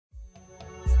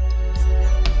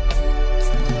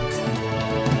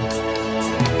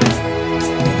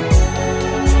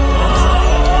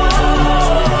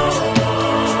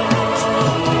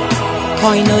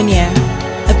Koinonia,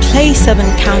 a place of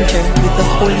encounter with the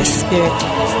Holy Spirit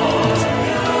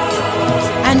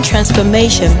and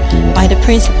transformation by the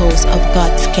principles of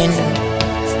God's kingdom.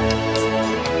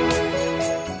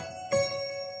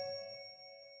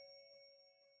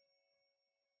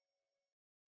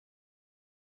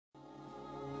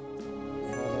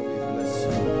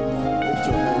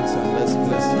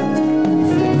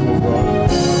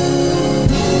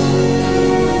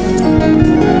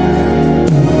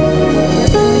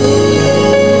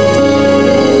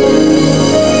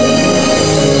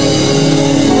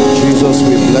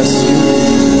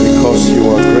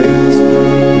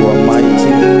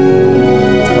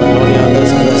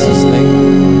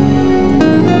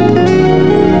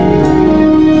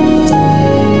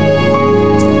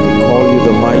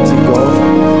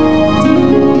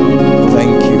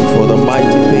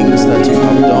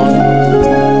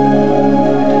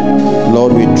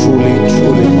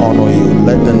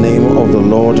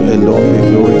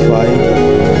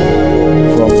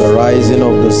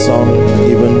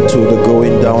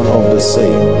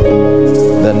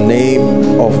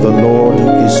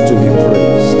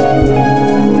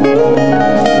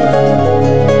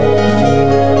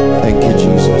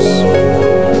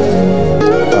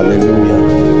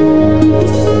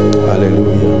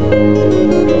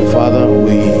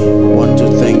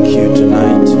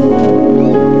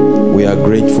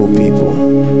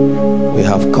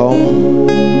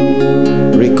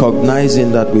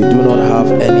 That we do not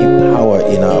have any power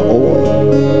in our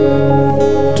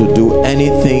own to do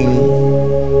anything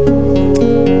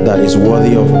that is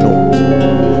worthy of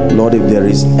note. Lord, if there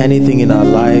is anything in our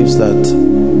lives that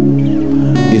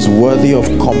is worthy of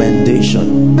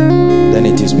commendation, then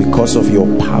it is because of your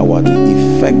power,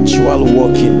 the effectual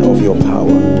working of your power.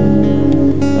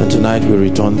 And tonight we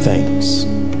return thanks.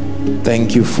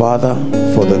 Thank you, Father,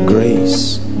 for the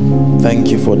grace. Thank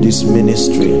you for this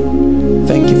ministry.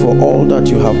 Thank you for all that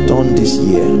you have done this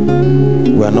year.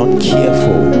 We are not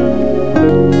careful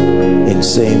in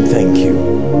saying thank you.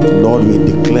 Lord, we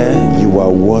declare you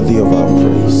are worthy of our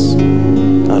praise.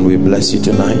 And we bless you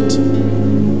tonight.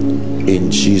 In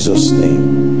Jesus'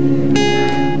 name.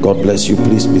 God bless you.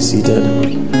 Please be seated.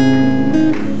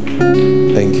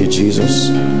 Thank you, Jesus.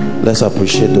 Let's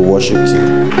appreciate the worship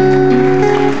team.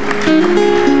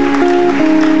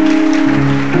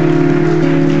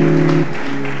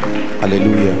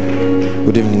 Hallelujah.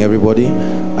 Good evening, everybody.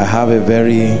 I have a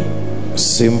very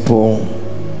simple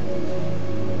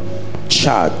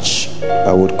charge,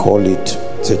 I would call it.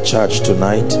 It's a charge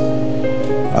tonight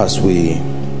as we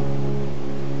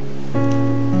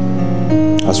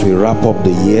wrap up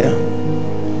the year.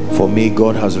 For me,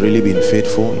 God has really been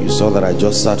faithful. You saw that I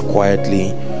just sat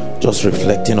quietly, just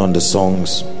reflecting on the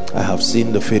songs. I have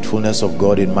seen the faithfulness of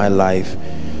God in my life.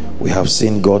 We have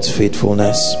seen God's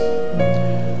faithfulness.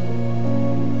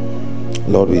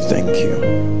 Lord, we thank you.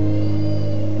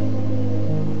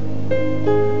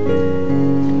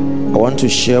 I want to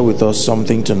share with us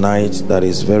something tonight that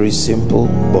is very simple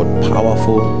but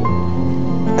powerful.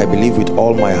 I believe with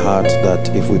all my heart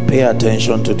that if we pay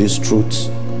attention to these truths,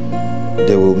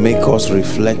 they will make us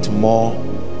reflect more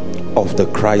of the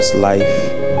Christ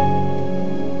life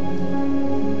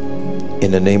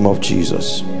in the name of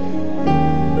Jesus.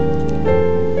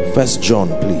 1 John,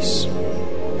 please.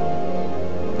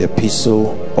 The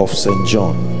Epistle of St.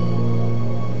 John.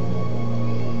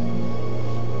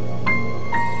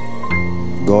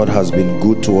 God has been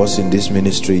good to us in this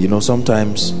ministry. You know,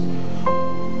 sometimes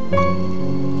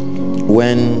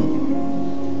when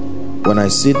I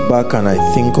sit back and I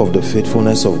think of the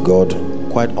faithfulness of God,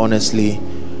 quite honestly,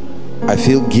 I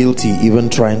feel guilty even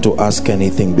trying to ask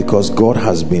anything, because God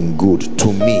has been good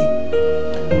to me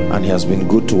and he has been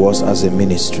good to us as a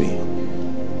ministry.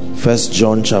 1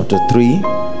 John chapter 3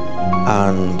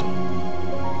 and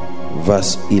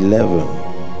verse 11.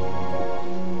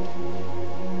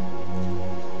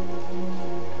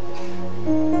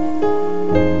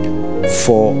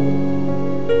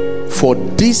 For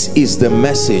this is the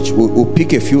message. We'll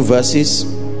pick a few verses.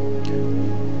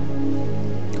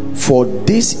 For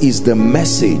this is the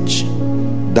message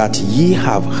that ye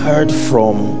have heard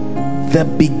from the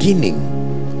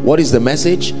beginning. What is the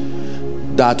message?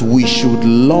 That we should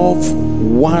love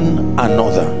one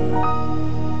another.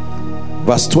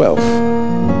 Verse 12.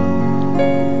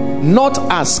 Not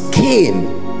as Cain,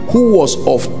 who was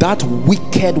of that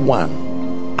wicked one,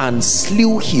 and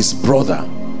slew his brother.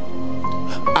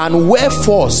 And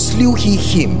wherefore slew he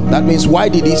him? That means, why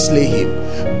did he slay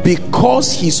him?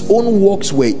 Because his own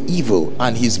works were evil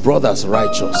and his brother's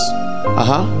righteous.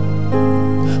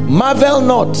 Marvel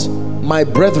not, my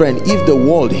brethren, if the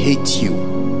world hates you.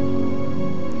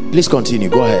 Please continue,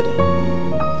 go ahead.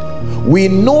 We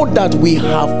know that we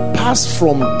have passed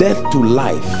from death to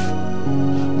life,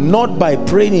 not by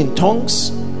praying in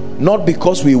tongues, not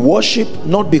because we worship,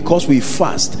 not because we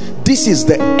fast. This is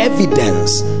the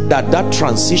evidence that that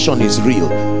transition is real.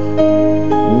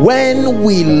 When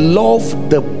we love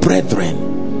the brethren,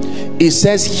 it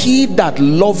says, he that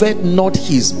loveth not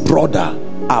his brother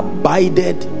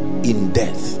abideth in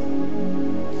death.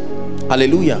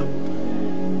 Hallelujah.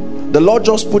 The Lord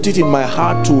just put it in my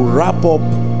heart to wrap up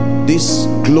this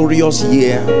glorious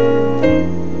year,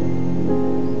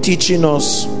 teaching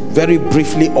us very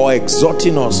briefly or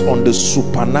exhorting us on the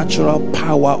supernatural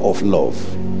power of love.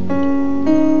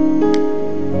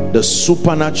 The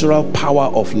supernatural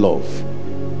power of love.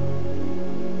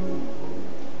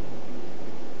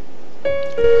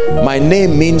 My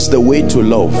name means the way to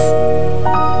love,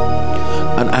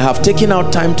 and I have taken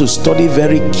out time to study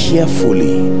very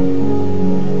carefully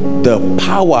the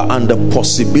power and the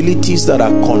possibilities that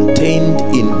are contained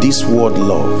in this word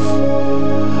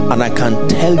love. And I can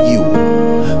tell you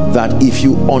that if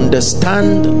you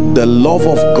understand the love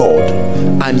of God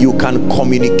and you can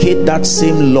communicate that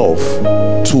same love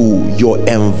to your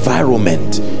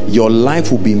environment, your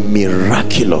life will be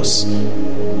miraculous.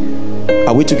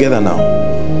 Are we together now?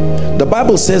 The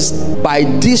Bible says, by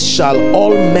this shall all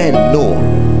men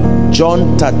know.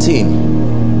 John 13.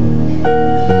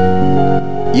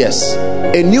 Yes,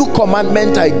 a new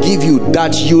commandment I give you,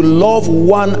 that you love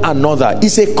one another.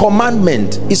 It's a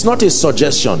commandment, it's not a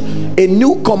suggestion. A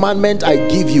new commandment I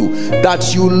give you,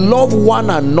 that you love one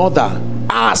another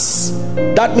as,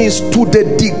 that means to the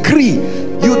degree.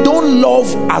 You don't love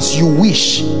as you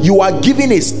wish. You are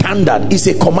given a standard. It's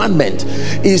a commandment.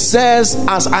 It says,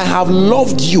 as I have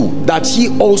loved you, that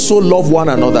ye also love one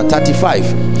another.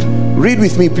 35. Read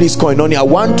with me, please, Koinonia. I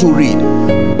want to read.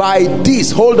 By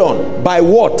this, hold on. By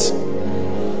what?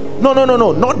 No,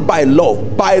 not by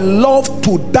love. By love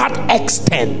to that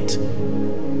extent.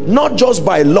 Not just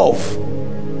by love.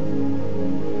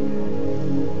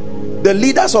 The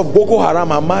leaders of Boko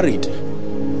Haram are married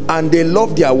and they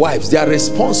love their wives. They are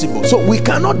responsible. So we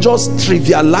cannot just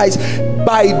trivialize.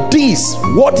 By this,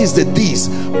 what is the this?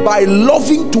 By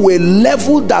loving to a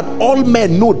level that all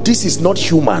men know this is not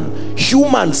human.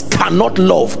 Humans cannot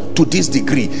love to this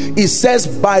degree. It says,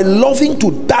 by loving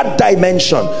to that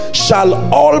dimension shall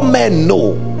all men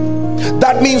know.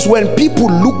 That means when people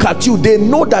look at you, they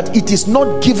know that it is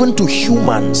not given to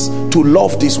humans to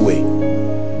love this way.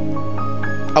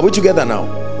 Are we together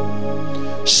now?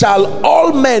 Shall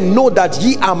all men know that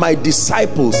ye are my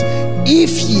disciples,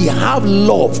 if ye have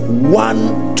love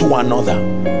one to another.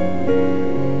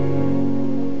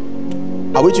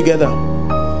 Are we together?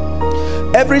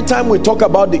 Every time we talk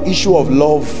about the issue of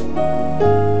love,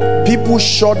 people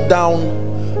shut down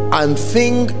and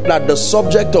think that the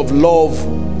subject of love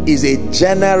is a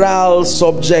general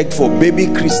subject for baby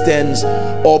Christians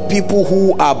or people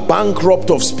who are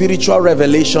bankrupt of spiritual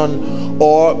revelation,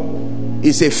 or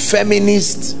is a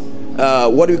feminist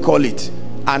what do we call it,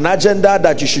 an agenda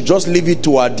that you should just leave it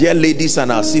to our dear ladies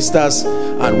and our sisters.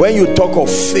 And when you talk of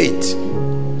faith,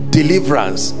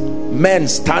 deliverance, men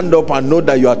stand up and know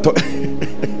that you are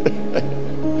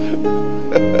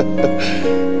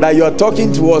that you are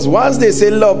talking to us. Once they say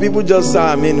love, people just say,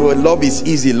 I mean, well, love is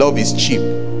easy, love is cheap.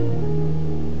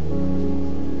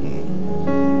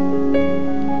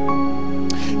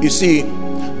 You see,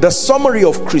 the summary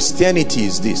of Christianity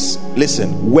is this.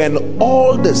 Listen, when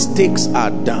all the stakes are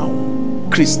down,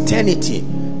 Christianity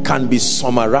can be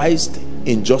summarized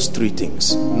in just three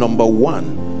things. Number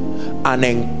one, an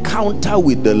encounter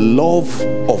with the love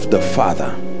of the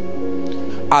Father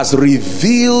as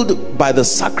revealed by the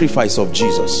sacrifice of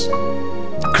Jesus.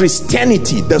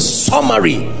 Christianity, the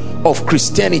summary of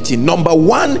Christianity, number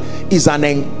one is an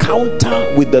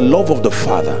encounter with the love of the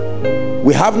Father.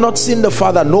 We have not seen the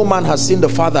Father, no man has seen the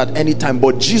Father at any time,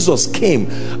 but Jesus came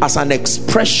as an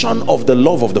expression of the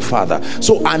love of the Father.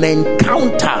 So an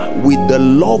encounter with the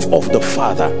love of the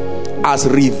Father as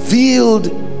revealed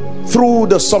through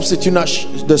the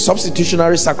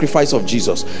substitutionary sacrifice of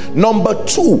Jesus. Number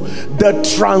two, the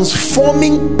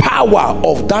transforming power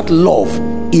of that love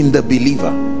in the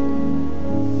believer.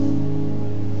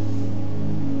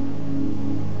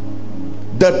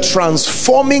 The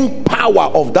transforming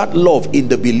power of that love in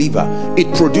the believer.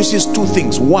 It produces two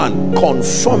things. One,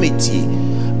 conformity,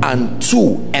 and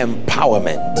two,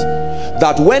 empowerment.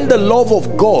 That when the love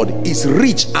of God is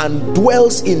rich and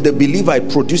dwells in the believer,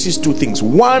 it produces two things.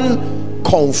 One,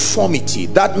 conformity.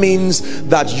 That means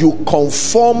that you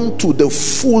conform to the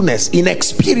fullness in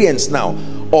experience now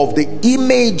of the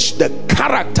image, the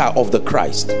character of the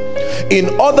Christ. In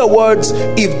other words,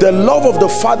 if the love of the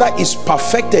Father is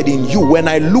perfected in you, when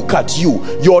I look at you,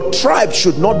 your tribe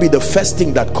should not be the first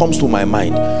thing that comes to my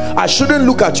mind. I shouldn't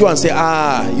look at you and say,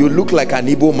 you look like an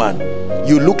Igbo man,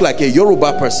 you look like a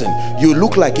Yoruba person, you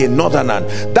look like a Northerner.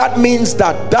 That means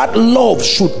that that love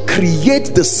should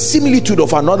create the similitude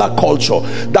of another culture,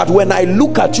 that when I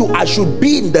look at you, I should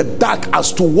be in the dark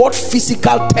as to what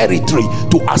physical territory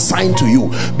to assign to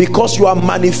you, because you are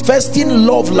manifesting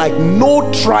love like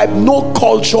no tribe, no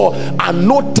culture, and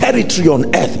no territory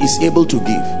on earth is able to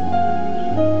give.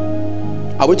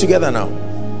 Are we together now?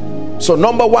 So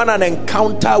number one, an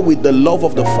encounter with the love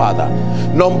of the Father.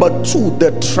 Number two,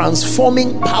 the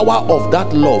transforming power of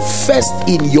that love first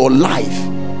in your life,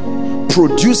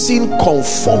 producing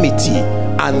conformity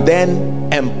and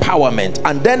then empowerment.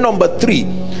 And then number three,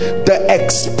 the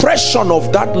expression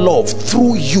of that love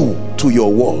through you to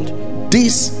your world.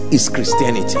 This is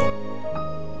Christianity.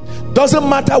 Doesn't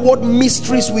matter what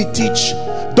mysteries we teach,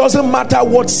 doesn't matter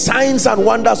what signs and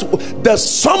wonders. The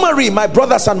summary, my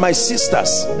brothers and my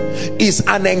sisters, is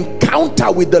an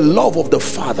encounter with the love of the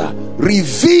Father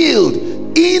revealed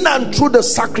in and through the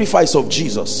sacrifice of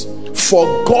Jesus. For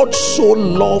God so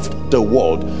loved the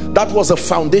world. That was the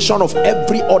foundation of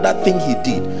every other thing he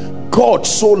did. God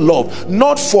so loved.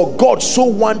 Not for God so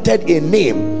wanted a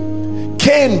name.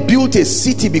 Cain built a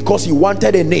city because he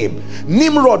wanted a name.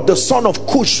 Nimrod, the son of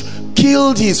Cush,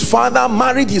 killed his father,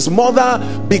 married his mother,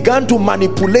 began to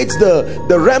manipulate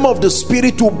the realm of the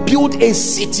spirit to build a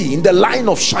city in the line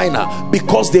of Shinar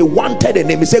because they wanted a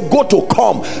name. He said, go to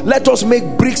come, let us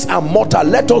make bricks and mortar,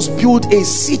 let us build a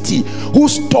city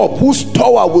whose top, whose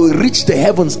tower will reach the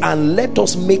heavens, and let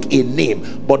us make a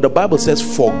name. But the Bible says,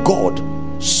 for God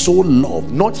so loved,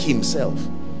 not himself,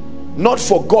 not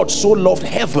for God so loved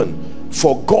heaven,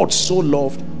 for God so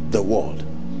loved the world.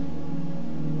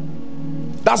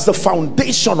 That's the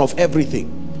foundation of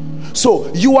everything.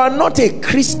 So you are not a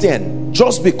Christian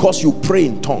just because you pray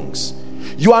in tongues.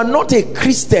 You are not a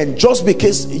Christian just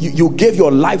because you gave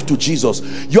your life to Jesus.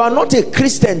 You are not a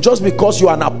Christian just because you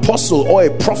are an apostle or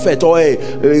a prophet or a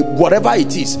whatever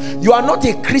it is. You are not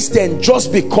a Christian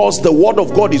just because the word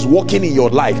of God is working in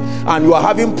your life and you are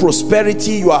having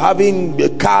prosperity, you are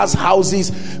having cars,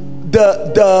 houses.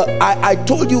 I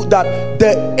told you that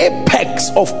the apex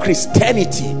of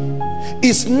Christianity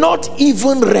is not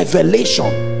even revelation,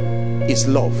 it's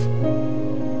love.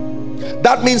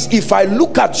 That means if I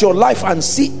look at your life and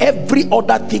see every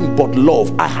other thing but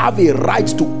love, I have a right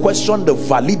to question the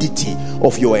validity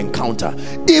of your encounter.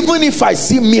 Even if I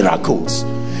see miracles,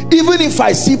 even if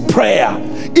I see prayer,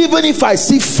 even if I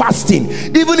see fasting,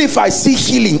 even if I see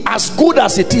healing, as good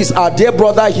as it is, our dear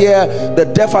brother here, the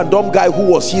deaf and dumb guy who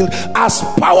was healed, as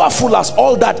powerful as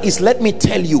all that is, let me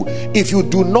tell you, if you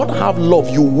do not have love,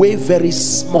 you weigh very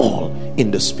small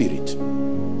in the spirit.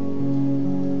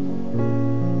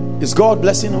 Is God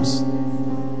blessing us?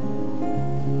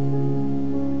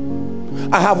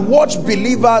 I have watched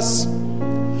believers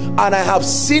and I have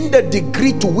seen the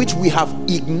degree to which we have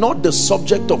ignored the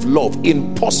subject of love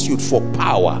in pursuit for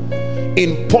power,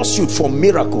 in pursuit for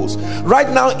miracles. Right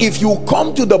now, if you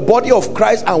come to the body of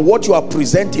Christ and what you are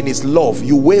presenting is love,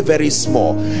 you weigh very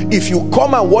small. If you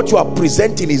come and what you are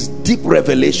presenting is deep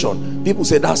revelation, people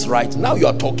say, that's right, now you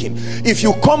are talking. If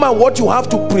you come and what you have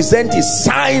to present is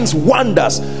signs,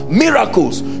 wonders,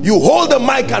 miracles, you hold the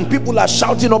mic and people are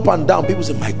shouting up and down, people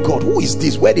say, my God, who is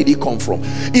this? Where did he come from?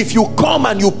 If you come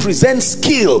and you present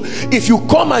skill, if you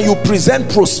come and you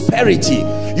present prosperity,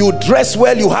 you dress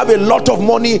well, you have a lot of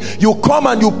money, you come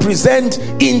and you present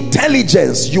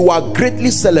intelligence, you are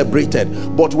greatly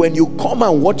celebrated. But when you come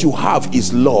and what you have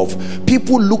is love,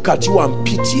 people look at you and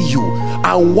pity you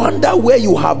and wonder where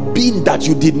you have been that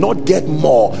you did not get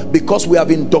more, because we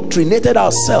have indoctrinated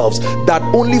ourselves that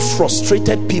only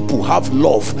frustrated people have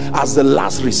love as the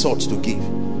last resort to give.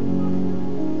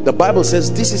 The Bible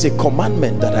says, this is a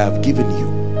commandment that I have given you.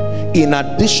 In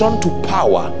addition to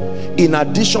power, in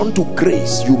addition to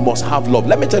grace, you must have love.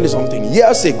 Let me tell you something.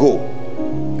 Years ago,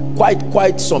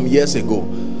 quite some years ago,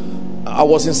 I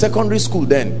was in secondary school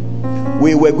then.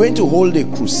 We were going to hold a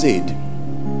crusade,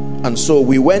 and so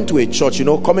we went to a church, you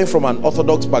know, coming from an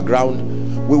Orthodox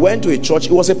background. We went to a church.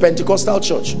 It was a Pentecostal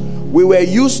church. We were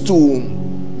used to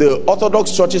the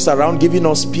Orthodox churches around giving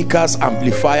us speakers,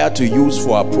 amplifier to use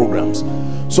for our programs.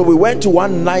 So we went to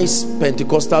one nice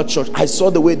Pentecostal church. I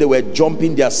saw the way they were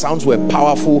jumping, their sounds were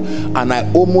powerful, and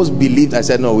I almost believed. I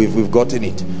said, no, we've gotten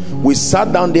it. We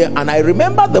sat down there, and I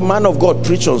remember the man of God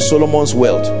preached on Solomon's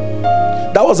wealth.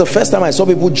 That was the first time I saw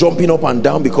people jumping up and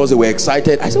down because they were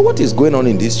excited. I said, what is going on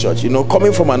in this church? You know,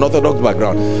 coming from an Orthodox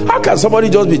background, how can somebody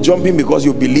just be jumping because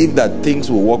you believe that things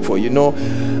will work for you, you know?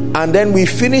 And then we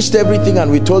finished everything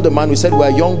and we told the man, we said, we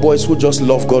are young boys who just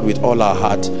love God with all our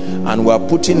heart, and we are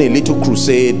putting a little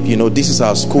crusade. You know, this is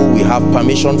our school, we have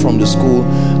permission from the school,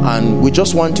 and we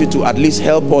just want you to at least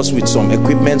help us with some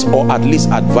equipment, or at least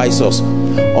advise us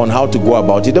on how to go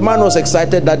about it. The man was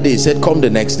excited that day. He said, come the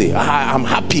next day. I'm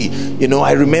happy. You know,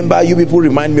 I remember you people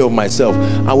remind me of myself.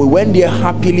 And we went there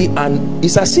happily, and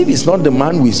it's as if it's not the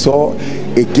man we saw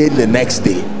again the next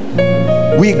day.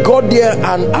 We got there,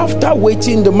 and after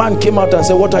waiting, the man came out and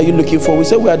said, what are you looking for? We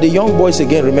said, we are the young boys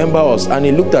again, remember us? And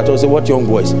he looked at us and said, what young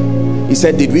boys? He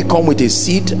said, did we come with a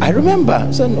seed? I remember.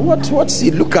 I said, what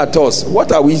seed? Look at us.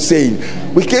 What are we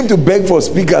saying? We came to beg for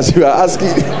speakers. You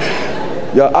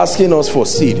are asking us for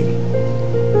seed.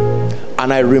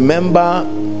 And I remember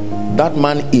that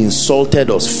man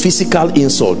insulted us, physical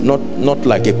insult, not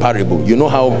like a parable. You know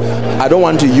how I don't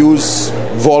want to use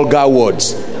vulgar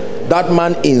words. That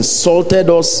man insulted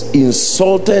us,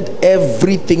 insulted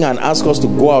everything, and asked us to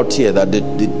go out here, that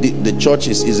the church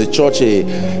is a church,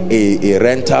 a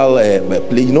rental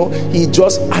place, you know. He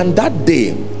just, and that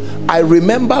day I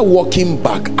remember walking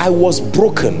back, I was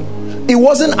broken. It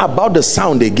wasn't about the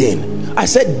sound again. I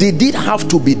said, did it have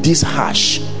to be this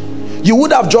harsh? You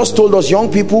would have just told us,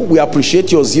 young people, we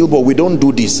appreciate your zeal, but we don't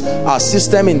do this. Our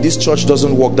system in this church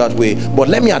doesn't work that way. But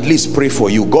let me at least pray for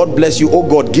you. God bless you. Oh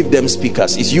God, give them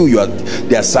speakers. It's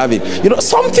they are serving. You know,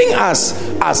 something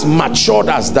as matured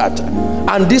as that.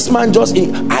 And this man just,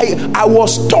 I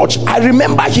was touched. I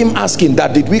remember him asking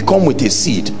that, did we come with a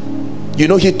seed? You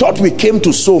know, he thought we came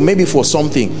to sow maybe for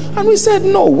something. And we said,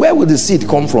 no, where will the seed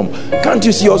come from? Can't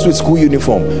you see us with school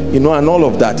uniform? You know, and all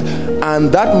of that. And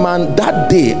that man, that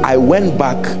day, I went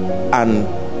back and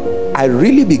I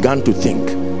really began to think.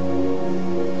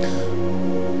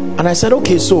 And I said,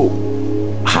 okay, so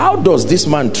how does this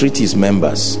man treat his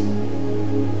members?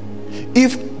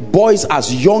 If boys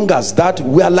as young as that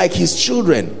were like his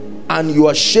children, and you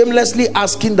are shamelessly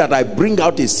asking that I bring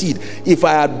out a seed. If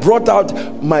I had brought out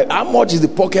how much is the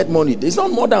pocket money? It's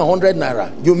not more than 100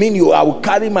 naira. You mean I will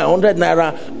carry my 100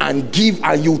 naira and give,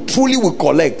 and you truly will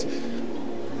collect?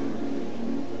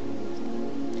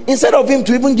 Instead of him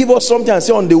to even give us something and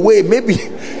say on the way, maybe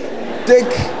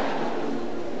take.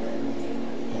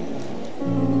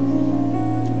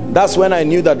 That's when I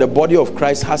knew that the body of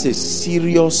Christ has a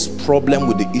serious problem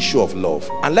with the issue of love.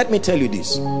 And let me tell you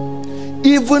this,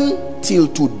 even till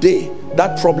today,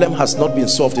 that problem has not been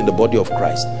solved in the body of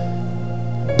Christ.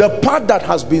 The part that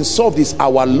has been solved is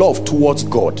our love towards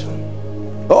God.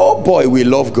 Oh boy, we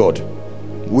love God.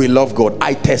 We love God.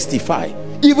 I testify.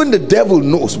 Even the devil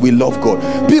knows we love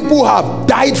God. People have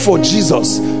died for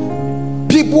Jesus.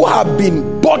 People have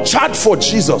been butchered for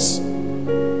Jesus.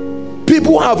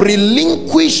 People have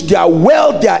relinquished their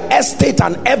wealth, their estate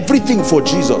and everything for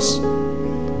Jesus.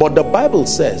 But the Bible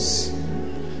says,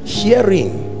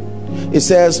 hearing, it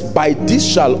says, by this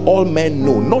shall all men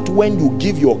know, not when you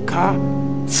give your car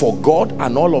for God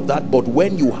and all of that, but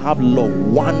when you have love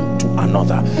one to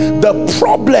another. The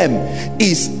problem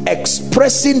is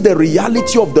expressing the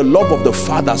reality of the love of the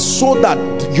Father, so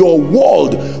that your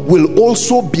world will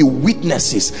also be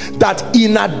witnesses that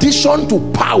in addition to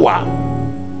power,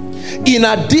 in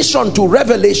addition to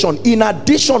revelation, in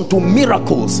addition to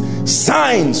miracles,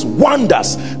 signs,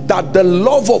 wonders, that the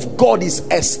love of God is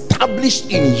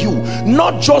established in you,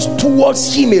 not just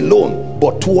towards him alone,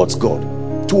 but towards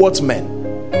God, towards men.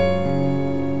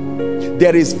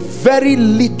 There is very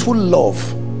little love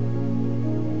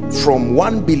from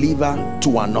one believer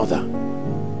to another.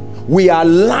 We are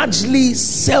largely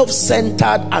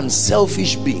self-centered and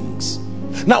selfish beings.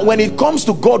 Now, when it comes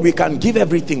to God, we can give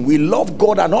everything. We love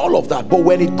God and all of that. But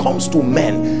when it comes to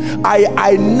men,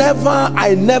 I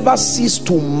never cease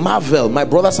to marvel, my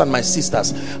brothers and my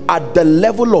sisters, at the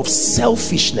level of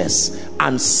selfishness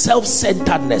and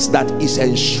self-centeredness that is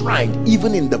enshrined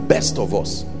even in the best of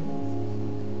us.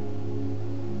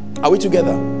 Are we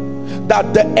together?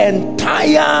 That the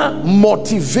entire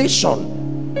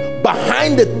motivation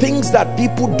behind the things that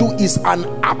people do is an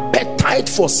appetite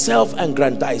for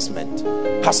self-aggrandizement.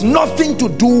 Has nothing to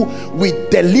do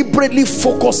with deliberately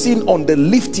focusing on the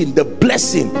lifting, the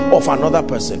blessing of another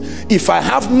person. If I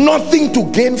have nothing to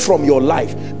gain from your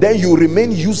life, then you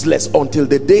remain useless until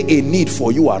the day a need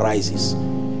for you arises.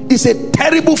 It's a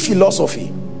terrible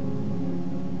philosophy.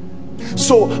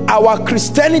 So our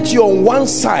Christianity on one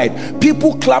side,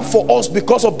 people clap for us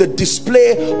because of the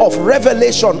display of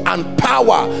revelation and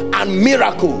power and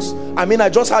miracles. I mean, I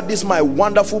just had this, my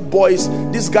wonderful boys,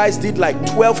 these guys did like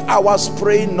 12 hours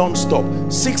praying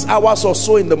non-stop, 6 hours or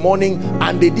so in the morning,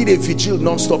 and they did a vigil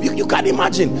non-stop. You can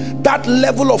imagine that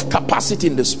level of capacity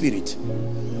in the spirit.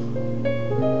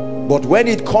 But when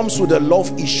it comes to the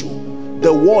love issue,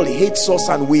 the world hates us,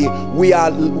 and we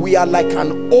are like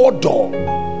an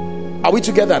odor. Are we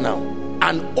together now?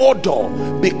 An odor,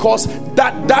 because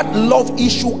that love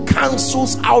issue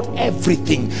cancels out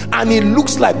everything, and it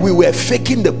looks like we were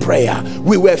faking the prayer,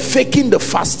 we were faking the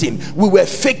fasting, we were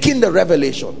faking the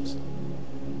revelations.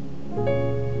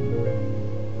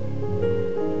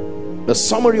 The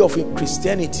summary of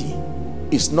Christianity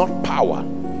is not power,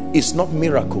 it's not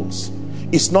miracles,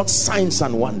 it's not signs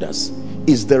and wonders.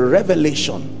 It's the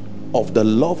revelation of the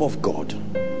love of God,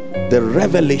 the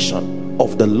revelation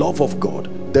of the love of God,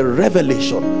 the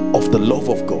revelation of the love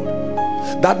of God.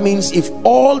 That means if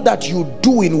all that you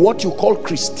do in what you call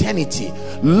Christianity,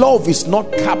 love is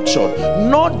not captured,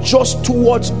 not just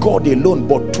towards God alone,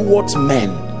 but towards men,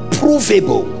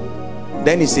 provable,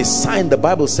 then it's a sign, the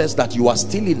Bible says, that you are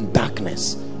still in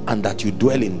darkness and that you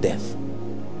dwell in death.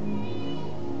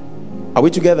 Are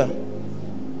we together?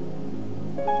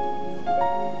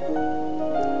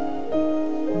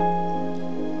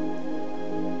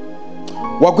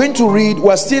 We're going to read,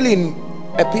 we're still in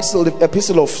the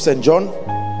epistle of St. John,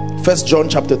 1 John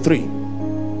chapter 3.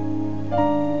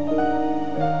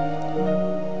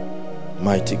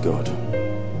 Mighty God.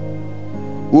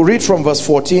 We'll read from verse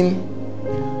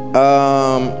 14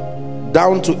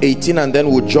 down to 18, and then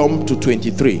we'll jump to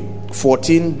 23.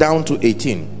 14 down to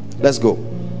 18. Let's go.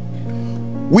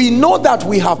 We know that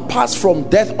we have passed from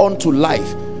death unto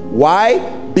life. Why?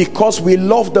 Because we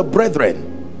love the brethren.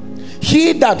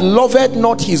 He that loveth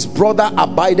not his brother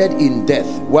abideth in death.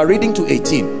 We're reading to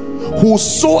 18.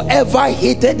 Whosoever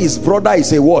hated his brother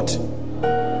is a what?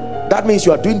 That means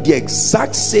you are doing the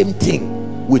exact same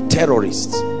thing with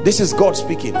terrorists. This is God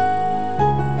speaking.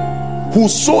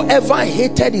 Whosoever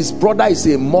hated his brother is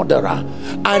a murderer,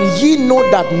 and ye know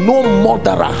that no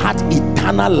murderer hath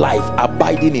eternal life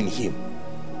abiding in him.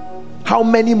 How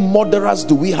many murderers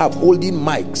do we have holding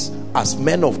mics as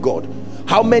men of God?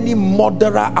 How many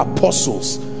murderer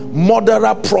apostles,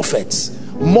 murderer prophets,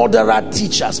 murderer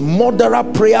teachers, murderer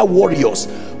prayer warriors,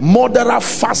 murderer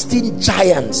fasting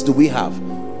giants do we have?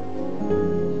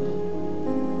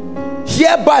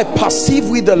 Hereby perceive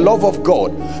we the love of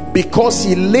God, because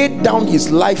he laid down his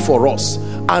life for us,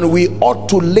 and we ought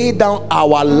to lay down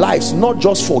our lives, not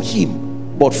just for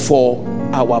him, but for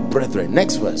our brethren.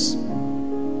 Next verse.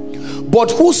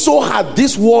 But whoso had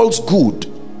this world's good,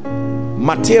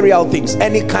 material things,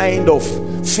 any kind of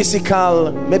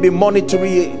physical, maybe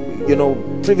monetary,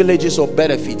 privileges or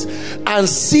benefits, and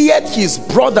seeth his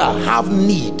brother have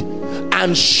need,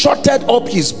 and shutteth up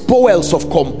his bowels of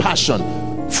compassion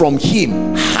from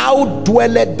him, how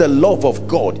dwelleth the love of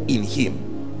God in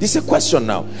him? This is a question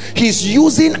now. He's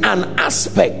using an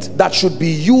aspect that should be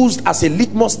used as a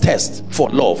litmus test for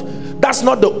love. That's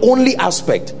not the only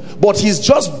aspect, but he's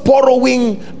just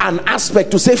borrowing an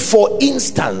aspect to say, for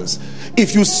instance,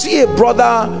 if you see a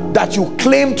brother that you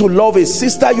claim to love, a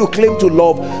sister you claim to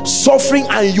love, suffering,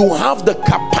 and you have the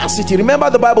capacity, remember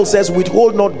the Bible says,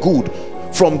 withhold not good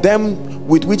from them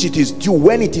with which it is due,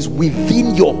 when it is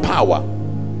within your power.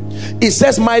 It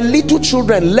says, my little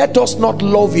children, let us not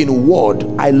love in word,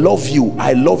 I love you,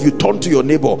 I love you. Turn to your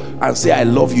neighbor and say, I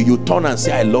love you. You turn and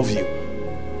say, I love you.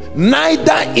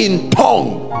 Neither in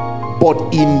tongue, but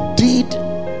in deed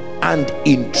and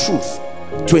in truth.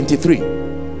 23.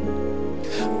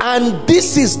 And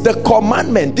this is the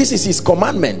commandment, this is his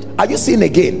commandment. Are you seeing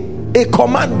again? A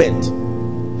commandment,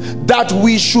 that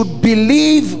we should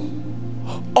believe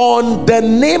on the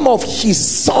name of his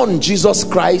son Jesus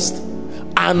Christ,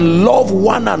 and love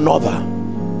one another.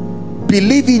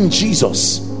 Believe in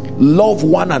Jesus, love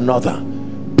one another.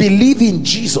 Believe in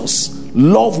Jesus,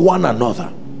 love one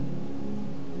another.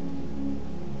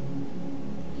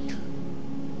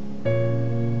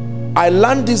 I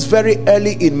learned this very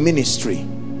early in ministry.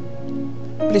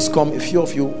 Please come, a few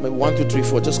of you, maybe 1, 2, 3,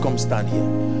 4, just come stand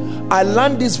here. I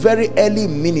learned this very early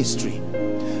in ministry,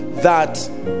 that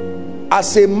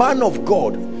as a man of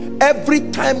God, every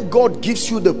time God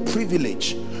gives you the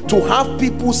privilege to have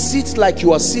people sit like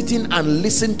you are sitting and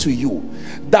listen to you,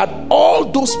 that all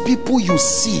those people you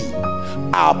see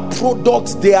are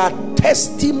products, they are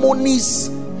testimonies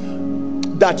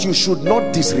that you should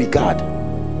not disregard,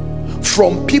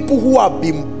 from people who have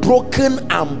been broken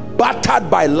and battered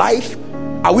by life,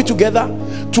 Are we together?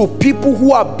 To people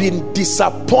who have been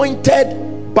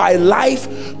disappointed by life,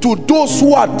 to those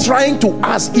who are trying to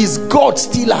ask, is God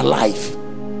still alive?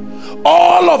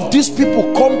 All of these people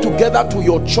come together to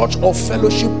your church or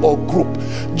fellowship or group.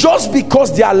 Just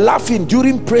because they are laughing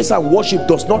during praise and worship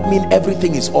does not mean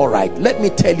everything is all right. Let me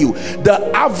tell you,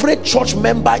 the average church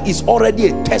member is already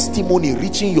a testimony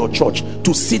reaching your church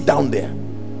to sit down there.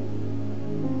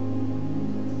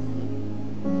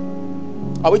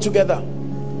 Are we together?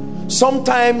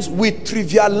 Sometimes we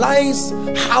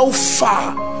trivialize how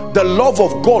far the love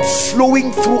of God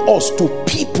flowing through us to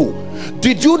people.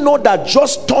 Did you know that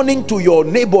just turning to your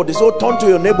neighbor, they say, turn to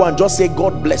your neighbor and just say,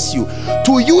 God bless you,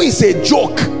 to you is a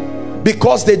joke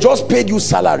because they just paid you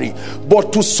salary,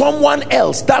 but to someone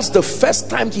else, that's the first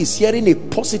time he's hearing a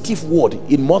positive word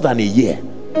in more than a year.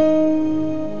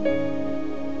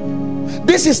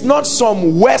 This is not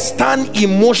some Western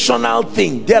emotional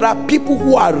thing. There are people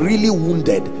who are really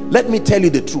wounded. Let me tell you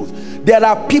the truth. There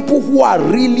are people who are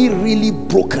really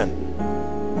broken.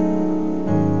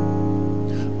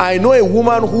 I know a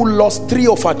woman who lost 3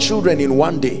 of her children in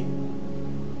one day.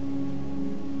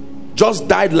 Just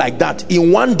died like that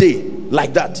in one day,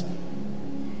 like that.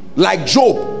 Like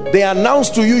Job, they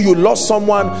announce to you, you lost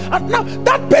someone, and now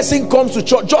that person comes to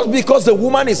church just because the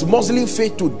woman is Muslim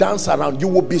faith to dance around. You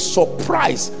will be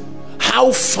surprised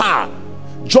how far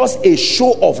just a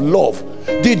show of love.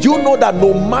 Did you know that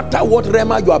no matter what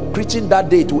rhema you are preaching that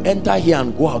day, to enter here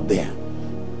and go out there?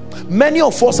 Many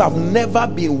of us have never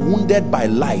been wounded by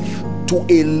life to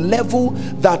a level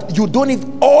that you don't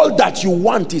even, all that you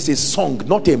want is a song,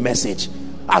 not a message.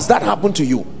 Has that happened to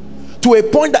you? To a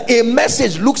point that a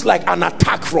message looks like an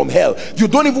attack from hell. You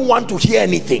don't even want to hear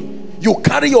anything. You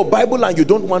carry your Bible and you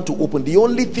don't want to open. The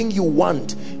only thing you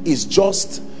want is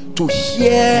just to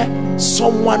hear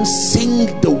someone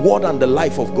sing the word and the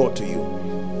life of God to you.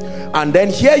 And then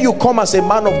here you come as a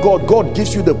man of God. God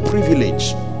gives you the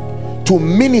privilege to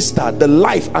minister the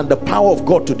life and the power of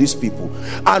God to these people,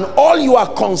 and all you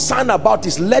are concerned about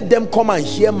is let them come and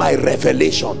hear my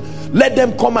revelation, let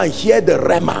them come and hear the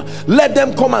rhema, let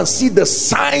them come and see the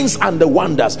signs and the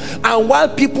wonders. And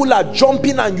while people are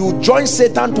jumping and you join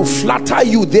Satan to flatter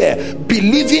you there,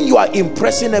 believing you are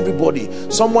impressing everybody,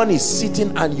 someone is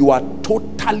sitting and you are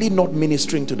totally not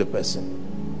ministering to the person.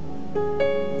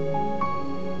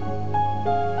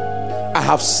 I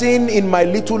have seen in my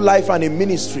little life and in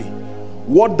ministry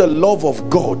what the love of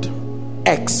God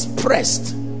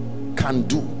expressed can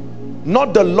do.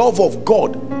 Not the love of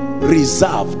God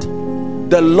reserved,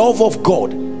 the love of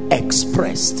God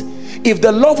expressed. If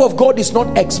the love of God is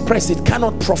not expressed, it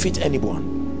cannot profit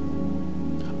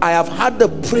anyone. I have had the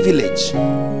privilege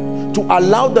to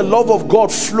allow the love of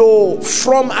God flow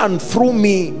from and through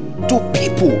me to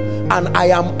people, and I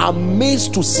am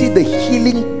amazed to see the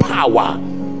healing power,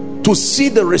 to see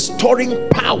the restoring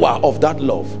power of that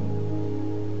love.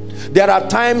 There are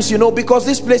times, you know, because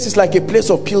this place is like a place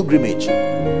of pilgrimage.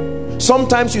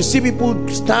 Sometimes you see people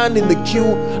stand in the queue,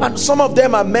 and some of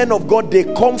them are men of God. They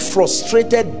come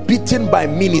frustrated, beaten by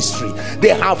ministry. They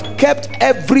have kept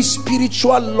every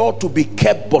spiritual law to be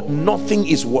kept, but nothing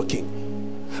is working.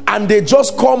 And they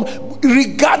just come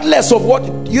regardless of what,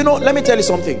 you know. Let me tell you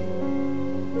something.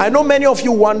 I know many of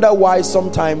you wonder why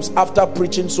sometimes after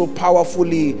preaching so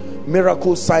powerfully,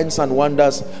 miracles, signs and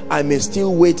wonders, I may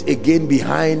still wait again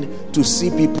behind to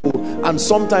see people. And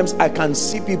sometimes I can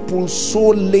see people so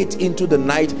late into the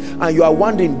night and you are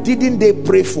wondering, didn't they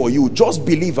pray for you? Just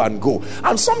believe and go.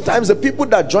 And sometimes the people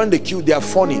that join the queue, they are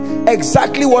funny.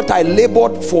 Exactly what I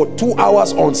labored for 2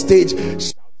 hours on stage,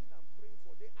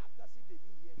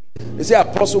 they say,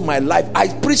 Apostle, my life, I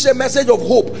preach a message of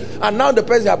hope, and now the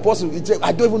person, Apostle,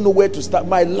 I don't even know where to start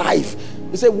my life.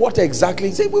 They say, what exactly?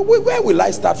 He say, where will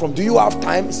I start from? Do you have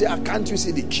time? He say, can't you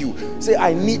see the queue? Say,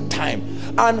 I need time.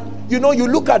 And you know, you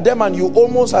look at them and you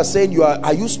almost are saying,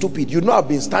 are you stupid? You know, I've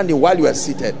been standing while you are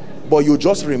seated. But you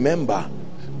just remember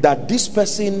that this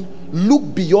person,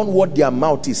 look beyond what their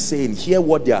mouth is saying, hear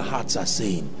what their hearts are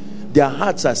saying. Their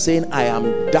hearts are saying, I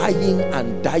am dying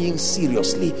and dying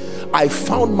seriously. I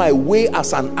found my way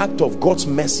as an act of God's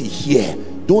mercy here.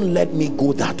 Don't let me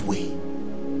go that way.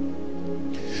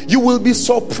 You will be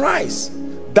surprised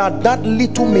that that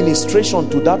little ministration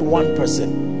to that one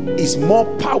person is more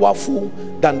powerful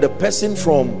than the person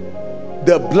from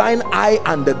the blind eye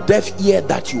and the deaf ear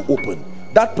that you open.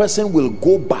 That person will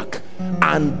go back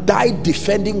and die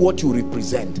defending what you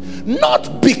represent.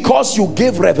 Not because you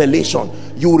gave revelation,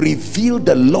 you reveal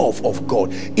the love of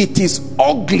God. It is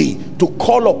ugly to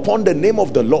call upon the name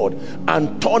of the Lord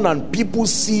and turn and people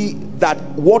see that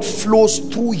what flows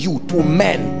through you to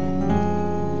men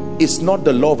is not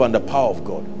the love and the power of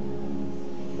God.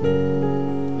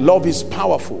 Love is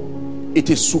powerful. It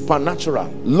is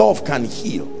supernatural. Love can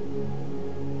heal.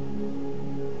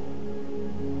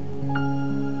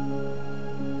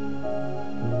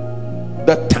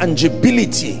 The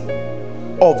tangibility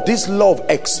of this love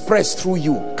expressed through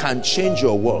you can change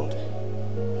your world.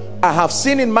 I have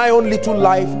seen in my own little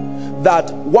life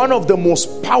that one of the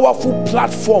most powerful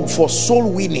platforms for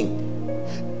soul winning,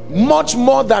 much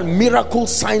more than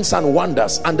miracles, signs and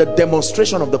wonders and the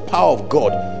demonstration of the power of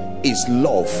God, is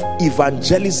love.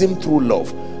 Evangelism through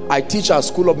love. I teach our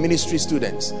School of Ministry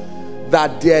students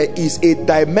that there is a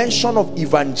dimension of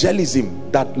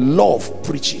evangelism that love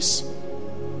preaches.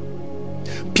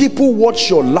 People watch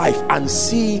your life and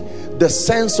see the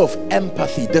sense of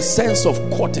empathy, the sense of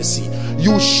courtesy.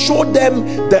 You show them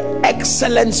the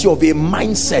excellency of a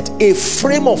mindset, a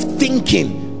frame of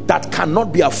thinking that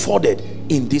cannot be afforded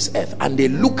in this earth, and they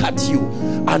look at you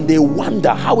and they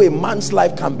wonder how a man's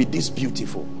life can be this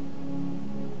beautiful.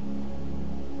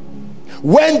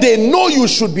 When they know you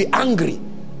should be angry,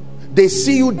 they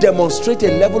see you demonstrate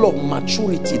a level of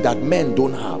maturity that men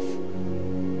don't have.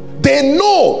 They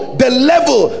know the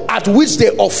level at which they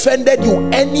offended you.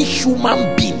 Any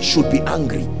human being should be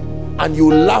angry, and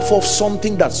you laugh off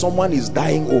something that someone is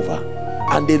dying over,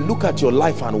 and they look at your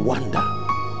life and wonder,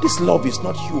 this love is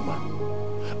not human.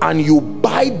 And you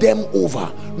buy them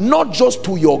over, not just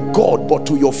to your God but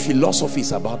to your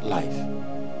philosophies about life.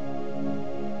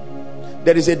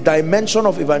 There is a dimension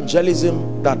of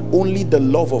evangelism that only the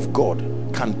love of God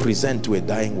can present to a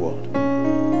dying world.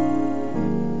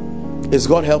 Is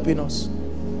God helping us?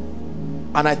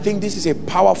 And I think this is a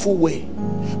powerful way,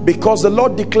 because the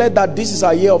Lord declared that this is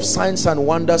a year of signs and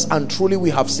wonders, and truly we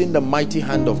have seen the mighty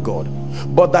hand of God.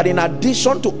 But that in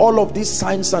addition to all of these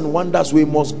signs and wonders, we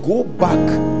must go back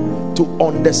to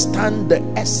understand the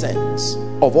essence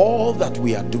of all that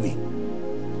we are doing.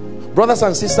 Brothers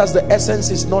and sisters, the essence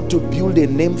is not to build a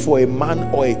name for a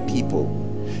man or a people.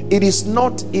 It is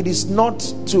not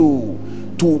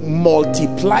to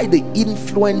multiply the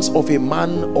influence of a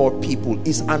man or people.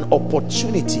 Is an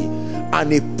opportunity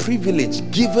and a privilege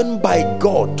given by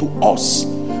God to us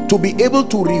to be able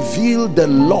to reveal the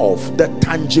love, the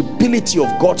tangibility of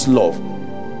God's love,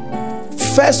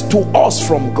 first to us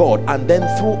from God and then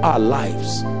through our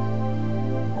lives.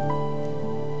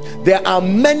 There are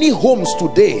many homes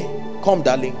today, come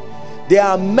darling, there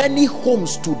are many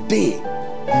homes today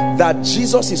that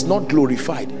Jesus is not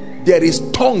glorified. There is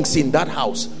tongues in that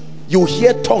house. You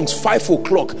hear tongues 5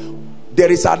 o'clock.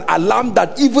 There is an alarm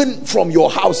that even from your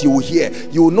house you will hear.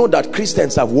 You will know that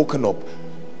Christians have woken up.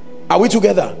 Are we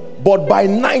together? But by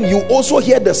 9 you also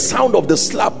hear the sound of the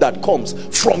slap that comes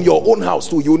from your own house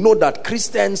too. You know that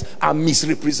Christians are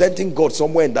misrepresenting God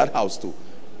somewhere in that house too.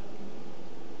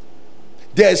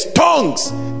 There's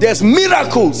tongues, there's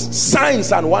miracles,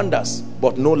 signs and wonders,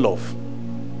 but no love.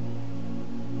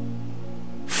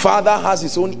 Father has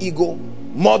his own ego,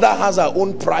 mother has her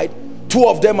own pride. Two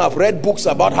of them have read books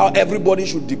about how everybody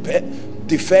should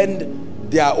defend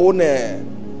their own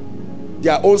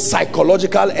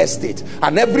psychological estate,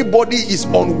 and everybody is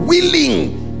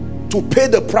unwilling to pay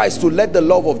the price to let the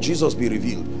love of Jesus be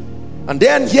revealed. And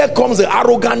then here comes the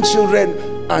arrogant children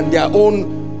and their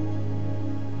own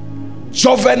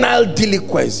juvenile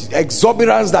delinquents,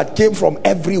 exuberance that came from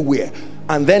everywhere,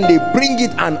 and then they bring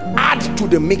it and add to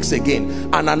the mix again.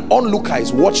 And an onlooker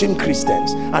is watching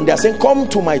Christians and they're saying, come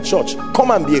to my church,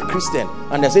 come and be a Christian.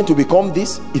 And they're saying, to become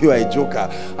this, you are a joker.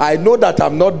 I know that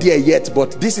I'm not there yet,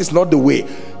 but this is not the way.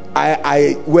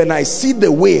 When I see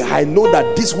the way, I know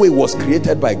that this way was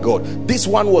created by God. This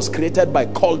one was created by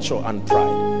culture and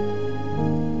pride.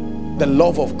 The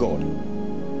love of God.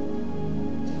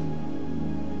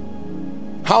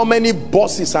 How many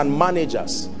bosses and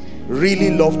managers really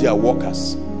love their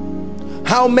workers?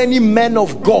 How many men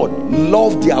of God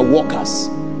love their workers?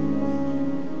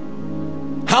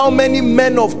 How many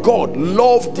men of God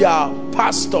love their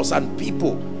pastors and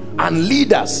people and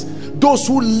leaders, those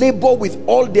who labor with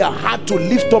all their heart to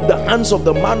lift up the hands of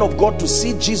the man of God to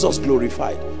see Jesus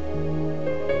glorified?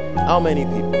 How many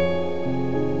people?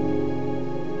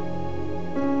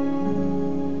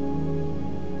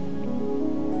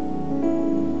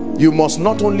 You must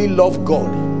not only love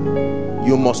God,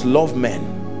 you must love men.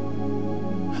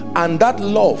 And that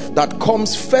love that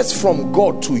comes first from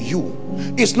God to you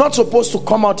is not supposed to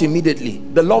come out immediately.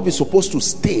 The love is supposed to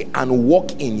stay and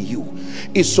walk in you.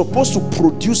 It's supposed to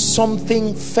produce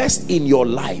something first in your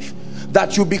life,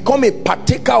 that you become a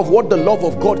partaker of what the love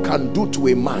of God can do to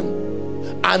a man.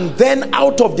 And then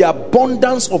out of the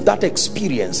abundance of that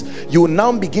experience, you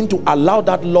now begin to allow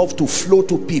that love to flow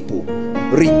to people.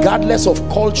 regardless of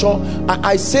culture.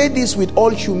 I say this with all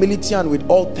humility and with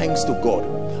all thanks to God.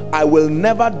 I will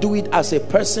never do it as a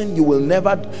person. You will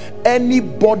never,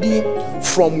 anybody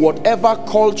from whatever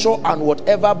culture and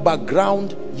whatever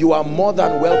background, you are more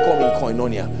than welcome in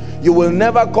Koinonia. You will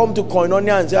never come to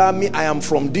Koinonia and say, I am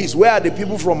from this. Where are the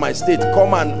people from my state?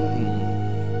 Come and...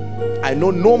 I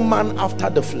know no man after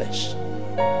the flesh.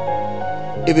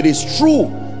 If it is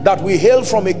true that we hail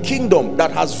from a kingdom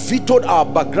that has vetoed our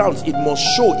backgrounds, it must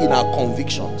show in our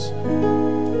convictions.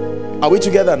 Are we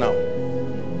together now?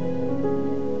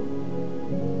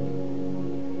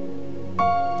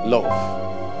 Love.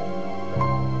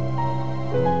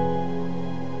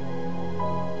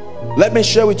 Let me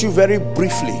share with you very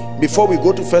briefly before we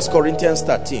go to 1 Corinthians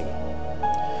 13.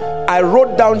 I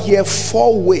wrote down here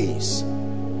 4 ways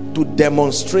to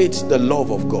demonstrate the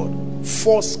love of God.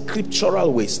 4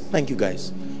 scriptural ways. Thank you,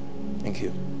 guys. Thank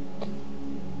you.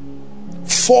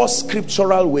 4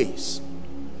 scriptural ways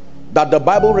that the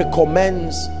Bible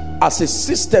recommends as a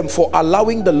system for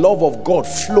allowing the love of God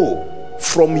flow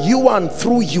from you and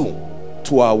through you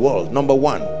to our world. Number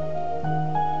 1,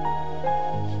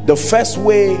 the first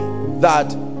way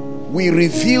that we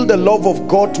reveal the love of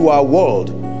God to our world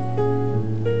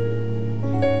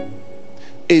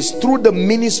is through the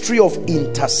ministry of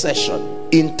intercession.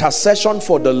 Intercession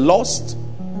for the lost,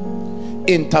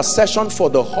 intercession for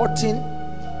the hurting.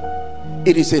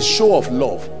 It is a show of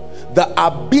love. The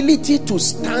ability to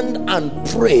stand and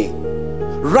pray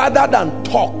rather than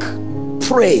talk.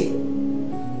 Pray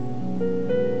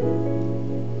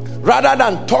rather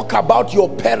than talk about your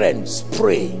parents.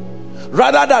 Pray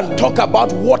rather than talk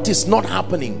about what is not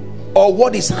happening or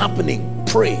what is happening.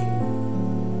 Pray.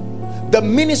 The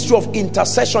ministry of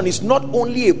intercession is not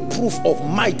only a proof of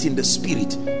might in the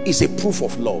spirit, it's a proof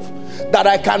of love. That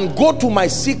I can go to my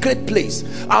secret place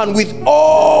and with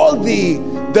all the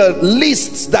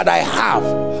lists that I have,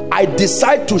 I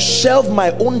decide to shelve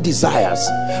my own desires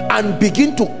and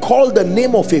begin to call the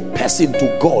name of a person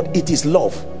to God. It is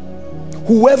love.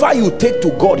 Whoever you take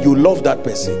to God, you love that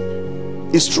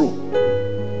person. It's true.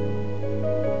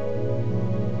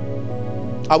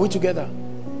 Are we together?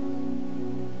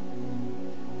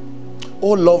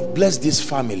 Oh Lord, bless this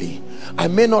family. I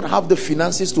may not have the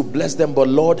finances to bless them, but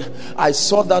Lord, I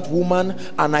saw that woman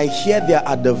and I hear they are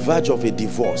at the verge of a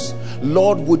divorce.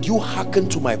 Lord, would you hearken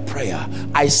to my prayer?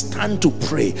 I stand to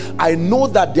pray. I know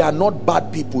that they are not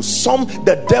bad people.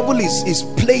 The devil is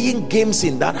playing games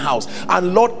in that house,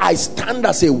 and Lord, I stand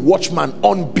as a watchman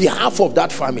on behalf of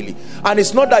that family. And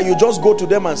it's not that you just go to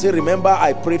them and say, remember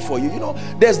I prayed for you. You know,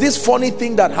 there's this funny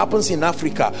thing that happens in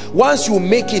Africa. Once you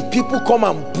make it, people come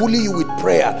and bully you with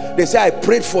prayer. They say, I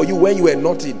prayed for you when you were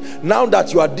nothing. Now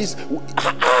that you are this,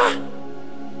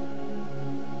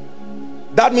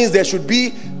 that means there should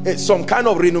be some kind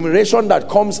of remuneration that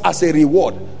comes as a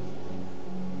reward.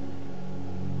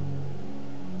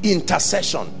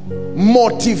 Intercession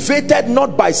motivated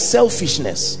not by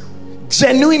selfishness,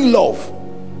 genuine love.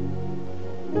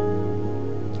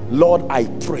 Lord, I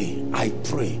pray.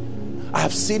 I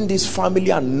have seen this family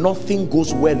and nothing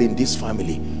goes well in this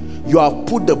family. You have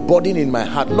put the burden in my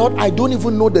heart. Lord, I don't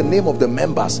even know the name of the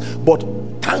members, but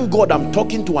thank God I'm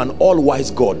talking to an all-wise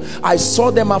God. I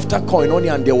saw them after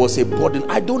Koinonia and there was a burden.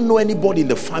 I don't know anybody in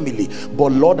the family,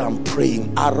 but Lord, I'm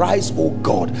praying, arise, oh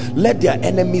God, let their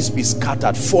enemies be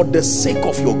scattered for the sake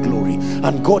of your glory.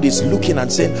 And God is looking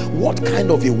and saying, what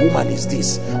kind of a woman is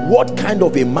this? What kind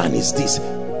of a man is this?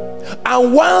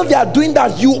 And while they are doing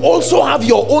that, you also have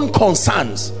your own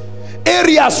concerns,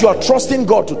 areas you are trusting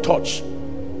God to touch.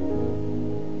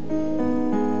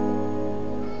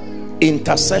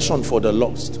 Intercession for the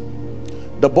lost.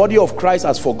 The body of Christ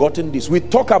has forgotten this. We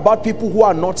talk about people who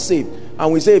are not saved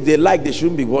and we say if they like, they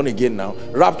shouldn't be born again now.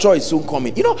 Rapture is soon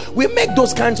coming. You know, we make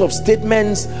those kinds of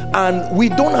statements and we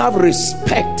don't have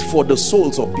respect for the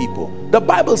souls of people. The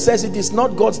Bible says it is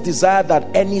not God's desire that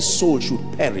any soul should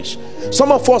perish.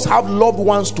 Some of us have loved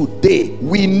ones today.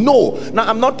 We know. Now,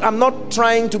 I'm not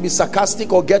trying to be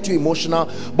sarcastic or get you emotional,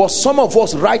 but some of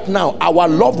us right now, our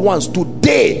loved ones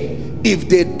today, if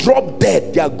they drop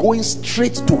dead, they are going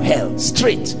straight to hell.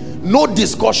 Straight. No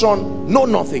discussion, no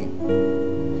nothing.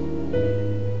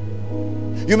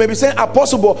 You may be saying,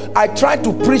 Apostle, I tried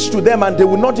to preach to them and they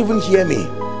will not even hear me.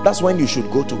 That's when you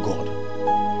should go to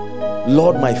God.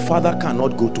 Lord, my father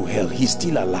cannot go to hell. He's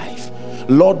still alive.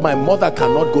 Lord, my mother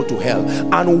cannot go to hell.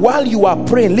 And while you are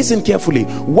praying, listen carefully,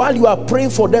 while you are praying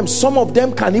for them, some of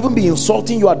them can even be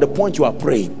insulting you at the point you are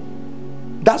praying.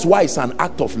 That's why it's an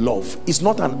act of love. It's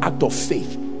not an act of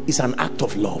faith. It's an act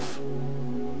of love.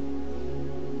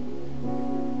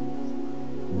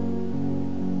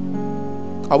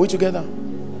 Are we together?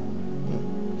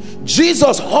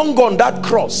 Jesus hung on that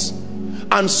cross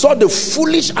and saw the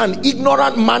foolish and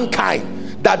ignorant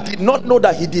mankind that did not know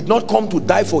that he did not come to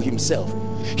die for himself.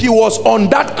 He was on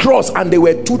that cross and there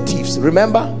were two thieves,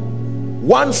 remember?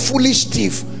 One foolish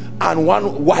thief and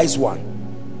one wise one.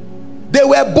 They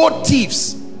were both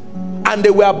thieves and they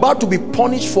were about to be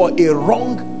punished for a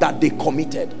wrong that they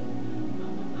committed.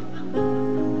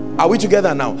 Are we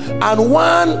together now? And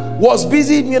one was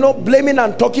busy, blaming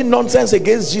and talking nonsense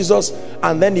against Jesus,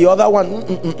 and then the other one,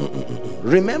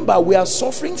 remember, we are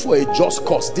suffering for a just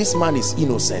cause. This man is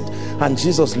innocent. And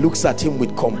Jesus looks at him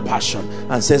with compassion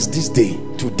and says, this day,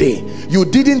 today, you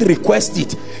didn't request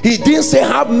it. He didn't say,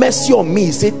 have mercy on me.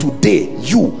 He said, today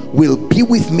you will be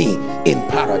with me in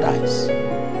paradise.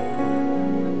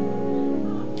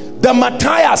 The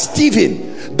martyr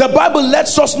Stephen, the Bible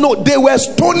lets us know they were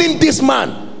stoning this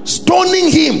man,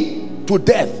 stoning him to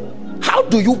death. How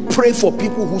do you pray for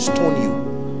people who stone you?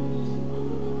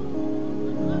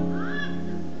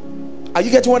 Are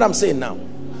you getting what I'm saying now?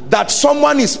 That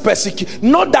someone is persecuted,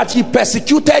 not that he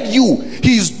persecuted you,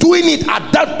 he's doing it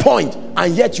at that point,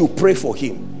 and yet you pray for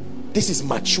him. This is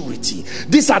maturity.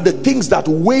 These are the things that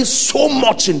weigh so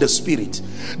much in the spirit.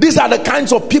 These are the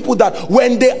kinds of people that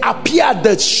when they appear at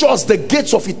the shores, the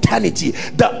gates of eternity,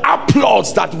 the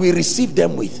applause that we receive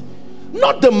them with.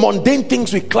 Not the mundane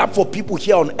things we clap for people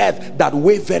here on earth that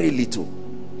weigh very little.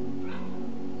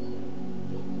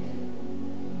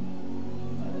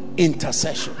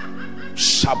 Intercession.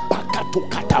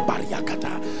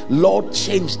 Lord,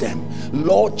 change them.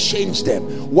 Lord, change them.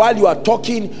 While you are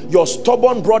talking, your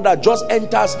stubborn brother just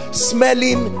enters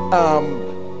smelling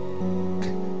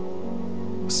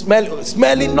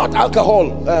not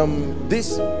alcohol,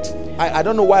 I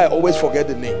don't know why I always forget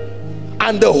the name,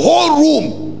 and the whole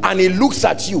room, and he looks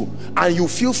at you and you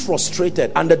feel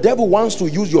frustrated, and the devil wants to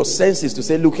use your senses to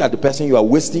say, look at the person you are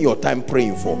wasting your time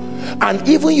praying for. And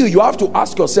even you have to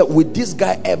ask yourself, will this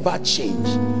guy ever change?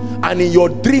 And in your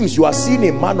dreams you are seeing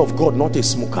a man of God, not a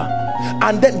smoker,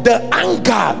 and then the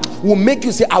anger will make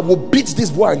you say, I will beat this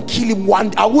boy and kill him.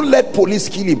 I won't let police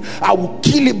kill him, I will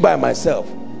kill him by myself.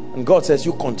 And God says,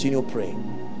 you continue praying.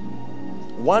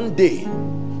 One day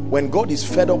when God is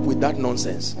fed up with that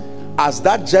nonsense, as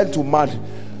that gentleman,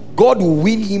 God will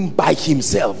win him by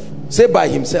himself. Say by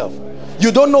himself.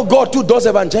 You don't know God too does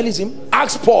evangelism?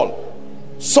 Ask Paul.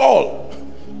 Saul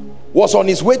was on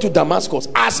his way to Damascus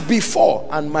as before,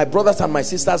 and my brothers and my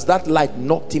sisters, that light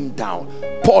knocked him down.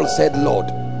 Paul said, Lord,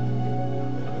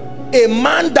 a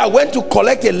man that went to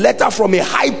collect a letter from a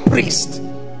high priest,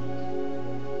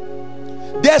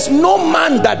 there's no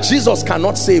man that Jesus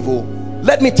cannot save. Oh,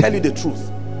 let me tell you the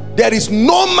truth. There is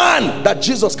no man that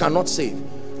Jesus cannot save.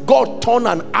 God turned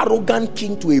an arrogant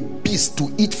king to a beast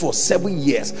to eat for 7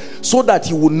 years so that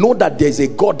he would know that there is a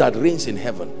God that reigns in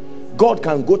heaven. God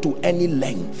can go to any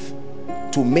length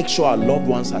to make sure our loved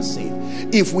ones are saved.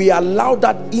 If we allow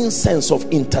that incense of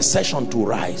intercession to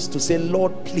rise, to say,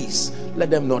 Lord, please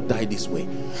let them not die this way.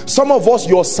 Some of us,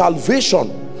 your salvation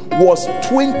was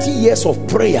 20 years of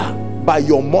prayer by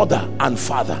your mother and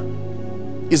father.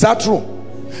 Is that true?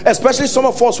 Especially some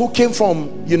of us who came from,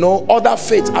 other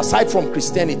faiths aside from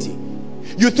Christianity.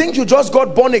 You think you just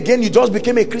got born again, you just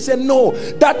became a Christian? No,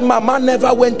 that mama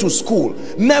never went to school,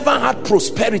 never had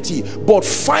prosperity, but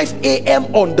 5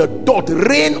 a.m. on the dot,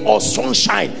 rain or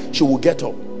sunshine, she will get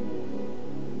up.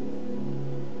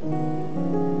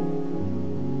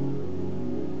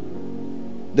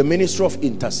 The ministry of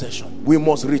intercession. We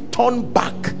must return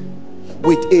back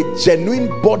with a genuine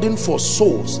burden for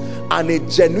souls and a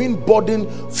genuine burden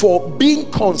for being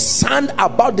concerned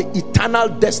about the eternal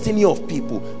destiny of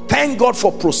people. Thank God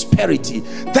for prosperity.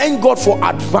 Thank God for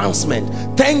advancement.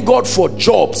 Thank God for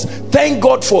jobs. Thank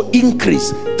God for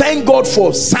increase. Thank God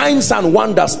for signs and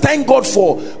wonders. Thank God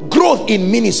for growth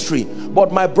in ministry.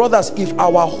 But my brothers, if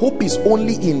our hope is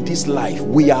only in this life,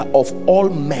 we are of all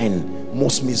men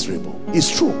most miserable. It's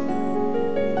true.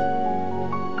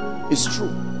 It's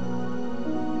true.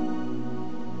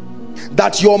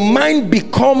 That your mind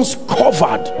becomes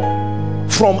covered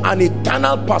from an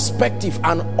eternal perspective,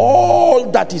 and all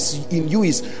that is in you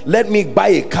is, let me buy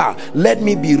a car, let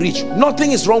me be rich.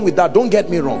 Nothing is wrong with that, don't get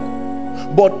me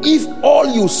wrong. But if all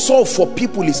you solve for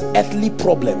people is earthly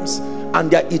problems and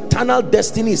their eternal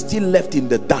destiny is still left in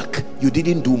the dark, you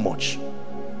didn't do much.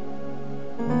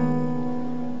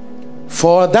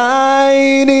 For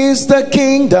thine is the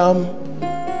kingdom,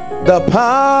 the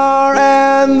power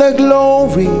and the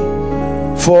glory,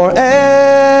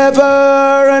 forever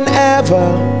and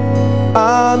ever.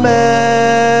 Amen.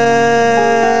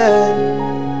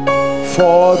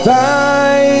 For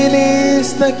thine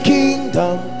is the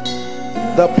kingdom,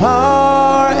 the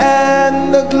power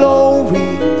and the the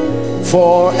glory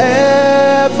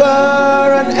forever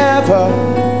and ever.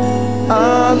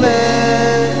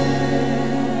 Amen.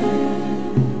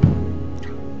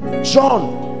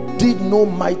 John did no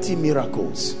mighty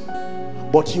miracles,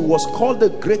 but he was called the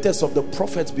greatest of the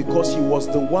prophets because he was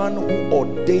the one who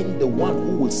ordained the one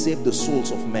who will save the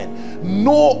souls of men.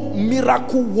 No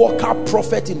miracle worker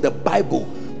prophet in the Bible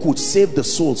could save the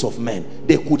souls of men.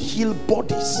 They could heal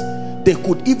bodies, they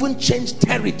could even change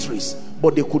territories,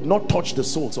 but they could not touch the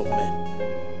souls of men.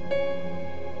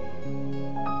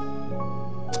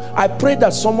 I pray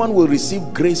that someone will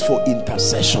receive grace for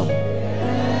intercession,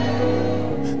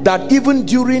 that even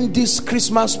during this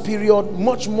Christmas period,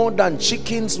 much more than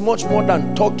chickens, much more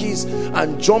than turkeys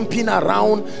and jumping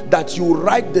around, that you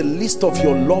write the list of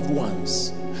your loved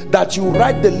ones, that you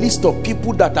write the list of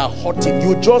people that are hurting.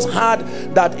 You just heard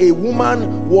that a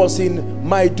woman was in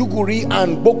Maiduguri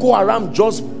and Boko Haram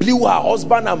just blew her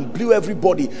husband and blew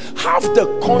everybody. Have the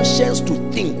conscience to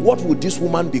think, what would this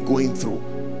woman be going through?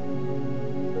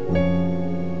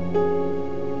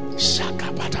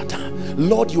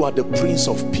 Lord, you are the Prince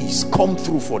of Peace. Come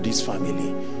through for this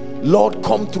family. Lord,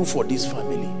 come through for this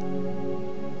family.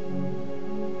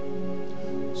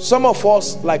 Some of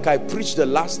us, like I preached the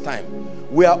last time,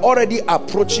 we are already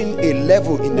approaching a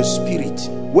level in the spirit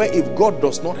where if God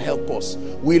does not help us,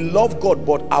 we love God,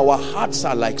 but our hearts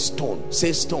are like stone.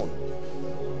 Say stone.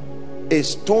 A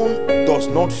stone does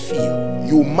not feel.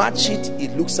 You match it,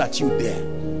 it looks at you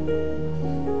there.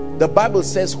 The Bible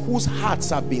says, whose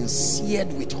hearts have been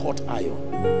seared with hot iron.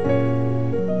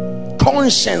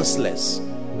 Conscienceless.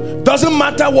 Doesn't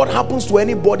matter what happens to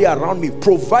anybody around me,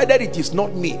 provided it is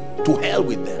not me. To hell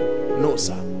with them. No,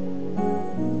 sir.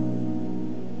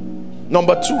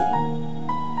 Number two,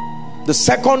 the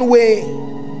second way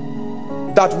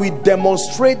that we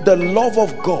demonstrate the love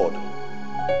of God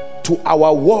to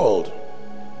our world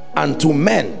and to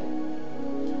men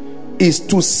is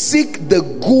to seek the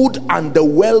good and the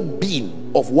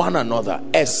well-being of one another,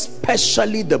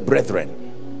 especially the brethren.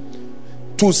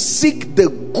 To seek the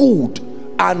good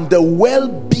and the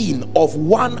well-being of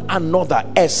one another,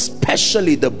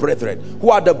 especially the brethren.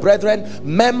 Who are the brethren?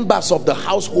 Members of the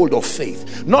household of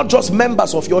faith. Not just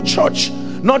members of your church,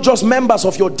 not just members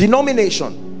of your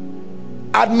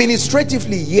denomination.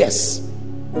 Administratively, yes.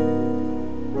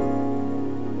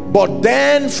 But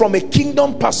then from a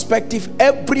kingdom perspective,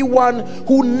 everyone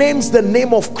who names the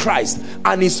name of Christ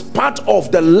and is part of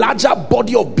the larger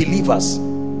body of believers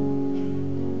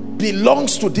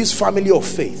belongs to this family of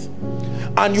faith.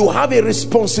 And you have a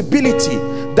responsibility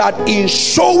that in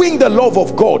showing the love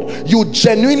of God, you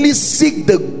genuinely seek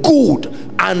the good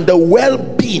and the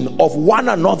well-being of one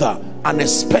another, and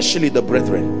especially the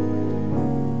brethren.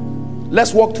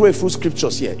 Let's walk through a few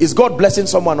scriptures here. Is God blessing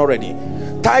someone already?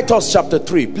 Titus chapter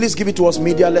 3. Please give it to us,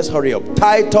 media. Let's hurry up.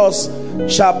 Titus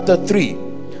chapter 3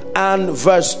 and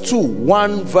verse 2.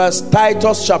 One verse.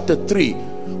 Titus chapter 3.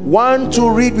 1 to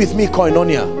read with me,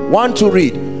 Koinonia. 1 to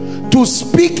read. To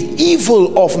speak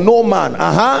evil of no man.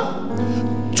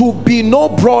 To be no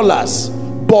brawlers,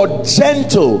 but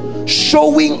gentle,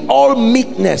 showing all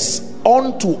meekness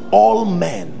unto all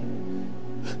men.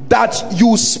 That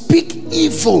you speak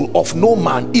evil of no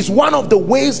man is one of the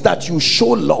ways that you show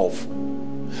love.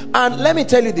 And let me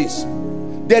tell you this,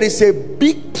 there is a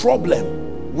big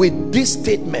problem with this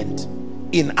statement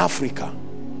in Africa.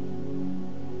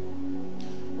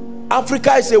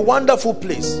 Africa is a wonderful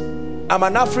place. I'm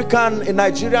an African, a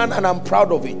Nigerian, and I'm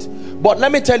proud of it. But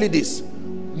let me tell you this,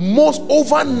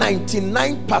 over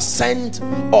 99%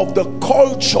 of the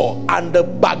culture and the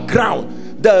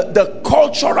background, the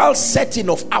cultural setting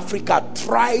of Africa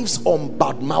thrives on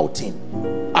bad mouthing.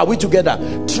 Are we together?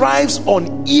 Thrives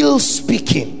on ill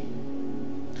speaking.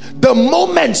 The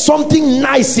moment something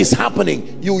nice is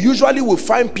happening, you usually will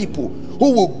find people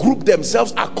who will group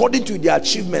themselves according to their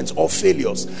achievements or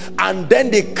failures, and then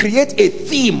they create a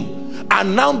theme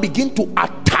and now begin to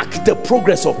attack the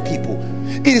progress of people.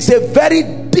 It is a very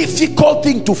difficult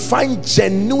thing to find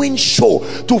genuine show,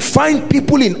 to find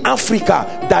people in Africa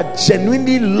that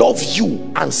genuinely love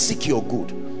you and seek your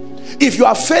good. If you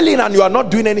are failing and you are not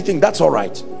doing anything, that's all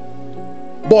right.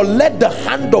 But let the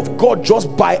hand of God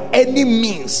just by any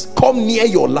means come near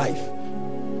your life.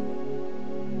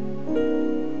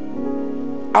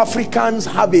 Africans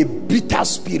have a bitter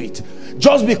spirit.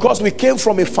 Just because we came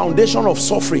from a foundation of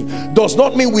suffering does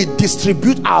not mean we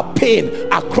distribute our pain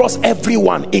across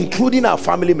everyone, including our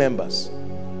family members.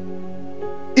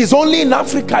 It's only in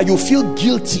Africa you feel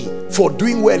guilty for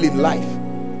doing well in life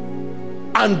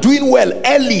and doing well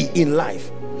early in life.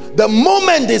 The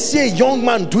moment they see a young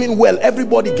man doing well,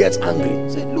 everybody gets angry.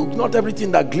 Say, look, not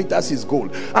everything that glitters is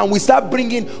gold. And we start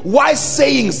bringing wise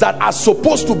sayings that are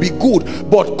supposed to be good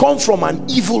but come from an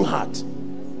evil heart.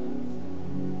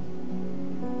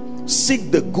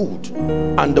 Seek the good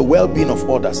and the well-being of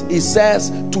others. It says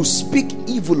to speak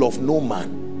evil of no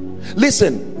man.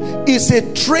 Listen, it's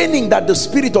a training that the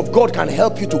Spirit of God can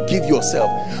help you to give yourself.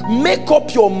 Make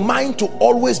up your mind to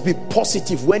always be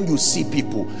positive when you see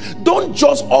people. Don't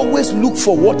just always look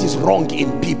for what is wrong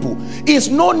in people. It's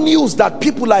no news that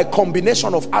people are a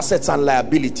combination of assets and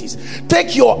liabilities.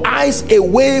 Take your eyes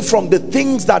away from the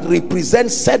things that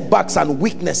represent setbacks and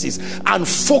weaknesses and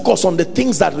focus on the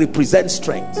things that represent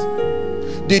strength.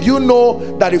 Did you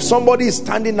know that if somebody is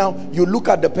standing now, you look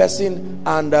at the person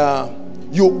and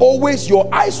your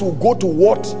eyes will go to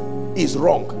what is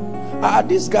wrong.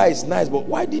 This guy is nice, but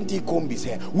why didn't he comb his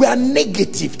hair? We are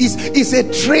negative. It's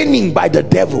a training by the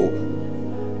devil.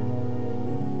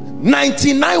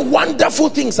 99 wonderful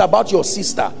things about your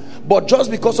sister, but just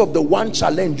because of the one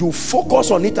challenge, you focus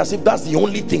on it as if that's the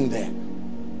only thing there.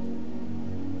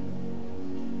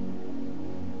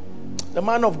 The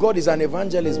man of God is an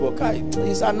evangelist, but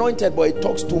he's anointed, but he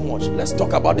talks too much. Let's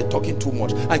talk about the talking too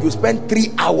much. And you spend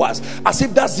 3 hours as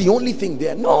if that's the only thing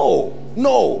there. No.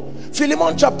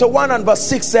 Philemon chapter 1 and verse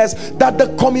 6 says that the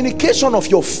communication of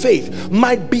your faith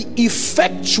might be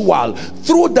effectual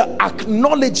through the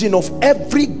acknowledging of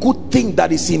every good thing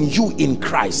that is in you in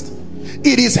Christ.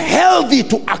 It is healthy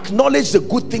to acknowledge the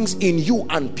good things in you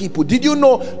and people. Did you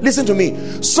know? Listen to me.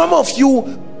 Some of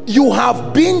you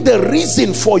have been the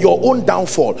reason for your own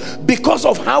downfall because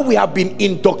of how we have been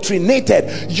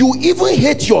indoctrinated. You even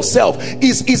hate yourself.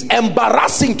 It's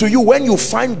embarrassing to you when you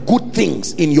find good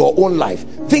things in your own life,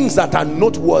 things that are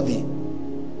noteworthy.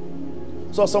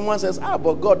 So someone says,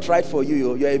 but God tried for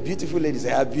you. You're a beautiful lady.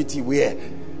 Say, beauty where?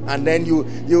 And then you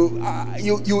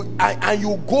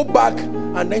go back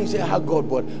and then you say, God,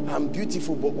 but I'm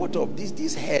beautiful, but what of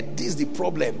this head? This is the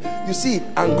problem. You see,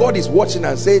 and God is watching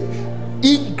and said,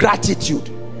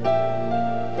 ingratitude.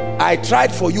 I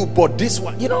tried for you, but this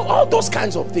one, all those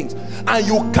kinds of things. And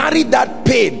you carry that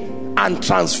pain and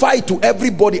transfer it to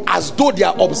everybody as though they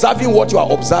are observing what you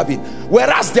are observing,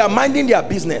 whereas they are minding their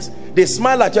business. They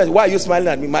smile at you. Why are you smiling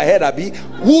at me? My head, Abi.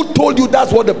 Who told you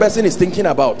that's what the person is thinking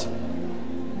about?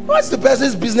 What's the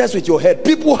person's business with your head?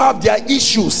 People have their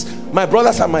issues, my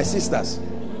brothers and my sisters.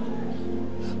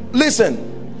 Listen,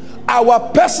 our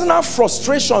personal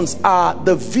frustrations are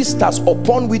the vistas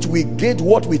upon which we gauge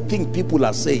what we think people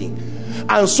are saying,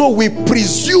 and so we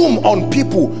presume on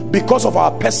people because of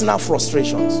our personal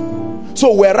frustrations.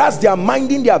 So whereas they are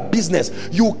minding their business,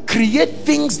 you create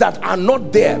things that are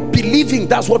not there, believing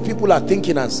that's what people are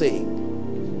thinking and saying.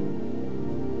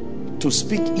 To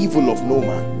speak evil of no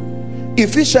man.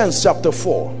 Ephesians chapter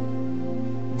 4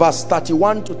 verse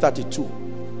 31 to 32.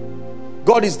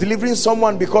 God is delivering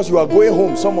someone because you are going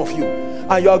home, some of you,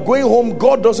 and you are going home.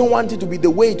 God doesn't want it to be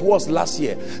the way it was last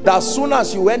year, that as soon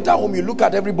as you enter home, you look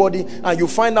at everybody and you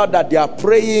find out that they are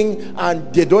praying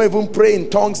and they don't even pray in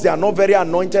tongues, they are not very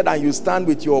anointed, and you stand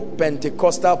with your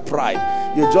Pentecostal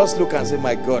pride. You just look and say,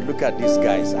 my God, look at these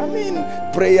guys. I mean,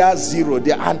 prayer zero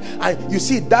there, and you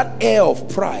see that air of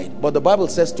pride. But the Bible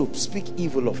says to speak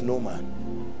evil of no man.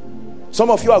 Some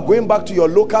of you are going back to your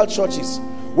local churches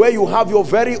where you have your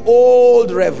very old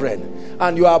reverend,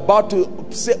 and you are about to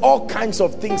say all kinds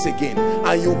of things again,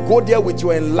 and you go there with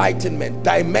your enlightenment,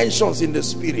 dimensions in the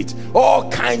spirit, all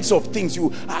kinds of things. You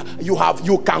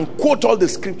can quote all the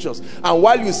scriptures, and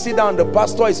while you sit down, the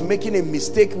pastor is making a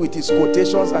mistake with his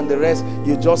quotations and the rest,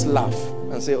 you just laugh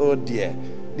and say, oh dear,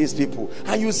 these people.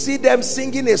 And you see them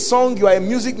singing a song. You are a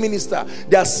music minister,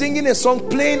 they are singing a song,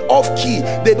 playing off key,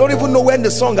 they don't even know when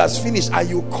the song has finished, and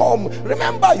you come.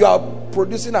 Remember, you are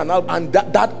producing an album, and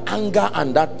that anger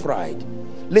and that pride.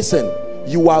 Listen,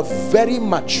 you are very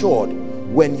matured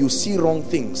when you see wrong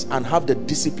things and have the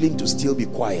discipline to still be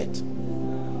quiet.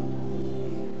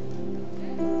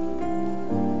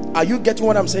 Are you getting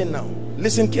what I'm saying now?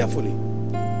 Listen carefully.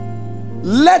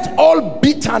 Let all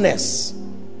bitterness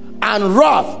and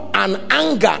wrath and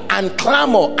anger and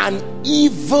clamor and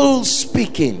evil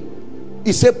speaking,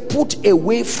 he said, put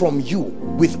away from you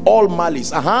with all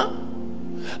malice.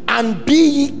 And be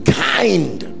ye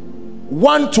kind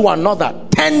one to another,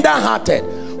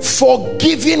 tender-hearted,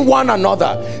 forgiving one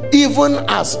another, even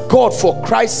as God for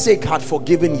Christ's sake had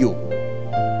forgiven you.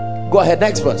 Go ahead,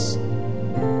 next verse.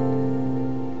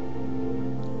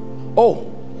 Oh,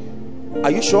 are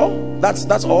you sure?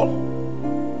 That's all?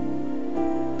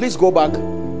 Please go back.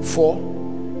 4.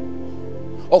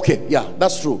 Okay, yeah,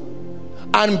 that's true.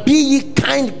 And be ye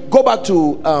kind. Go back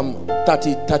to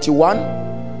 31.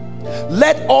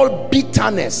 Let all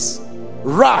bitterness,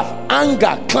 wrath,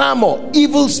 anger, clamor,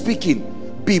 evil speaking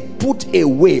be put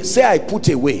away. Say, I put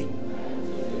away.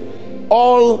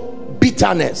 All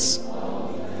bitterness,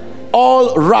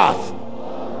 all wrath,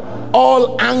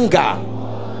 all anger,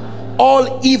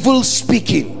 all evil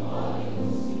speaking.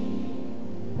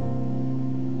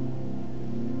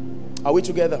 Are we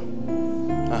together?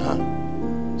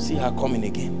 See her coming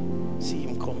again. See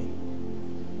him coming.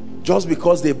 Just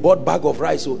because they bought bag of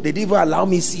rice, so they didn't even allow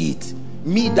me see it.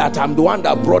 Me that I'm the one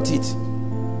that brought it.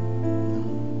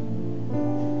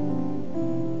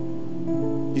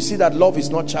 You see that love is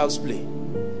not child's play.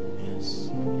 Yes.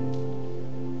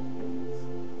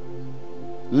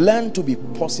 Learn to be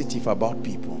positive about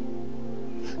people.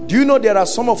 Do you know there are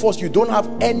some of us, you don't have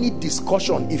any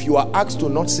discussion if you are asked to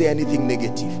not say anything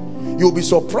negative. You'll be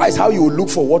surprised how you will look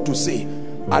for what to say,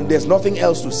 and there's nothing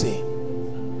else to say.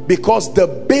 Because the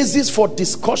basis for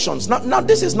discussions, now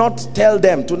this is not tell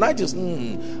them, tonight is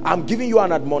I'm giving you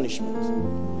an admonishment.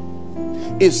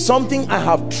 It's something I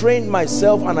have trained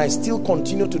myself and I still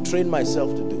continue to train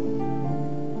myself to do.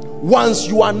 Once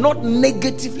you are not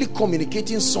negatively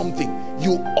communicating something,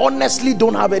 you honestly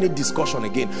don't have any discussion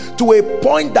again, to a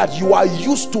point that you are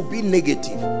used to being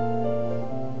negative.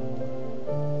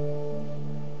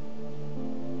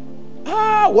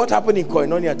 What happened in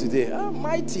Koinonia today?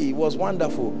 Mighty, it was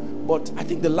wonderful, but I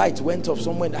think the light went off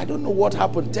somewhere. I don't know what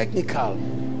happened. Technical.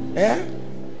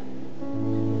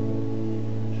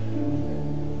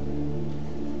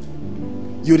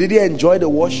 You didn't enjoy the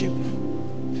worship.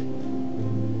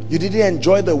 You didn't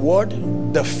enjoy the word,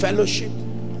 the fellowship.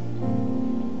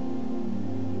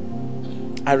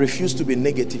 I refuse to be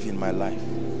negative in my life.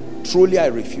 Truly, I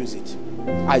refuse it.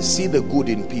 I see the good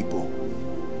in people.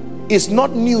 It's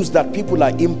not news that people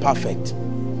are imperfect.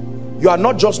 You are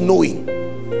not just knowing.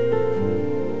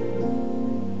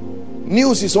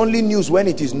 News is only news when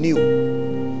it is new.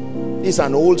 It's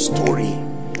an old story.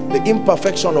 The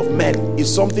imperfection of men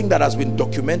is something that has been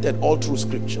documented all through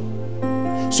scripture.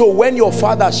 So when your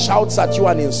father shouts at you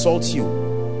and insults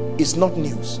you, it's not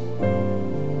news.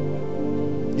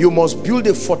 You must build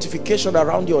a fortification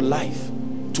around your life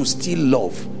to still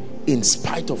love in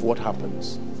spite of what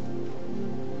happens.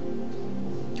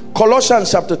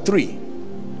 Colossians chapter 3.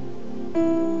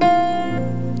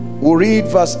 We'll read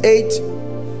verse 8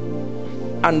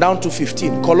 and down to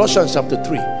 15. Colossians chapter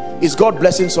 3. Is God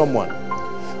blessing someone?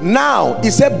 Now,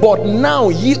 he said, but now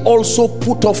ye also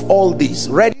put off all this.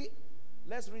 Ready?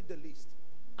 Let's read the list.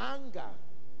 Anger,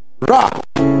 wrath,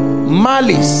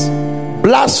 malice,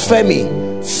 blasphemy,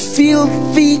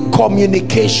 filthy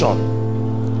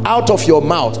communication out of your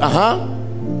mouth.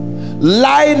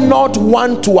 Lie not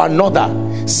one to another,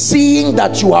 seeing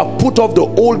that you have put off the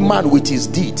old man with his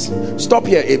deeds. Stop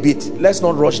here a bit. Let's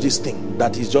not rush this thing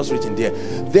that is just written there.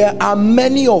 There are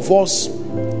many of us,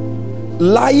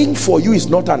 lying for you is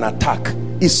not an attack.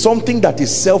 It's something that is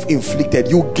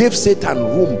self-inflicted. You gave Satan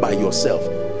room by yourself.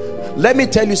 Let me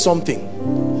tell you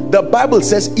something. The Bible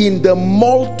says, in the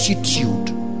multitude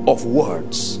of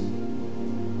words,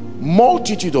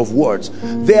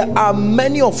 there are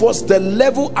many of us, the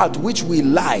level at which we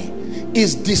lie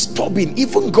is disturbing.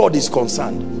 Even God is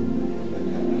concerned.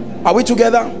 Are we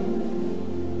together?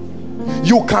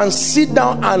 You can sit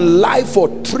down and lie for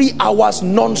 3 hours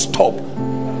non-stop.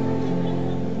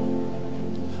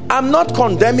 I'm not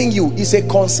condemning you. It's a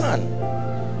concern.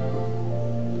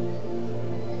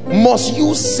 Must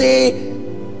you say?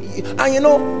 And you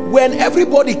know, when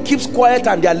everybody keeps quiet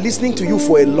and they are listening to you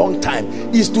for a long time,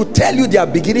 is to tell you they are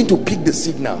beginning to pick the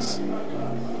signals.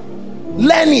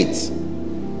 Learn it.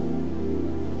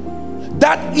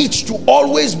 That itch to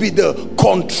always be the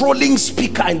controlling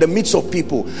speaker in the midst of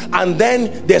people, and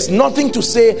then there's nothing to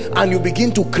say and you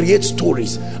begin to create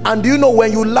stories. And do you know,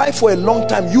 when you lie for a long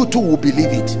time, you too will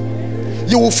believe it.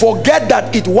 You will forget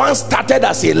that it once started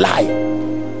as a lie.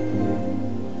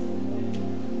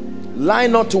 Lie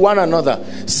not to one another,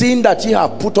 seeing that ye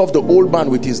have put off the old man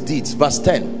with his deeds. Verse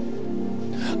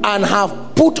 10. And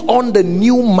have put on the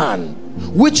new man,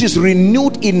 which is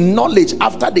renewed in knowledge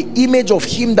after the image of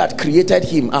him that created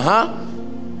him.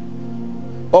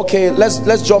 Okay,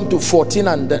 let's jump to 14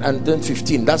 and then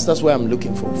 15. That's where I'm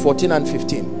looking for. 14 and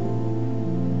 15.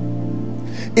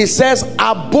 It says,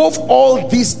 above all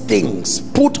these things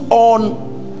put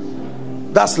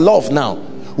on, that's love now,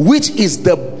 which is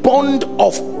the bond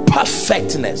of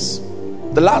perfectness.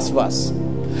 The last verse.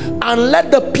 And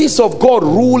let the peace of God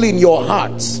rule in your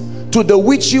hearts, to the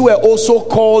which you were also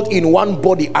called in one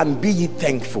body, and be ye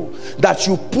thankful. That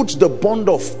you put the bond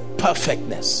of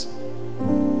perfectness.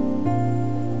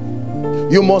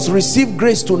 You must receive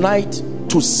grace tonight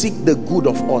to seek the good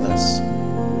of others,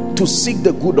 to seek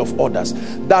the good of others,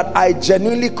 that I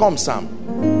genuinely come, Sam.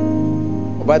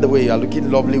 Oh, by the way, you are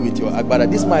looking lovely with your agbada.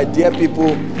 These my dear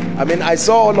people. I mean, I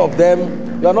saw all of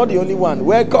them. You are not the only one.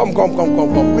 Where? Come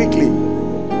quickly.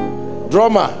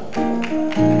 Drummer.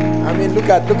 I mean, look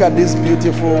at this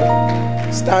beautiful.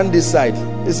 Stand this side.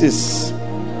 This is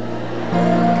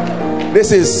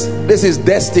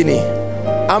destiny.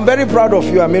 I'm very proud of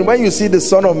you. I mean, when you see the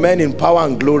Son of Man in power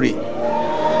and glory,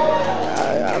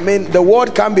 I mean, the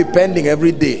word can't be pending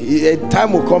every day. A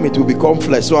time will come, it will become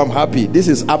flesh. So I'm happy. This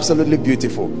is absolutely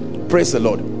beautiful. Praise the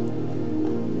Lord.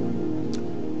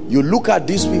 You look at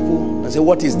these people and say,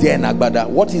 what is there in Agbada?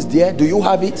 What is there? Do you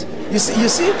have it? You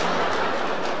see?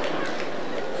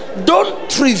 Don't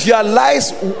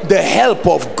trivialize the help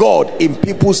of God in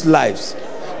people's lives.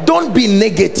 Don't be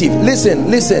negative.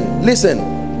 Listen.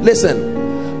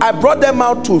 I brought them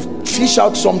out to fish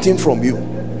out something from you.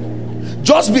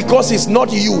 Just because it's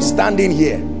not you standing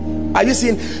here. Are you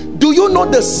seeing? Do you know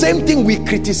the same thing we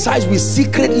criticize, we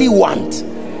secretly want,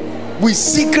 we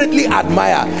secretly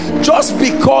admire, just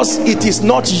because it is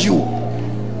not you?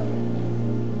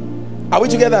 Are we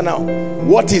together now?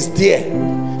 What is there?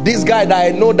 This guy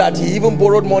that I know that he even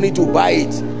borrowed money to buy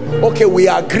it. Okay, we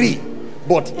agree,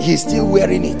 but he's still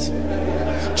wearing it.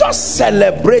 Just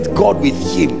celebrate God with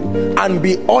him and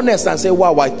be honest and say,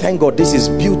 wow, I thank God, this is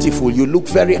beautiful, you look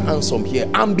very handsome here,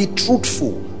 and be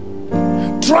truthful.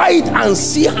 Try it and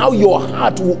see how your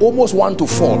heart will almost want to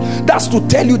fall. That's to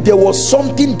tell you there was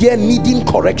something there needing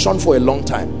correction for a long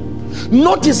time.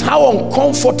 Notice how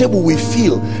uncomfortable we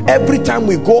feel every time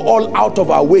we go all out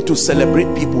of our way to celebrate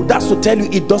people. That's to tell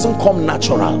you it doesn't come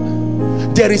natural.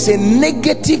 There is a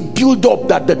negative build-up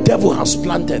that the devil has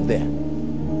planted there.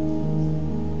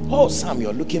 Oh, Sam,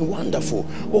 you're looking wonderful.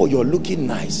 Oh, you're looking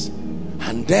nice.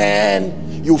 And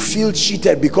then you feel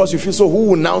cheated because you feel, so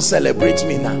who will now celebrate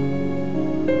me now?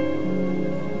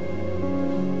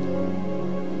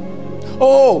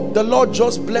 Oh, the Lord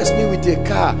just blessed me with a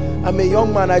car. I'm a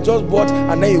young man, I just bought.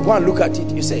 And then you go and look at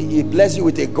it. You say, he blessed you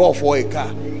with a Golf or a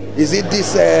car. Is it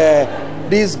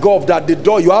this Golf that the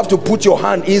door, you have to put your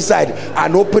hand inside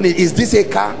and open it? Is this a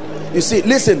car? You see,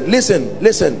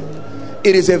 listen.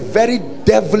 It is a very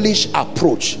devilish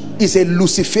approach. It's a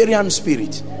Luciferian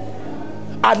spirit.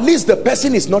 At least the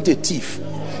person is not a thief.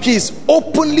 He is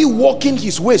openly walking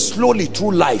his way slowly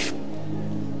through life.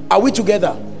 Are we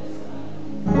together?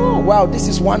 Oh, wow, this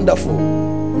is wonderful.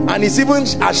 And he's even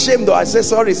ashamed though. I say,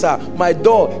 sorry sir, my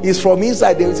door is from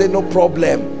inside. They will say, no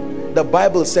problem. The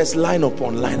Bible says line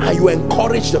upon line. And you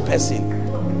encourage the person.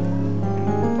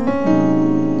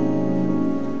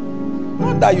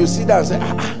 That you sit down and say,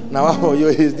 now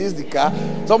is this the car?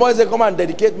 Somebody say, come and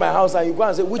dedicate my house, and you go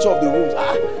and say, which of the rooms?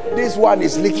 This one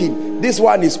is leaking, this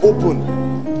one is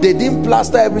open, they didn't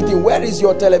plaster everything. Where is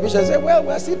your television? Say, well,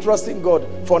 we're still trusting God.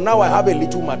 For now I have a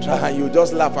little mattress. And you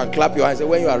just laugh and clap your hands and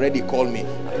say, when you are ready, call me.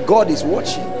 God is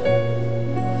watching.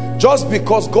 Just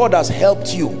because God has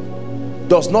helped you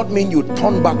does not mean you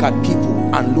turn back at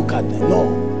people and look at them. No.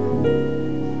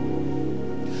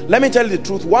 Let me tell you the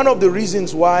truth. One of the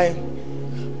reasons why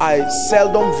I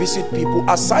seldom visit people,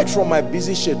 aside from my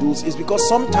busy schedules, is because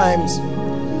sometimes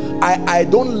I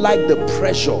don't like the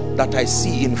pressure that I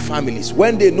see in families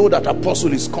when they know that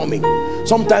apostle is coming.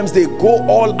 Sometimes they go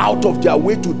all out of their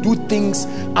way to do things,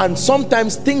 and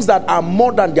sometimes things that are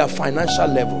more than their financial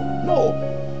level. No,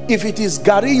 if it is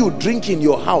Gary you drink in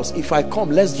your house, if I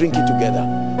come, let's drink it together.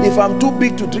 If I'm too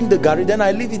big to drink the Gary, then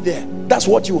I leave it there. That's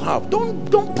what you have. Don't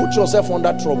put yourself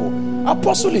under trouble.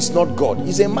 Apostle is not God,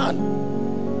 he's a man.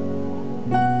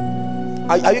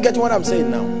 Are you getting what I'm saying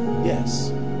now?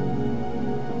 Yes.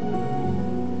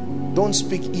 Don't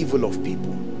speak evil of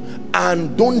people,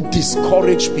 and don't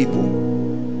discourage people.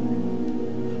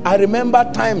 I remember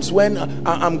times when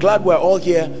I'm glad we're all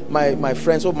here. My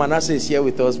friends, oh, Manasseh is here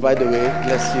with us, by the way.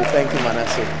 Bless you. Thank you,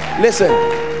 Manasseh.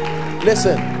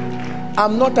 Listen.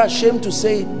 I'm not ashamed to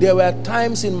say there were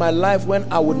times in my life when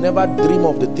I would never dream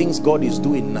of the things God is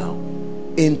doing now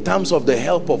in terms of the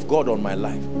help of God on my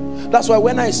life. That's why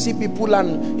when I see people,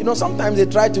 and sometimes they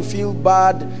try to feel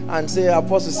bad and say,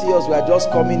 Apostle, see us, we are just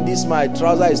coming, this my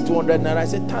trouser is 200 naira. I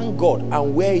say, thank God,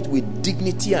 and wear it with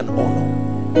dignity and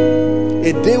honor.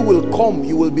 A day will come,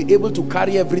 you will be able to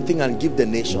carry everything and give the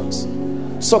nations.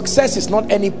 Success is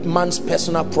not any man's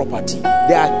personal property.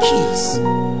 There are keys,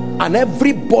 and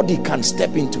everybody can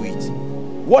step into it.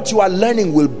 What you are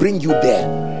learning will bring you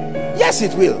there. Yes,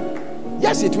 it will.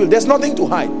 Yes, it will. There's nothing to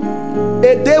hide.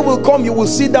 A day will come, you will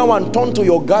sit down and turn to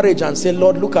your garage and say,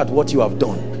 Lord, look at what you have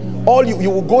done. You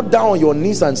will go down on your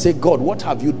knees and say, God, what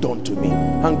have you done to me?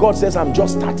 And God says, I'm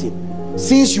just starting.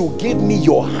 Since you gave me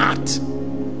your heart,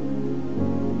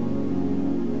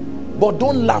 But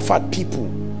don't laugh at people.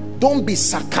 Don't be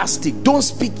sarcastic. Don't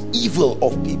speak evil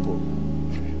of people.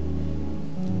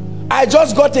 I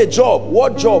just got a job.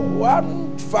 What job?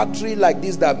 One factory like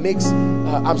this that makes,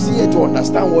 I'm still here to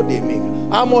understand what they make.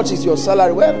 How much is your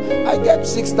salary? Well, I get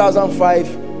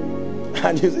 6,500.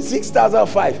 And you say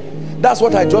 6,500. That's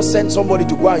what I just sent somebody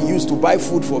to go and use to buy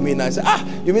food for me. And I said,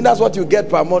 you mean that's what you get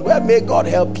per month? Well, may God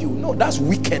help you. No, that's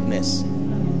wickedness.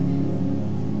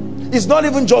 It's not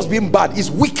even just being bad. It's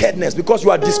wickedness, because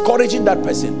you are discouraging that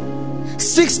person.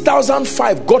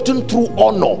 6,500 gotten through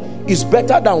honor is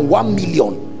better than 1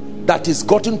 million that is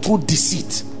gotten through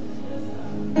deceit.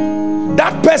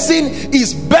 That person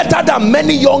is better than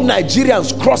many young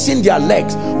Nigerians crossing their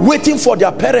legs, waiting for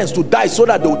their parents to die so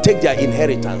that they will take their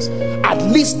inheritance. At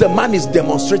least the man is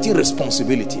demonstrating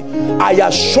responsibility. I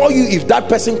assure you, if that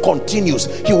person continues,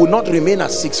 he will not remain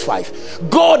at 6'5".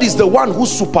 God is the one who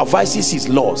supervises his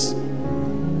laws.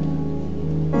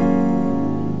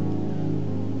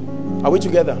 Are we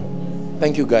together?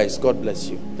 Thank you, guys. God bless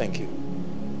you. Thank you.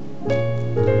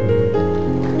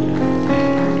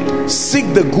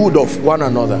 Seek the good of one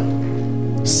another.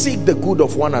 Seek the good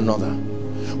of one another.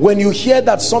 When you hear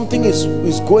that something is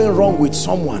going wrong with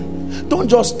someone, don't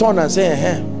just turn and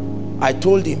say, I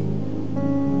told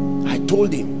him. I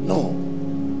told him. No.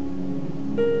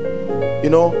 You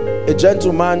know, a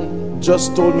gentleman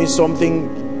just told me something,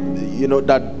 you know,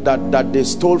 that they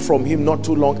stole from him not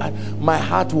too long. And my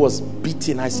heart was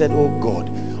beating. I said, oh God,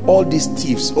 all these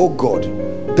thieves, oh God,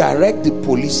 direct the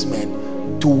policemen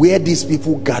to where these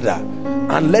people gather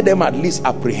and let them at least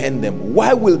apprehend them.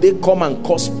 Why will they come and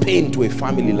cause pain to a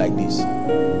family like this?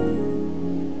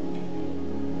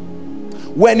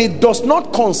 When it does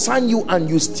not concern you and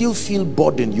you still feel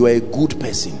burdened, you are a good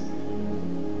person.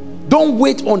 Don't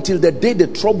wait until the day the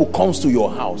trouble comes to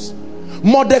your house.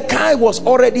 Mordecai was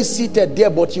already seated there,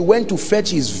 but he went to fetch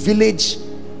his village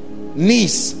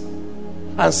niece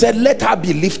and said, let her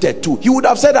be lifted too. He would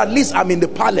have said, at least I'm in the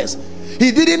palace.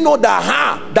 He didn't know that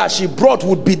her that she brought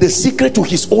would be the secret to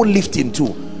his own lifting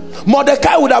too.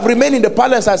 Mordecai would have remained in the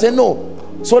palace and said, no,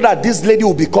 so that this lady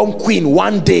will become queen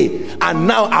one day, and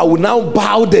now I will now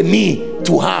bow the knee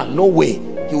to her. No way.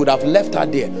 He would have left her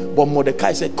there. But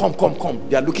Mordecai said, come.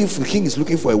 They are looking for, the king is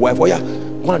looking for a wife. Oh yeah,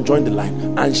 go and join the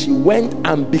line. And she went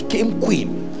and became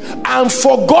queen and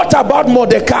forgot about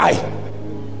Mordecai.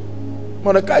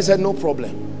 Mordecai said, no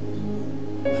problem.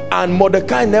 And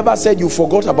Mordecai never said, you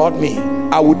forgot about me.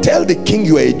 I will tell the king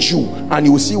you are a Jew, and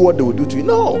you will see what they will do to you.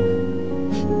 No.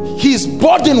 His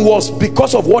burden was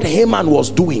because of what Haman was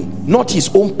doing, not his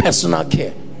own personal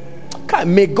care.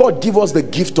 May God give us the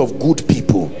gift of good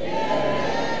people.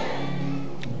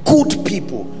 Good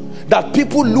people. That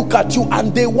people look at you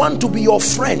and they want to be your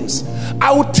friends.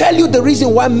 I will tell you the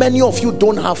reason why many of you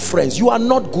don't have friends. You are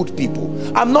not good people.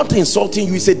 I'm not insulting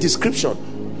you. It's a description.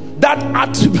 That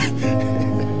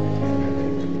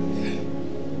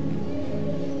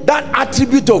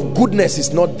attribute of goodness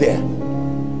is not there.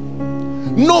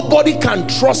 Nobody can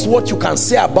trust what you can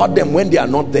say about them when they are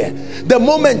not there. The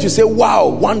moment you say, wow,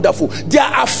 wonderful, they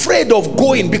are afraid of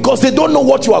going because they don't know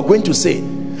what you are going to say.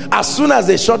 As soon as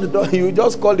they shut the door, you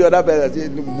just call the other person and say,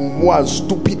 mumu and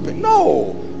stupid.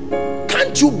 No.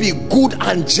 Can't you be good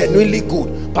and genuinely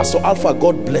good? Pastor Alpha,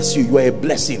 God bless you. You are a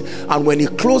blessing. And when he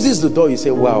closes the door, you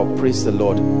say, wow, praise the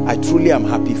Lord. I truly am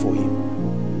happy for him.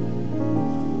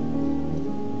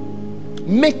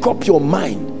 Make up your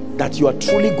mind that you are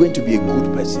truly going to be a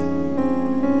good person.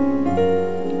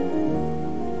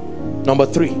 Number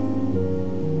 3,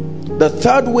 the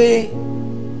third way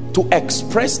to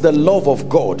express the love of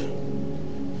God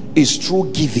is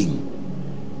through giving.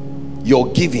 Your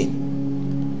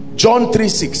giving. John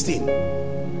 3:16.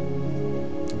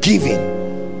 Giving.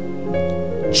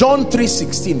 John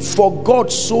 3:16. For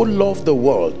God so loved the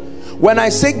world. When I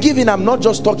say giving, I'm not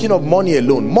just talking of money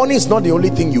alone. Money is not the only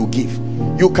thing you give.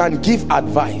 You can give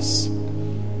advice.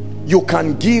 You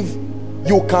can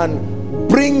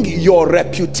bring your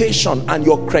reputation and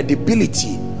your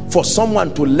credibility for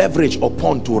someone to leverage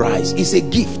upon to rise. It's a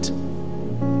gift.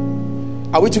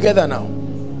 Are we together now?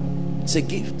 It's a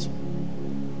gift.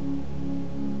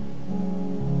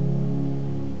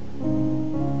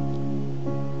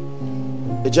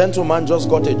 A gentleman just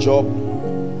got a job,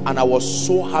 and I was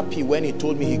so happy when he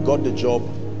told me he got the job,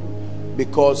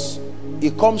 because he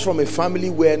comes from a family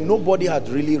where nobody had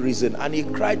really risen, and he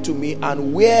cried to me,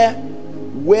 and where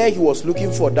he was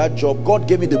looking for that job, God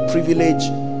gave me the privilege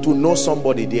to know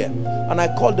somebody there. And I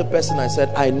called the person. I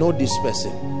said, I know this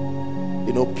person,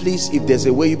 you know, please, if there's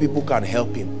a way you people can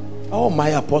help him. Oh, my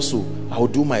apostle, I'll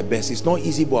do my best. It's not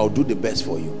easy, but I'll do the best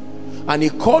for you. And he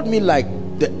called me like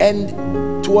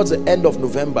towards the end of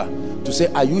November, to say,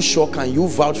 are you sure? Can you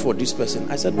vouch for this person?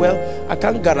 I said, well, I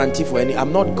can't guarantee for any.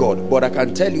 I'm not God, but I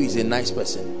can tell you he's a nice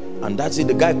person. And that's it.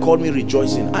 The guy called me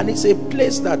rejoicing. And it's a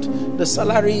place that the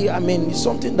salary, I mean, it's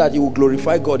something that you will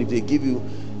glorify God if they give you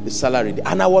the salary.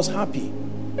 And I was happy.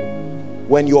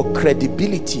 When your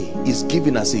credibility is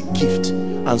given as a gift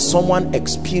and someone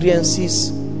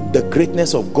experiences the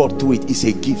greatness of God through it, is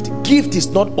a gift. Gift is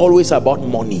not always about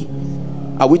money.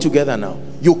 Are we together now?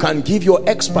 You can give your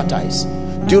expertise.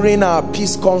 During our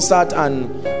peace concert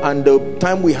and the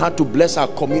time we had to bless our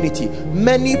community,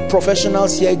 many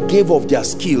professionals here gave of their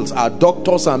skills. Our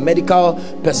doctors, our medical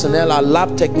personnel, our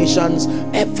lab technicians,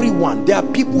 everyone. There are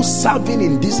people serving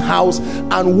in this house,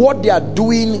 and what they are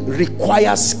doing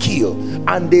requires skill,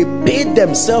 and they paid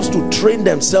themselves to train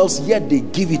themselves, yet they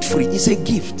give it free. It's a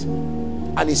gift,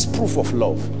 and it's proof of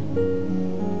love.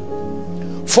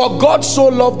 For God so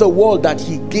loved the world that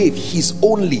he gave his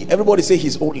only. Everybody say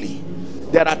his only.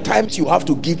 There are times you have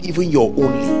to give even your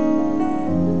only.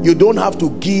 You don't have to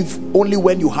give only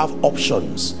when you have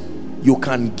options. You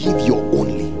can give your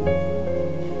only.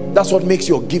 That's what makes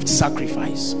your gift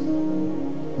sacrifice. 1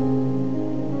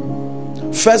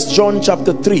 John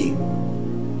chapter 3,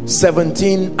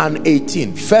 17 and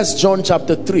 18. 1 John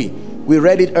chapter 3. We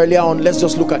read it earlier on. Let's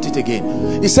just look at it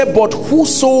again. He said, but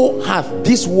whoso hath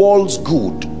this world's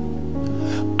good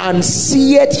and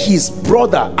seeth his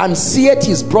brother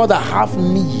have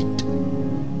need,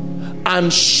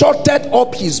 and shutteth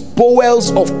up his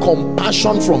bowels of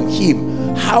compassion from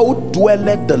him, how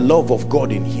dwelleth the love of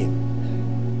God in him?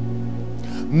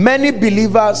 Many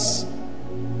believers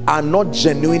are not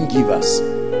genuine givers.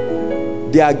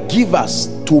 They are givers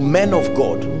to men of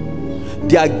God.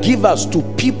 They are givers to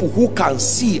people who can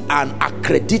see and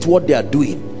accredit what they are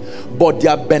doing, but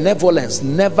their benevolence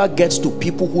never gets to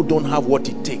people who don't have what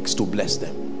it takes to bless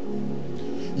them.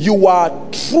 You are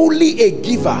truly a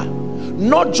giver,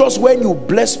 not just when you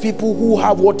bless people who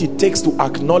have what it takes to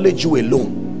acknowledge you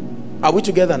alone. Are we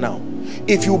together now?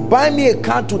 If you buy me a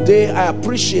car today, I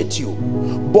appreciate you.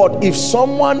 But if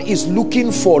someone is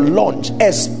looking for lunch,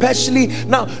 especially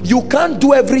now, you can't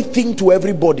do everything to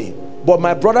everybody. But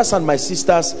my brothers and my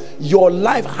sisters, your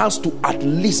life has to at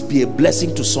least be a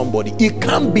blessing to somebody. It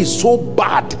can't be so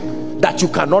bad that you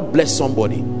cannot bless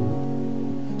somebody.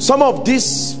 Some of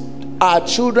these are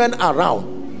children around.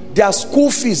 Their school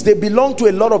fees, they belong to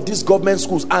a lot of these government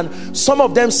schools, and some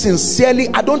of them sincerely,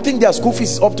 I don't think their school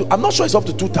fees is up to, I'm not sure it's up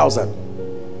to 2,000.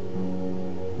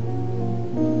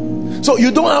 So you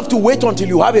don't have to wait until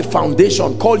you have a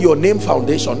foundation, call your name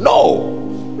foundation. No.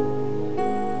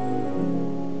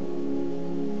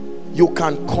 You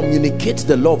can communicate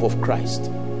the love of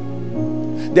Christ.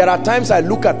 There are times I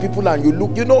look at people and you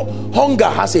look, you know, hunger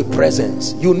has a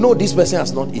presence. You know this person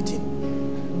has not eaten.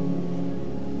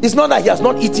 It's not that he has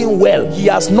not eaten well. He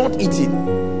has not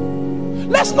eaten.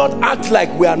 Let's not act like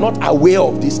we are not aware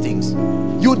of these things.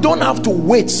 You don't have to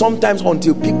wait sometimes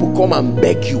until people come and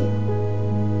beg you.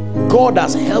 God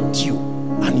has helped you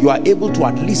and you are able to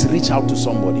at least reach out to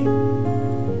somebody.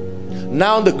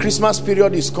 Now the Christmas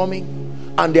period is coming,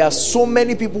 and there are so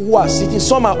many people who are sitting.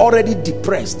 Some are already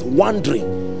depressed,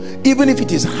 wondering, even if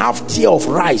it is half tier of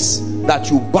rice that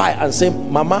you buy and say,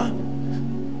 Mama,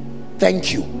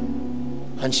 thank you.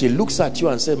 And she looks at you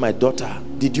and says, my daughter,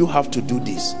 did you have to do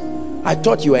this? I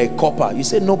thought you were a copper. You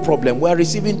say, no problem, we are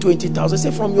receiving 20,000. Say,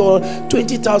 from your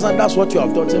 20,000, that's what you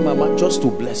have done. Say, Mama, just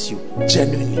to bless you,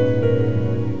 genuinely.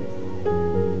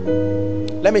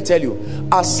 Let me tell you,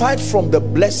 aside from the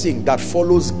blessing that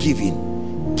follows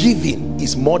giving, giving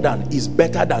is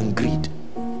better than greed.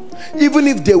 Even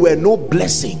if there were no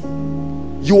blessing,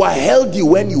 you are healthy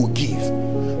when you give.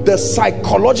 The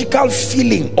psychological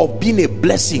feeling of being a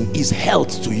blessing is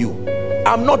health to you.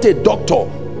 I'm not a doctor,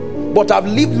 but I've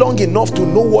lived long enough to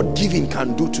know what giving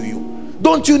can do to you.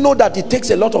 Don't you know that it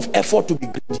takes a lot of effort to be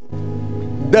greedy?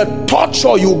 The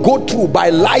torture you go through by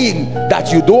lying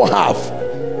that you don't have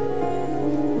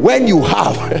when you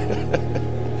have.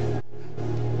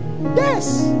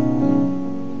 Yes,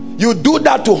 you do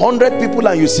that to 100 people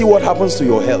and you see what happens to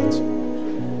your health.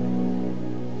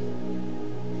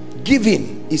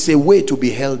 Giving is a way to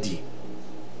be healthy,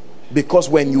 because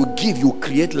when you give, you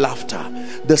create laughter,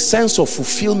 the sense of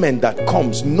fulfillment that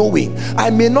comes knowing,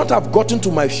 I may not have gotten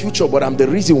to my future, but I'm the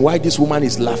reason why this woman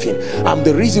is laughing. I'm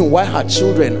the reason why her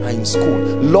children are in school.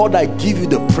 Lord, I give you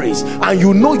the praise. And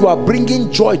you know you are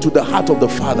bringing joy to the heart of the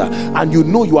Father, and you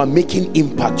know you are making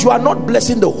impact. You are not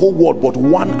blessing the whole world, but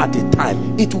one at a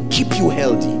time. It will keep you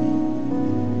healthy.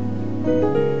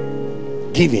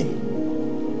 Giving.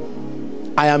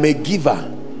 I am a giver.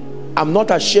 I'm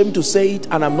not ashamed to say it,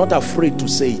 and I'm not afraid to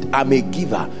say it. I'm a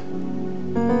giver.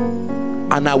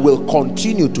 and I will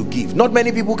continue to give. Not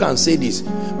many people can say this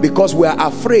because we are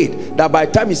afraid that by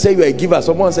the time you say you are a giver,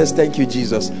 someone says, thank you,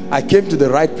 Jesus, I came to the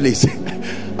right place.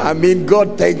 I mean,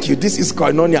 God, thank you. This is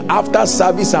Koinonia. After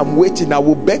service, I'm waiting. I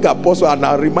will beg Apostle and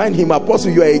I'll remind him,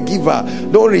 Apostle, you are a giver.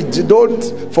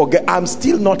 Don't forget. I'm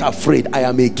still not afraid. I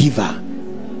am a giver.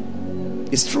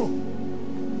 It's true.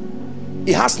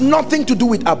 It has nothing to do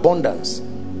with abundance.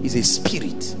 It's a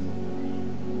spirit.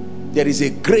 There is a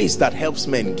grace that helps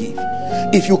men give.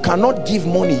 If you cannot give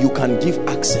money, you can give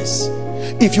access.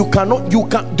 If you cannot, you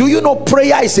can. Do you know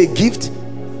prayer is a gift?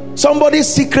 Somebody's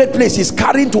secret place is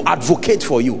carrying to advocate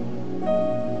for you.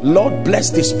 Lord, bless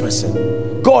this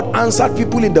person. God answered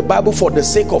people in the Bible for the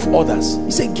sake of others.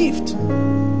 It's a gift.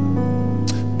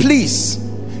 Please,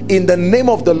 in the name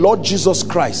of the Lord Jesus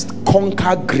Christ,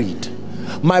 conquer greed.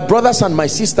 My brothers and my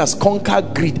sisters, conquer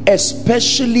greed,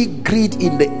 especially greed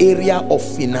in the area of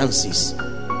finances.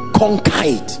 Conquer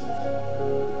it.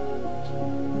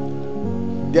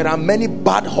 There are many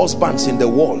bad husbands in the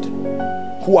world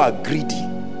who are greedy.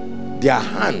 Their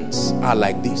hands are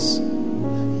like this.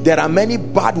 There are many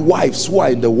bad wives who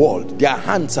are in the world. Their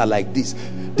hands are like this.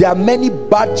 There are many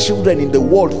bad children in the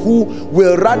world who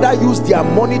will rather use their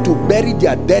money to bury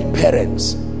their dead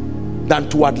parents than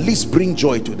to at least bring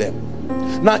joy to them.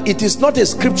 Now, it is not a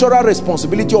scriptural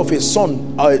responsibility of a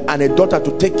son and a daughter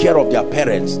to take care of their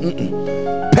parents.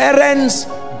 Parents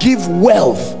give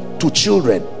wealth to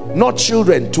children, not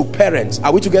children to parents.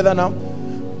 Are we together now?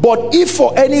 But if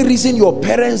for any reason your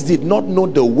parents did not know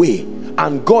the way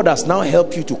and God has now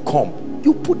helped you to come,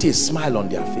 you put a smile on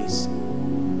their face.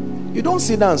 You don't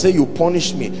sit down and say, you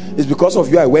punished me. It's because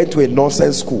of you I went to a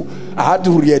nonsense school. I had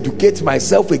to re-educate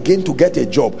myself again to get a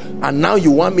job, and now you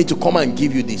want me to come and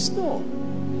give you this. No.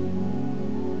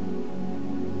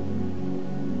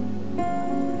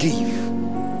 Give.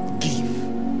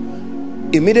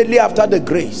 Immediately after the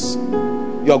grace,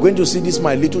 you are going to see this,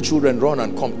 my little children run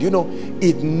and come. Do you know,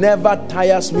 it never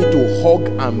tires me to hug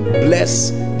and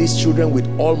bless these children with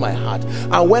all my heart.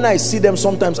 And when I see them,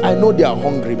 sometimes I know they are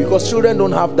hungry, because children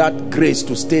don't have that grace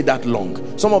to stay that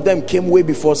long. Some of them came way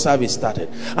before service started,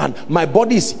 and my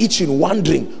body is itching,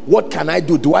 wondering, what can I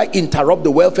do? Do I interrupt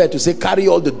the welfare to say, carry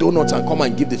all the donuts and come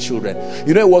and give the children?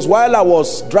 You know, it was while I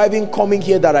was driving coming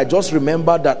here that I just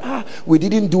remembered that we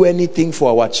didn't do anything for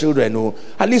our children. Or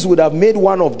at least would have made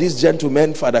one of these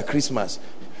gentlemen Father Christmas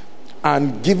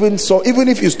and given, so even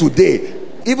if it's today,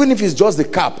 even if it's just the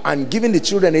cap, and giving the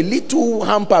children a little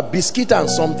hamper, biscuit and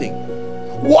something.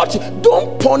 What?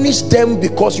 Don't punish them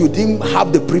because you didn't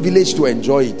have the privilege to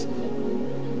enjoy it.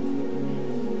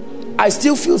 I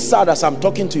still feel sad as I'm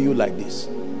talking to you like this.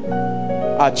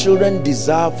 Our children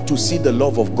deserve to see the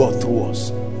love of God through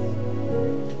us.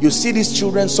 You see these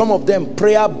children, some of them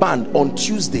prayer band on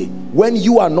Tuesday. When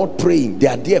you are not praying, they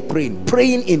are there praying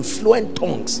in fluent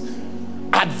tongues,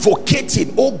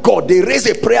 advocating. Oh God, they raise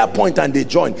a prayer point and they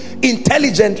join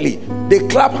intelligently. They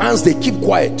clap hands, they keep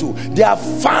quiet too. They are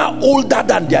far older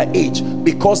than their age,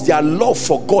 because their love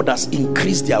for God has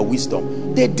increased their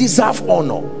wisdom. They deserve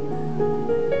honor.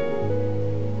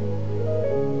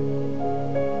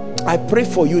 I pray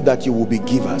for you that you will be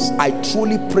givers. I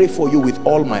truly pray for you with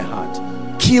all my heart.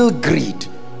 Kill greed.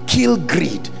 Kill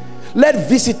greed. Let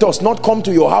visitors not come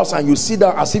to your house and you sit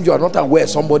down as if you are not aware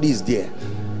somebody is there.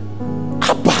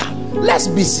 Abba, let's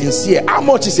be sincere. How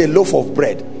much is a loaf of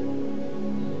bread?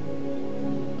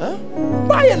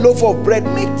 Buy a loaf of bread,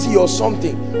 make tea or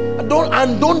something.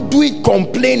 Don't do it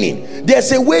complaining.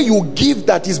 There's a way you give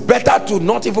that is better to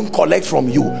not even collect from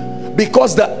you,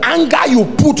 because the anger you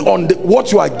put on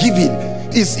what you are giving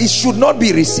it should not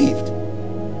be received.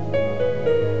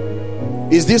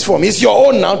 Is this for me? It's your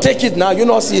own now. Take it now. You're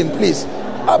not seeing, please.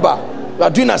 Abba, you are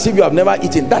doing as if you have never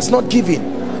eaten. That's not giving.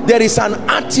 There is an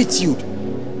attitude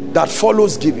that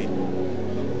follows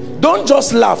giving. Don't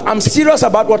just laugh. I'm serious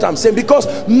about what I'm saying, because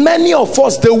many of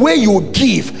us, the way you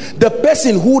give, the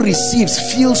person who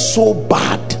receives feels so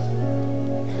bad.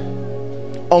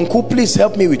 Uncle, please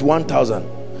help me with 1,000.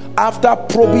 After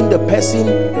probing the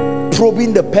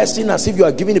person as if you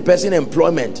are giving the person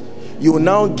employment, you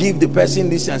now give the person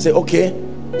this and say, okay,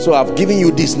 so I've given you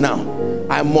this now,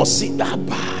 I must see that.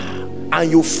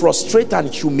 And you frustrate and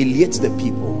humiliate the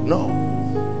people. No,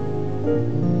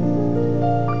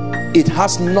 it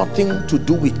has nothing to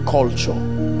do with culture.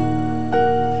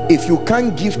 If you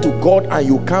can't give to God and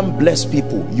you can't bless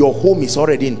people, your home is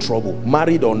already in trouble,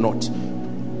 married or not.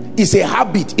 It's a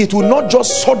habit. It will not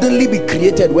just suddenly be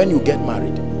created when you get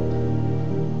married.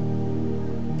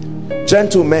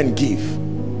 Gentlemen, give.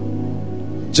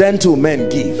 Gentlemen,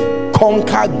 give.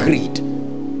 Conquer greed.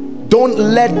 Don't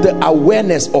let the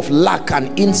awareness of lack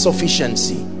and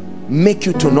insufficiency make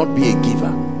you to not be a giver.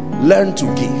 Learn to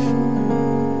give.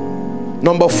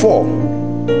 Number 4,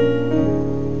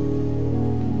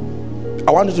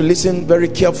 I want you to listen very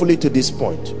carefully to this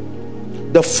point.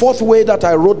 The 4th way that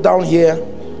I wrote down here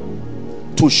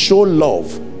to show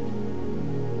love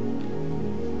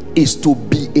is to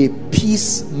be a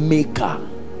peacemaker.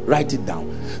 Write it down.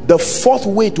 The 4th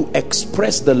way to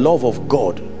express the love of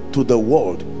God to the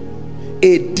world,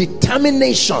 a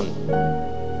determination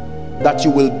that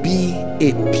you will be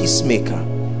a peacemaker.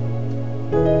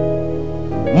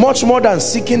 Much more than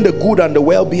seeking the good and the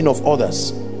well-being of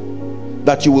others,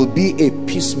 that you will be a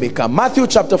peacemaker. Matthew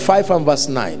chapter 5 and verse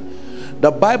 9,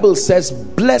 the Bible says,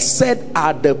 blessed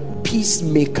are the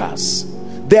peacemakers.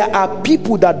 There are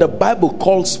people that the Bible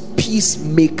calls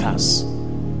peacemakers.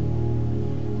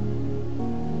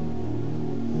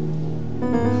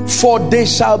 For they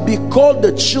shall be called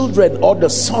the children or the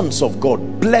sons of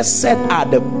God. Blessed are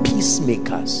the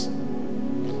peacemakers.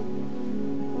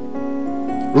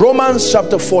 Romans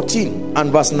chapter 14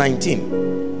 and verse 19.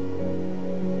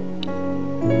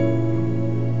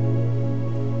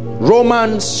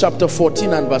 Romans chapter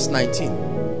 14 and verse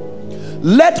 19.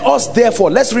 Let us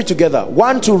therefore, let's read together.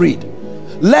 1 to read.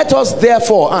 Let us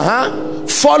therefore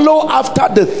follow after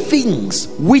the things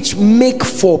which make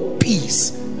for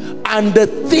peace, and the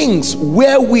things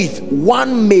wherewith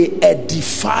one may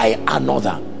edify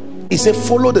another. He said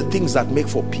follow the things that make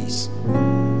for peace.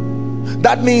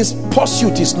 That means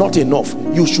pursuit is not enough.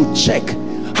 You should check,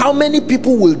 how many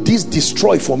people will this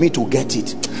destroy for me to get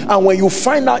it? And when you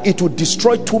find out it will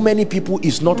destroy too many people,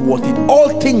 it's not worth it.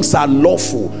 All things are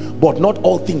lawful, but not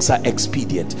all things are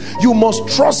expedient. You must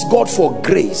trust God for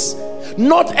grace.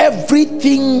 Not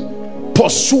everything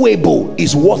pursuable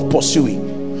is worth pursuing.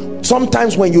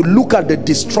 Sometimes when you look at the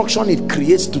destruction it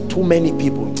creates to too many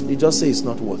people, you just say it's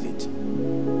not worth it.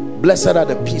 Blessed are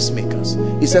the peacemakers.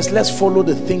 He says let's follow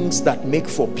the things that make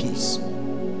for peace.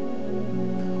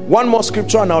 One more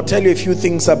scripture and I'll tell you a few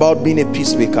things about being a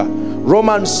peacemaker.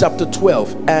 Romans chapter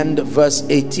 12 and verse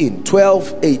 18.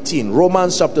 12:18.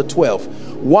 Romans chapter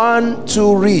 12. 1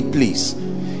 to read, please.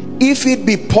 If it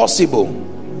be possible,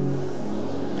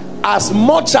 as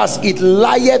much as it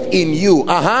lieth in you,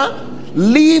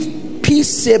 live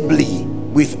peaceably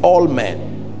with all men.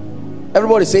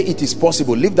 Everybody say it is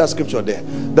possible. Leave that scripture there.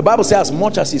 The Bible says as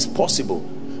much as is possible.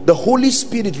 The Holy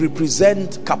Spirit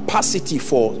represents capacity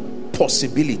for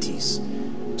possibilities.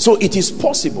 So it is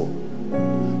possible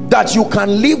that you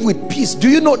can live with peace. Do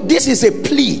you know this is a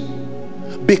plea?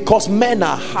 Because men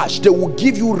are harsh. They will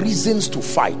give you reasons to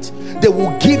fight. They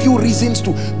will give you reasons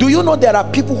to. Do you know there are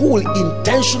people who will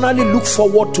intentionally look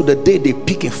forward to the day they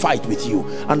pick a fight with you?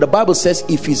 And the Bible says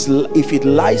if it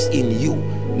lies in you,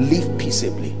 live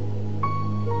peaceably.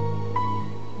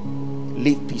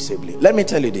 Live peaceably. Let me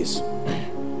tell you this.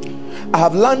 I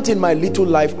have learned in my little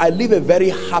life, I live a very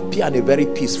happy and a very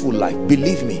peaceful life.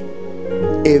 Believe me,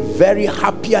 a very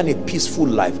happy and a peaceful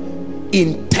life,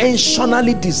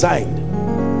 intentionally designed.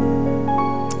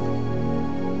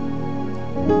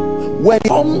 When it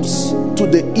comes to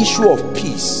the issue of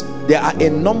peace, there are a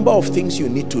number of things you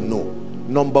need to know.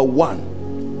 Number 1,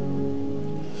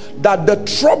 that the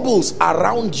troubles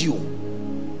around you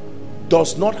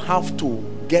does not have to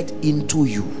get into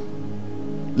you.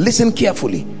 Listen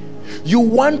carefully. You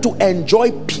want to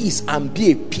enjoy peace and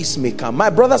be a peacemaker. My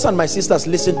brothers and my sisters,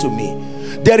 listen to me.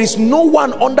 There is no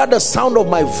one under the sound of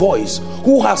my voice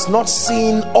who has not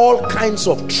seen all kinds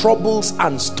of troubles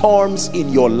and storms in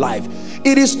your life.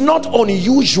 It is not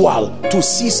unusual to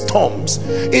see storms.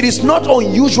 It is not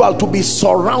unusual to be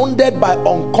surrounded by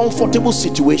uncomfortable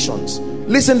situations.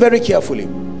 Listen very carefully.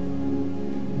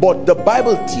 But the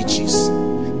Bible teaches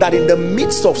that in the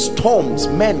midst of storms,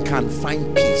 men can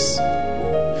find peace.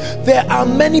 There are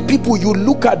many people, you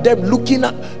look at them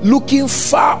looking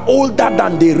far older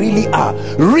than they really are,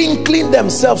 wrinkling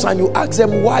themselves, and you ask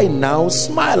them why now?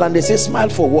 Smile, and they say smile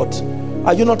for what?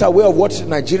 Are you not aware of what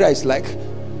Nigeria is like?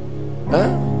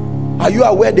 Are you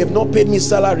aware they've not paid me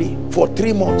salary for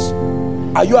 3 months?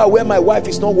 Are you aware my wife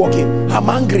is not working? I'm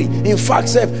angry. In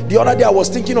fact, the other day I was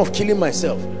thinking of killing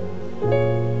myself.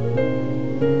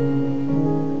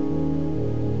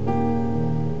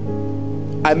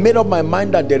 I made up my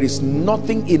mind that there is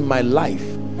nothing in my life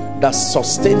that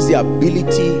sustains the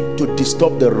ability to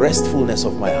disturb the restfulness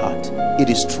of my heart. It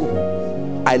is true.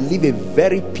 I live a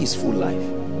very peaceful life.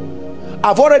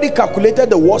 I've already calculated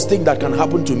the worst thing that can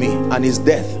happen to me, and is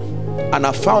death. And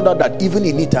I found out that even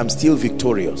in it, I'm still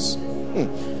victorious.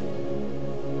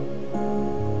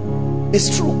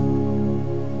 It's true.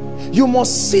 You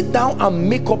must sit down and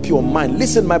make up your mind.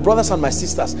 Listen, my brothers and my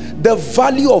sisters, the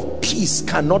value of peace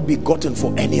cannot be gotten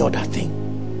for any other thing.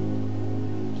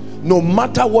 No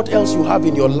matter what else you have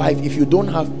in your life, if you don't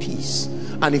have peace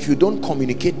and if you don't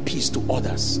communicate peace to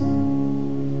others.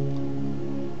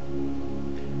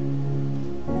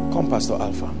 Come, Pastor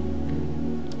Alpha.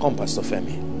 Come, Pastor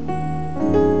Femi.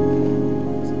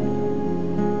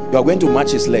 You are going to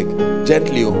match his leg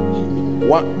gently.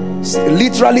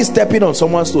 Literally stepping on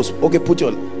someone's toes. Okay, put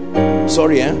your...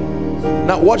 Sorry,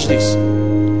 now watch this.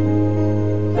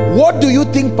 What do you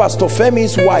think Pastor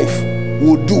Femi's wife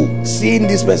would do seeing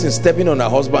this person stepping on her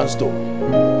husband's toe?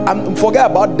 And forget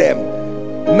about them.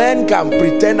 Men can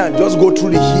pretend and just go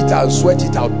through the heat and sweat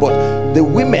it out, but the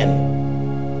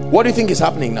women, what do you think is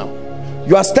happening now?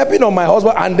 You are stepping on my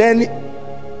husband, and then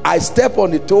I step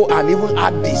on the toe and even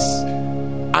add this,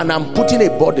 and I'm putting a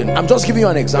burden. I'm just giving you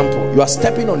an example. You are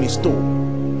stepping on his toe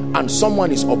and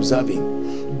someone is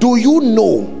observing. Do you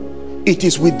know it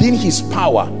is within his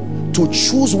power to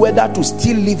choose whether to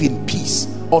still live in peace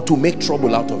or to make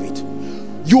trouble out of it?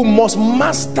 You must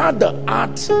master the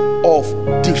art of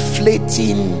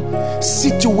deflating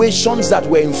situations that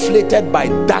were inflated by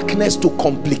darkness to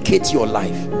complicate your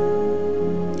life.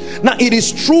 Now, it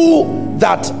is true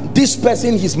that this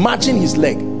person, he's matching his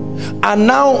leg, and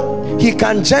now he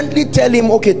can gently tell him,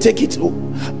 okay, take it.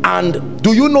 And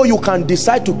do you know you can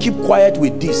decide to keep quiet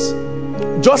with this?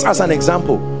 Just as an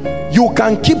example, you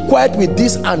can keep quiet with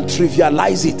this and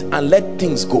trivialize it and let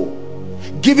things go,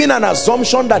 giving an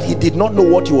assumption that he did not know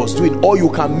what he was doing, or you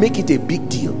can make it a big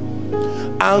deal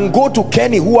and go to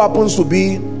Kenny, who happens to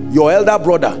be your elder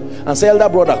brother, and say, elder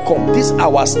brother, come, this is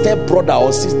our step brother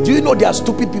or sister. Do you know they are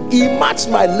stupid people? He matched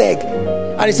my leg.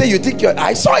 And he said, you think you're...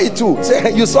 I saw it too.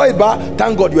 Say, you saw it, but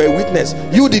thank God you're a witness.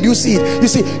 Did you see it? You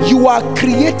see, you are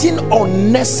creating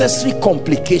unnecessary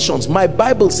complications. My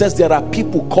Bible says there are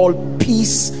people called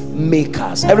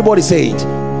peacemakers. Everybody say it.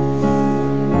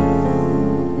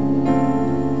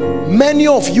 Many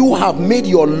of you have made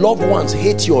your loved ones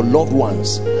hate your loved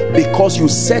ones because you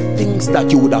said things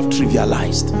that you would have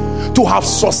trivialized. To have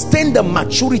sustained the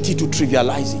maturity to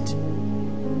trivialize it.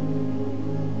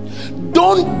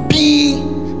 Don't be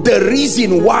the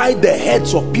reason why the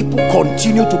heads of people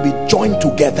continue to be joined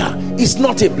together. It's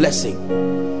not a blessing.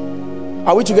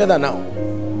 Are we together now?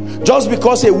 Just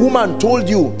because a woman told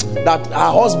you that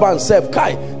her husband said,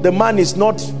 Kai, the man is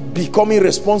not becoming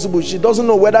responsible, she doesn't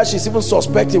know whether she's even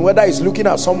suspecting whether he's looking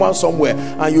at someone somewhere,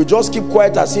 and you just keep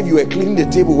quiet as if you were cleaning the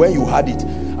table when you had it,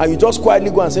 and you just quietly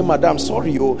go and say, madam,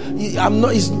 sorry, I'm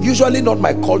not... It's usually not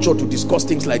my culture to discuss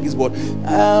things like this, but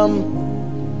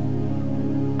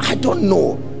I don't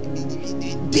know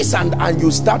this, and you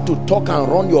start to talk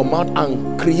and run your mouth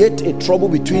and create a trouble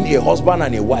between a husband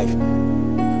and a wife,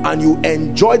 and you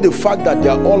enjoy the fact that they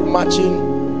are all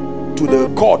marching to the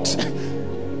court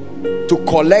to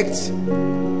collect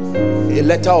a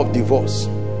letter of divorce.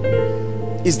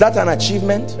 Is that an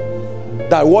achievement?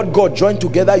 That what God joined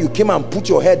together, you came and put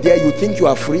your head there, you think you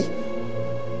are free?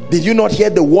 Did you not hear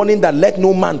the warning that let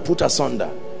no man put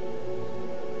asunder?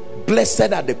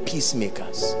 Blessed are the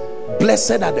peacemakers.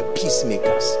 Blessed are the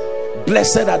peacemakers.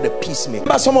 Blessed are the peacemakers.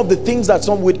 But some of the things that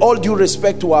some, with all due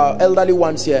respect to our elderly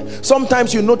ones here,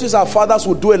 sometimes you notice our fathers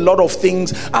will do a lot of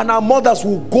things and our mothers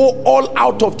will go all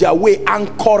out of their way and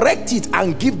correct it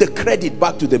and give the credit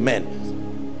back to the men.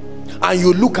 And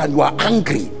you look and you are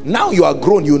angry. Now you are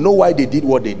grown, you know why they did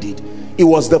what they did. It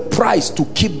was the price to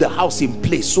keep the house in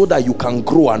place so that you can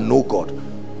grow and know God.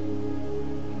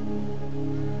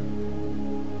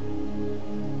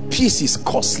 Peace is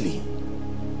costly.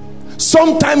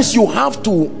 Sometimes you have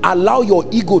to allow your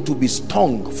ego to be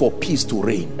stung for peace to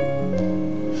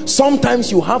reign.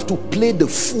 Sometimes you have to play the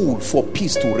fool for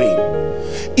peace to reign.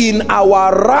 In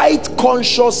our right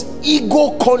conscious,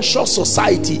 ego conscious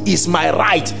society, is my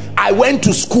right. I went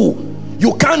to school.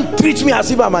 You can't treat me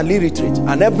as if I'm an illiterate.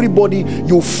 And everybody,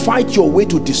 you fight your way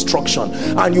to destruction,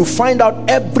 and you find out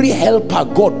every helper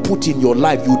God put in your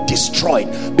life you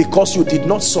destroyed because you did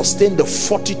not sustain the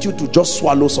fortitude to just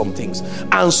swallow some things,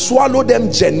 and swallow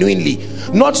them genuinely,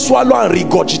 not swallow and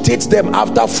regurgitate them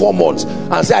after 4 months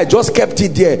and say, I just kept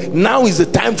it there, now is the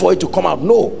time for it to come out.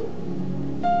 No.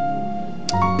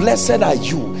 Blessed are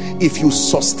you if you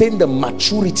sustain the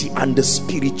maturity and the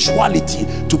spirituality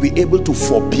to be able to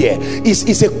forbear.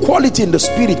 It's a quality in the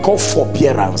spirit called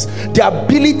forbearance. The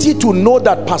ability to know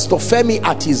that Pastor Femi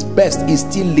at his best is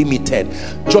still limited.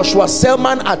 Joshua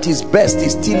Selman at his best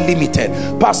is still limited.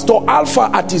 Pastor Alpha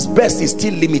at his best is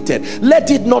still limited. Let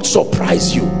it not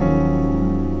surprise you.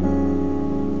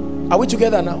 Are we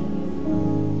together now?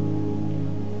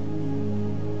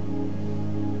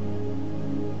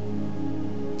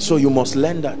 So you must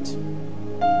learn that.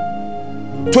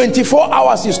 24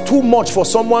 hours is too much for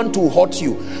someone to hurt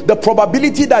you. The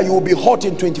probability that you will be hurt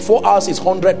in 24 hours is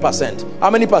 100%. How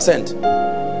many percent?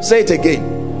 Say it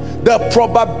again. The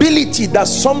probability that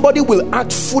somebody will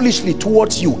act foolishly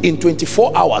towards you in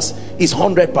 24 hours is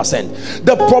 100%.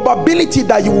 The probability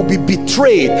that you will be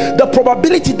betrayed, the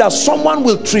probability that someone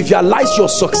will trivialize your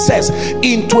success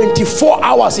in 24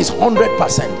 hours is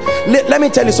 100%. Let me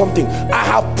tell you something. I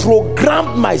have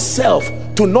programmed myself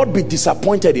to not be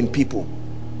disappointed in people.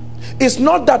 It's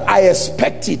not that I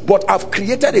expect it, but I've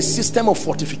created a system of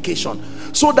fortification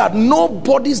so that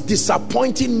nobody's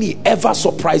disappointing me ever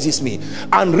surprises me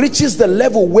and reaches the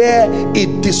level where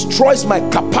it destroys my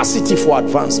capacity for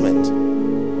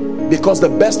advancement, because the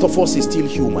best of us is still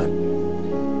human.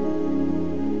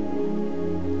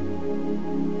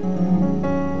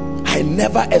 I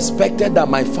never expected that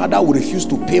my father would refuse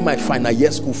to pay my final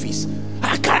year school fees.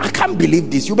 I can't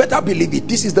believe this. You better believe it.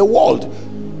 This is the world.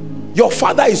 Your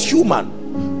father is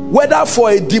human. Whether for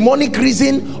a demonic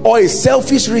reason or a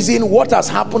selfish reason, what has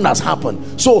happened has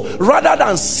happened. So rather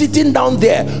than sitting down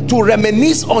there to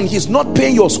reminisce on his not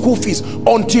paying your school fees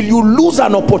until you lose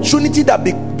an opportunity that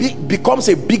becomes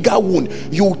a bigger wound,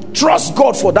 you trust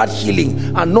God for that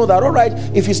healing and know that, all right,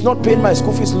 if he's not paying my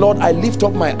school fees, Lord, I lift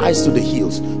up my eyes to the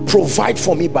hills. Provide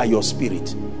for me by your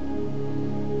spirit.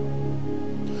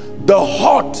 The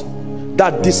hurt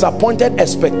that disappointed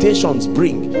expectations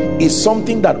bring is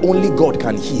something that only God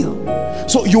can heal.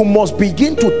 So you must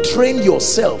begin to train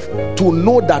yourself to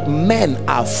know that men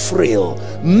are frail,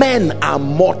 men are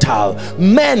mortal,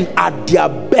 men at their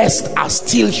best are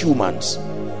still humans.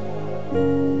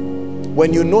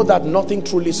 When you know that, nothing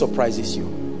truly surprises you.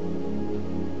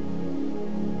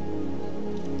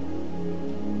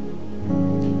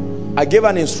 I gave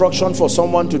an instruction for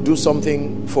someone to do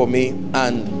something for me,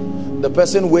 and the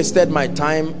person wasted my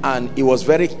time, and it was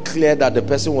very clear that the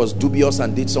person was dubious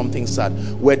and did something sad.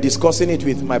 We're discussing it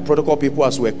with my protocol people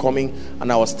as we're coming,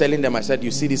 and I was telling them, I said, you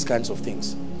see these kinds of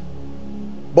things.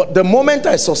 But the moment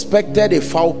I suspected a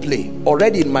foul play,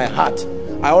 already in my heart,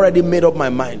 I already made up my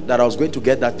mind that I was going to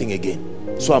get that thing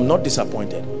again. So I'm not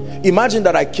disappointed. Imagine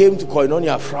that I came to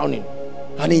Koinonia frowning,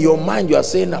 and in your mind you are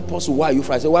saying, Apostle, why are you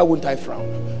frowning? I said, why wouldn't I frown?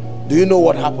 Do you know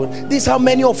what happened? This is how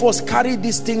many of us carry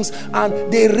these things,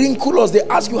 and they wrinkle us. They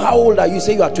ask you, how old are you?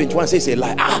 Say you are 21. Say it's a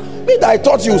lie. I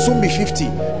thought you would soon be 50.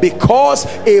 Because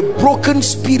a broken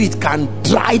spirit can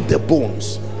dry the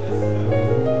bones.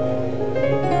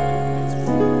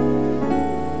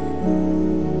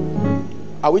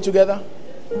 Are we together?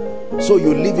 So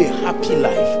you live a happy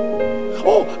life.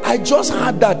 Oh, I just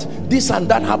heard that this and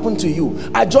that happened to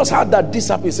you. I just heard that this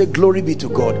happened. Say, glory be to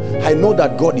God. I know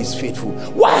that God is faithful.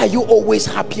 Why are you always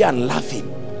happy and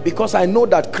laughing? Because I know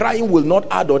that crying will not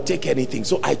add or take anything.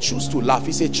 So I choose to laugh.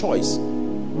 It's a choice.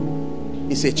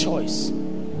 It's a choice.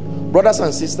 Brothers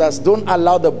and sisters, don't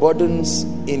allow the burdens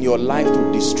in your life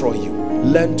to destroy you.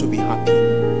 Learn to be happy.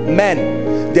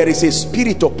 Men, there is a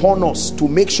spirit upon us to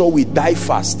make sure we die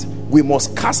fast. We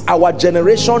must cast our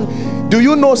generation. Do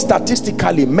you know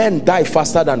statistically men die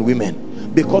faster than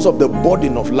women because of the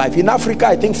burden of life? In Africa,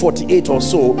 I think 48 or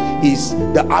so is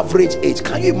the average age.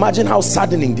 Can you imagine how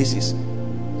saddening this is?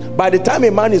 By the time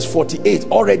a man is 48,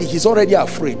 he's already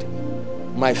afraid.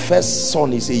 My first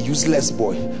son is a useless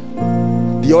boy.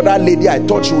 The other lady, I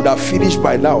thought she would have finished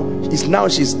by now.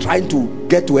 She's trying to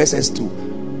get to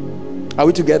SS2. Are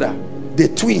we together? The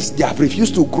twins, they have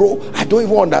refused to grow. I don't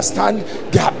even understand.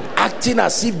 They are acting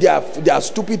as if they are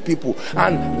stupid people.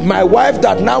 And my wife,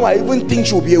 that now I even think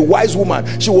she will be a wise woman.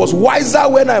 She was wiser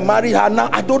when I married her. Now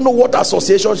I don't know what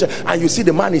association and you see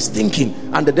the man is thinking,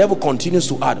 and the devil continues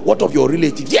to add, what of your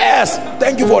relatives? Yes,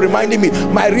 thank you for reminding me.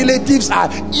 My relatives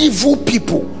are evil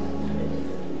people.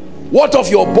 What of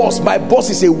your boss? My boss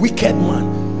is a wicked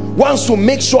man, wants to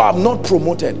make sure I'm not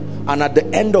promoted. And at the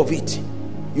end of it,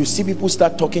 you see people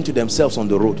start talking to themselves on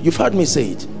the road. You've heard me say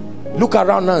it. Look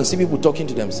around now and see people talking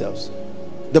to themselves.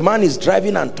 The man is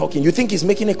driving and talking. You think he's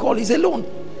making a call? He's alone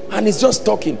and he's just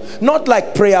talking. Not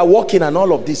like prayer walking and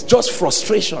all of this, just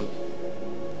frustration.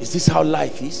 Is this how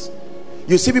life is?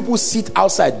 You see people sit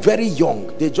outside very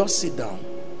young. They just sit down.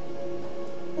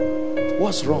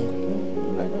 What's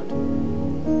wrong? Like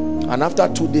that. And after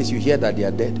 2 days you hear that they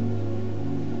are dead.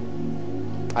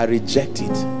 I reject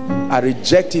it. I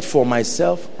reject it for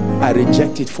myself. I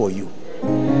reject it for you.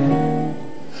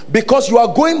 Because you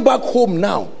are going back home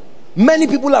now. Many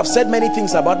people have said many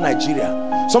things about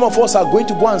Nigeria. Some of us are going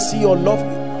to go and see your loved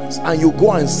ones, and you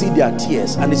go and see their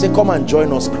tears, and they say, come and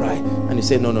join us cry. And you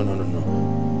say, no,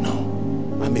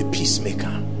 I'm a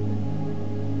peacemaker.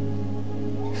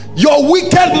 Your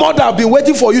wicked mother have been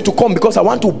waiting for you to come because I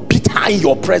want to beat her in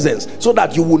your presence so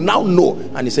that you will now know.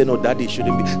 And he said, no, daddy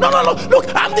shouldn't be. No, look,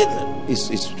 it's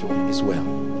true. It's well.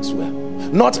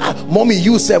 Not, mommy,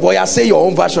 you say, boy, say your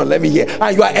own version, let me hear.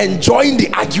 And you are enjoying the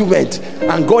argument,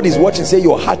 and God is watching, say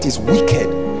your heart is wicked.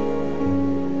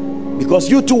 Because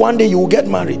you too, one day you will get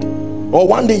married, or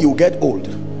one day you will get old.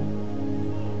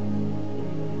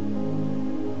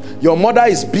 Your mother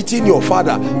is beating your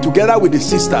father together with the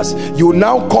sisters. You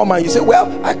now come and you say, well,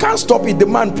 I can't stop it. The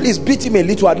man, please beat him a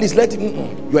little, at least let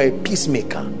him. You are a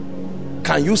peacemaker.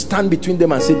 Can you stand between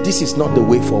them and say, this is not the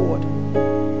way forward?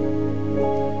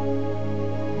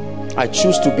 I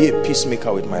choose to be a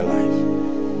peacemaker with my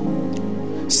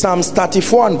life. Psalms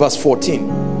 34 and verse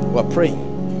 14. We're praying.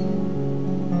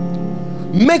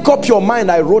 Make up your mind,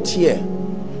 I wrote here,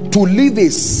 to live a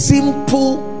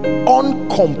simple,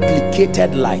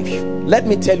 uncomplicated life. Let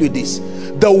me tell you this: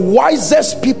 the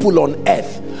wisest people on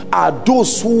earth are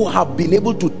those who have been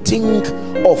able to think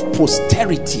of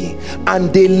posterity,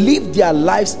 and they live their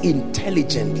lives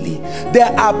intelligently.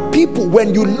 There are people,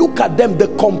 when you look at them, the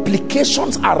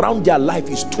complications around their life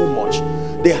is too much.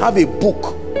 They have a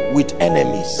book with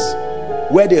enemies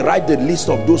where they write the list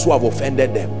of those who have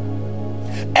offended them.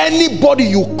 Anybody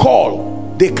you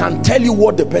call, they can tell you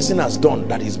what the person has done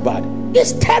that is bad.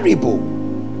 It's terrible.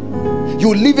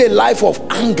 You live a life of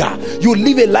anger, you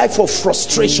live a life of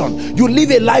frustration, you live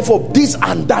a life of this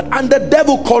and that, and the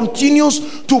devil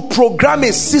continues to program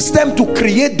a system to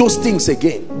create those things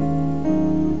again.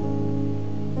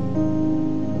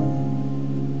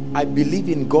 I believe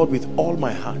in God with all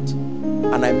my heart,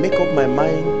 and I make up my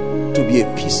mind to be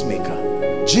a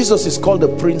peacemaker. Jesus is called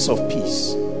the Prince of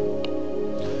Peace.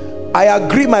 I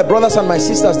agree, my brothers and my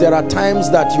sisters, there are times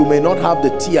that you may not have the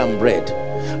tea and bread.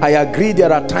 I agree,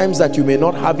 there are times that you may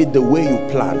not have it the way you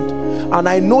planned. And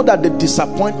I know that the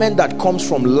disappointment that comes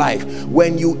from life,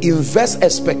 when you invest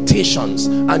expectations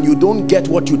and you don't get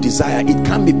what you desire, it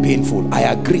can be painful. I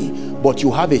agree, but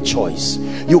you have a choice.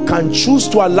 You can choose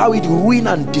to allow it ruin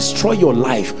and destroy your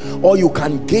life, or you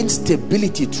can gain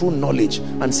stability through knowledge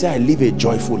and say, I live a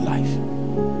joyful life.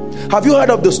 Have you heard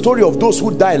of the story of those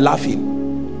who die laughing?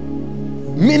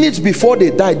 Minutes before they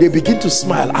die, they begin to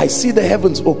smile. I see the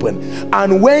heavens open.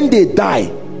 And when they die,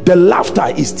 the laughter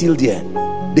is still there.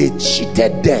 They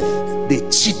cheated death. They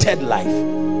cheated life.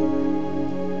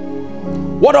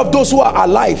 What of those who are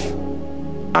alive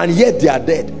and yet they are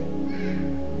dead?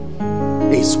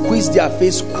 They squeeze their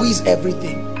face, squeeze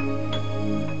everything.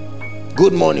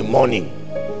 Good morning, morning.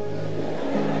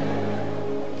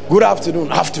 Good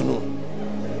afternoon, afternoon.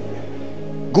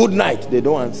 Good night, they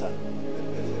don't answer.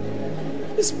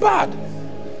 It's bad.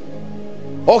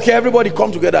 Okay, everybody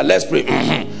come together, let's pray.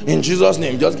 In Jesus'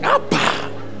 name, just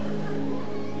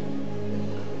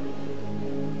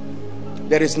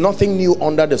there is nothing new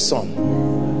under the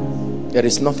sun. There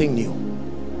is nothing new.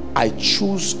 I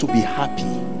choose to be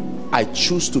happy. I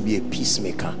choose to be a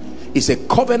peacemaker. It's a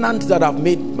covenant that I've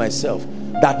made myself,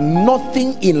 that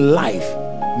nothing in life,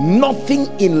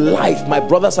 my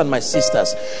brothers and my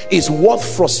sisters, is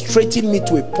worth frustrating me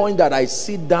to a point that I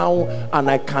sit down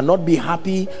and I cannot be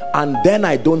happy and then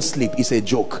I don't sleep. It's a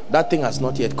joke. That thing has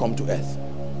not yet come to earth.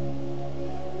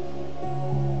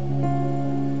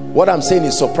 What I'm saying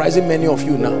is surprising many of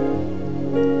you now.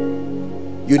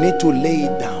 You need to lay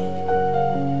it down.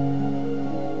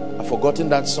 I've forgotten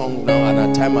that song now and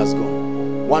our time has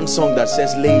gone. One song that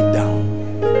says lay it down.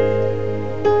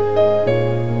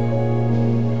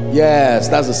 Yes,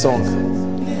 that's the song.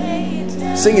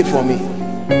 Sing it for me.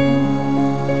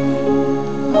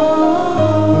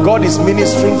 God is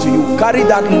ministering to you. Carry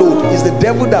that load. It's the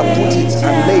devil that put it,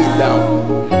 and lay it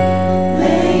down.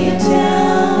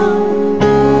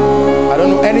 I don't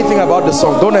know anything about the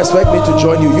song. Don't expect me to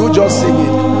join you. You just sing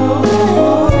it.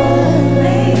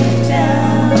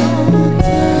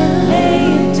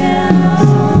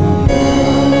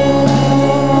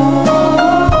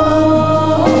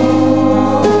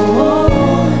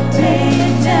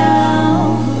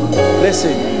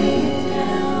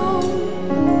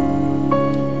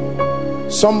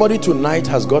 Somebody tonight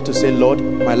has got to say, Lord,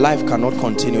 my life cannot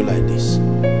continue like this.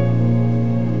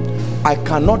 I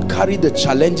cannot carry the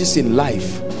challenges in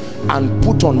life and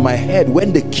put on my head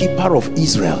when the keeper of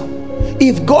Israel,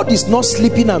 if God is not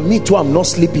sleeping and me too I'm not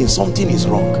sleeping, something is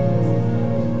wrong.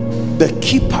 The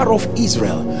keeper of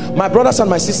Israel. My brothers and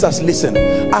my sisters, listen,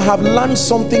 I have learned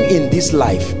something in this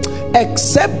life.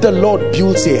 Except the Lord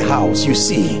builds a house, you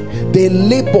see, they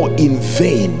labor in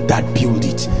vain that build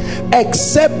it.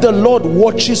 Except the Lord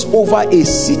watches over a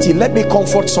city. Let me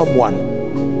comfort someone.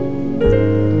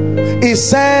 It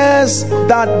says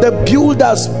that the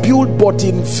builders build but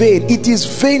in vain. It is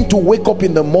vain to wake up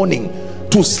in the morning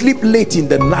to sleep late in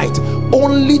the night,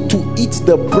 only to eat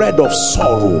the bread of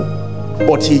sorrow.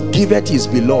 But he giveth his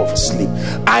beloved sleep.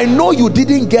 I know you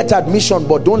didn't get admission,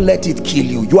 but don't let it kill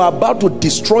you. You are about to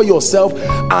destroy yourself,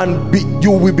 and you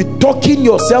will be talking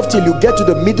yourself till you get to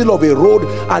the middle of a road,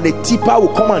 and a tipper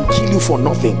will come and kill you for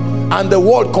nothing, and the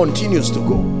world continues to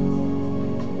go.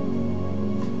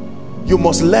 You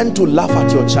must learn to laugh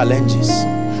at your challenges.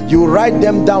 You write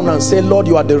them down and say, Lord,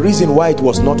 you are the reason why it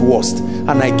was not worst,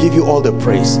 and I give you all the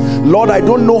praise. Lord, I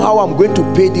don't know how I'm going to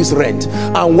pay this rent,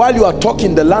 and while you are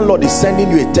talking, the landlord is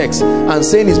sending you a text and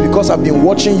saying it's because I've been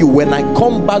watching you. When I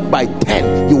come back by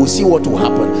 10, you will see what will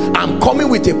happen. I'm coming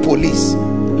with a police.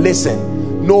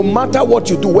 Listen, no matter what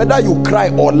you do, whether you cry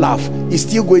or laugh, it's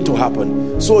still going to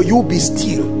happen. So you be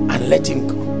still and let him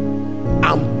go,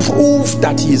 and prove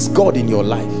that he is God in your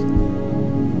life.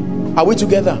 Are we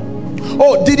together?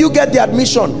 Oh, did you get the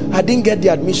admission? I didn't get the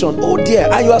admission. Oh dear.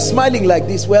 And you are smiling like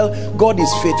this. Well, God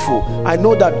is faithful. I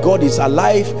know that God is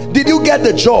alive. Did you get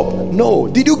the job? No.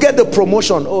 Did you get the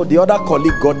promotion? Oh, the other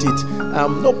colleague got it.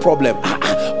 No problem.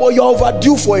 But you're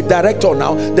overdue for a director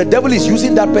now. The devil is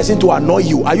using that person to annoy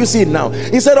you. Are you seeing now?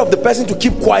 Instead of the person to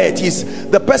keep quiet,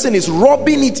 the person is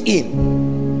rubbing it in.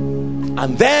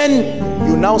 And then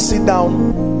you now sit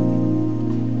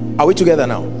down. Are we together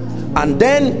now? And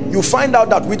then you find out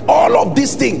that with all of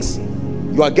these things,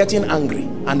 you are getting angry,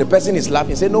 and the person is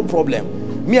laughing. Say, no problem,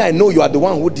 me, I know you are the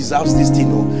one who deserves this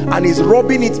thing. Oh. And he's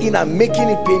rubbing it in and making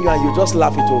it pain you, and you just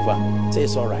laugh it over. Say,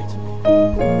 it's all right.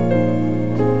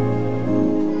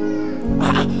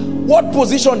 What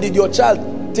position did your child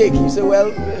take? You say, well,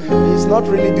 he's not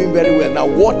really doing very well. Now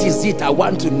what is it? I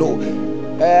want to know.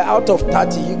 Out of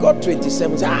 30 you got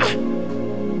 27. Say,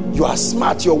 you are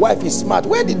smart, your wife is smart.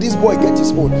 Where did this boy get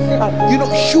his own? You know,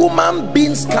 human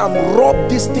beings can rub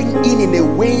this thing in a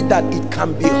way that it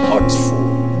can be hurtful.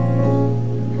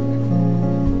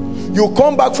 You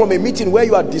come back from a meeting where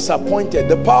you are disappointed.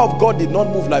 The power of God did not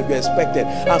move like you expected,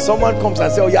 and someone comes and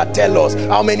says, oh yeah, tell us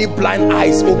how many blind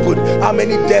eyes open, how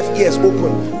many deaf ears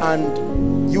open,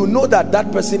 and you know that that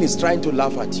person is trying to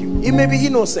laugh at you. He may be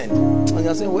innocent, and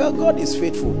you're saying, well, God is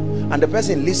faithful, and the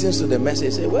person listens to the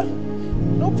message, say, well,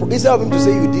 no, instead of him to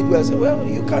say you did well, say, well,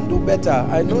 you can do better.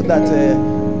 I know that,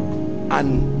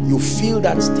 and you feel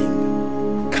that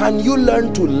sting. Can you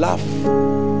learn to laugh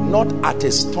not at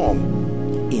a storm,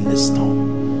 in the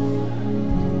storm?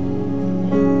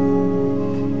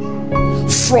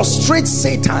 Frustrate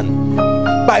Satan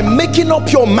by making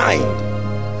up your mind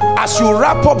as you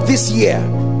wrap up this year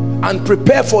and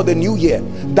prepare for the new year,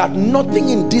 that nothing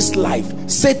in this life,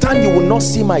 Satan, you will not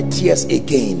see my tears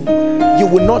again. You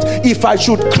will not. If I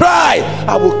should cry,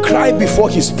 I will cry before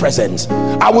his presence.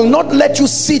 I will not let you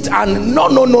sit and no.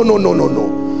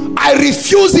 I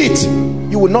refuse it.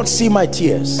 You will not see my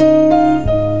tears.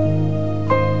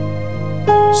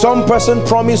 Some person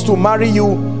promised to marry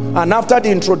you, and after the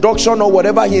introduction or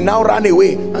whatever, he now ran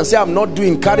away and said, I'm not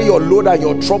doing, carry your load and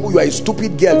your trouble. You are a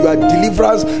stupid girl. You are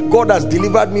deliverance. God has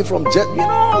delivered me from you know,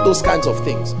 all those kinds of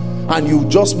things. And you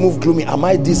just move gloomy. Am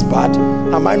I this bad?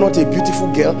 Am I not a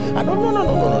beautiful girl? And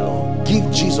no. Give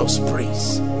Jesus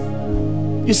praise.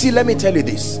 You see, let me tell you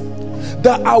this.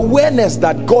 The awareness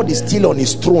that God is still on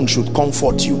his throne should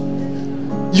comfort you.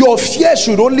 Your fear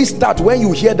should only start when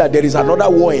you hear that there is another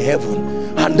war in heaven,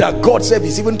 and that God said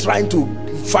is even trying to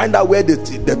find out where the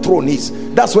throne is.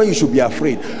 That's when you should be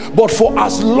afraid. But for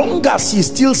as long as he's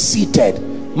still seated,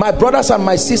 my brothers and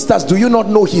my sisters, do you not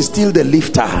know he's still the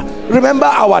lifter? Remember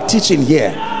our teaching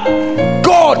here.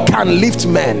 God can lift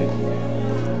men.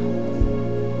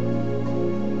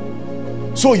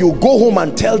 So you go home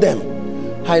and tell them,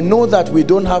 I know that we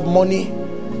don't have money.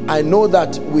 I know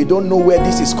that we don't know where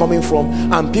this is coming from.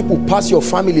 And people pass your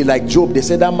family like Job. They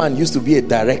say that man used to be a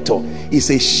director. It's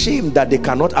a shame that they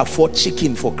cannot afford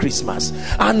chicken for Christmas.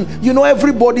 And you know,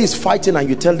 everybody is fighting, and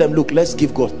you tell them, look, let's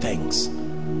give God thanks.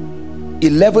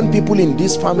 11 people in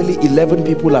this family, 11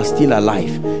 people are still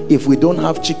alive. If we don't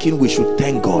have chicken, we should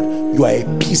thank God. You are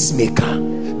a peacemaker.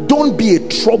 Don't be a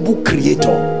trouble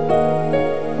creator.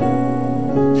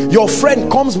 Your friend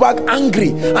comes back angry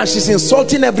and she's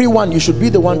insulting everyone. You should be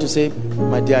the one to say,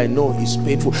 my dear, I know it's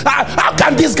painful. How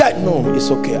can this guy? No,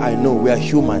 it's okay. I know we are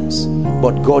humans,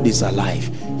 but God is alive.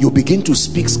 You begin to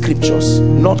speak scriptures,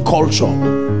 not culture.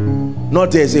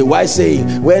 Not there's a wise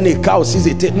saying, when a cow sees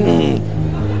it,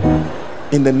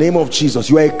 in the name of Jesus.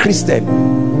 You are a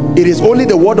Christian. It is only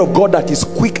the word of God that is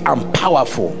quick and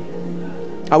powerful.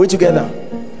 Are we together?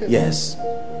 Yes.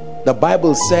 The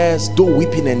Bible says, though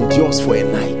weeping endures for a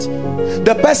night,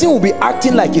 the person will be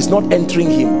acting like it's not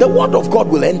entering him. The word of God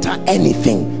will enter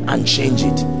anything and change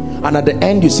it. And at the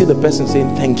end, you see the person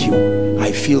saying, thank you,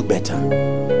 I feel better.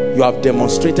 You have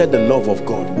demonstrated the love of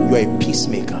God. You are a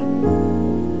peacemaker.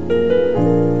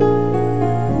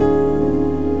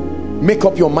 Make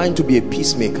up your mind to be a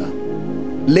peacemaker.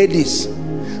 Ladies,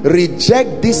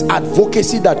 reject this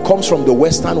advocacy that comes from the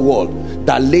Western world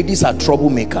that ladies are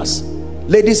troublemakers.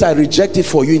 Ladies, I reject it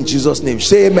for you in Jesus' name.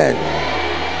 Say amen.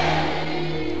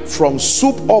 From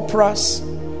soap operas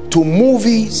to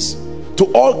movies to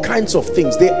all kinds of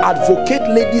things, they advocate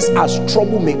ladies as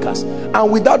troublemakers,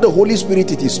 and without the Holy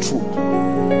Spirit it is true.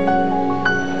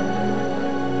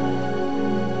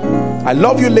 I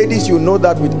love you ladies, you know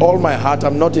that with all my heart.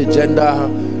 I'm not a gender.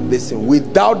 Listen,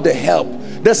 without the help,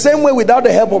 the same way without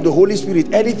the help of the Holy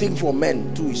Spirit, anything for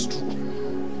men too is true.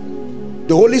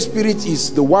 The Holy Spirit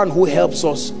is the one who helps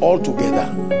us all together.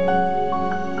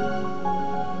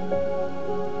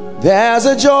 There's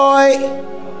a joy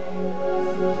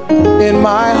in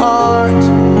my heart,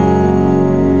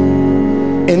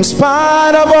 in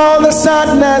spite of all the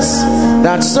sadness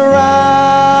that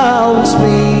surrounds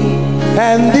me,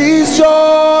 and this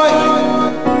joy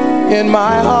in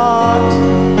my heart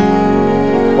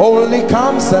only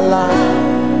comes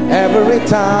alive every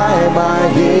time I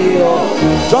hear your,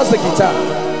 just the guitar.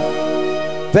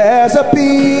 There's a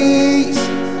peace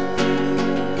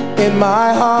in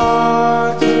my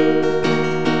heart,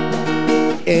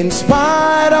 in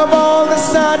spite of all the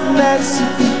sadness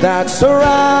that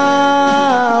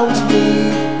surrounds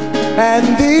me,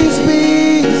 and this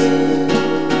peace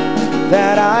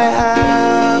that I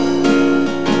have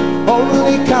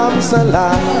only comes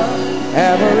alive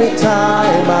every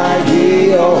time I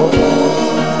hear your voice.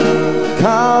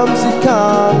 It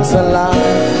comes alive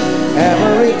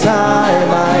every time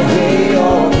I hear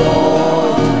your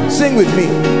voice. Sing with me.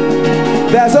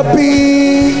 There's a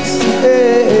peace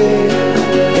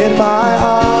in my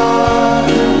heart,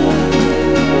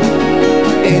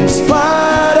 in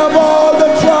spite of all the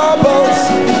troubles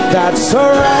that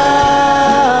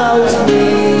surround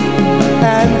me,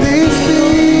 and this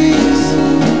peace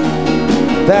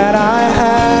that I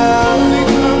have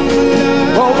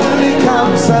only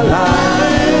comes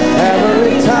alive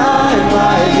every time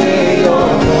I hear your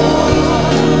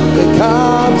voice. It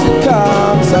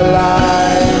comes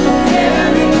alive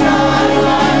every time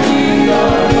I hear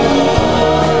your voice.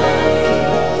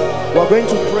 We're going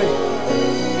to pray.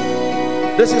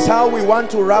 This is how we want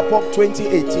to wrap up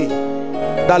 2018.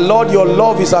 That Lord, your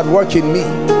love is at work in me,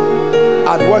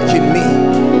 at work in me.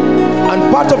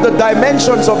 And part of the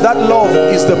dimensions of that love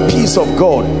is the peace of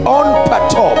God,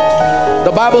 unperturbed.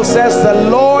 The Bible says the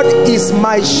Lord is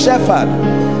my shepherd,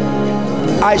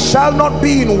 I shall not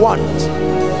be in want.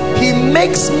 He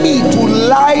makes me to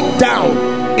lie down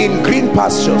in green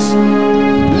pastures,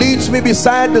 leads me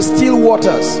beside the still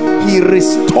waters. He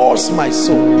restores my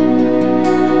soul.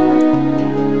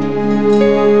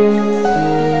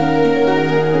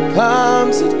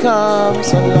 It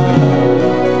comes alive.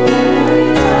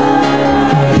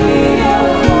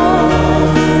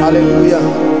 Hallelujah.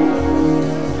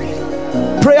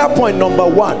 Prayer point number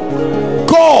 1.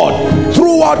 God,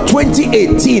 throughout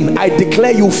 2018, I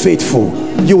declare you faithful.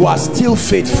 You are still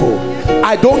faithful.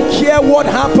 I don't care what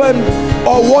happened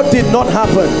or what did not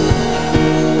happen.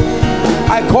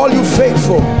 I call you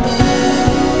faithful.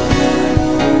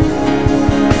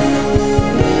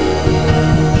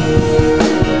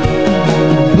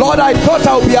 Lord, I thought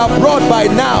I would be abroad by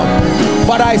now,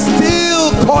 but I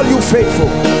still call you faithful.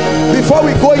 Before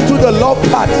we go into the love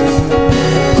part,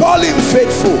 call him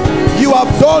faithful. You have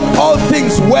done all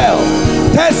things well.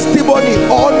 Testimony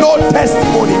or no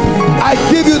testimony, I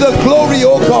give you the glory,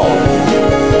 oh God.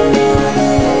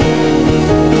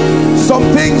 Some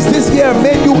things this year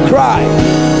made you cry.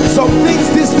 Some things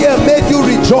this year made you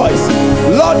rejoice.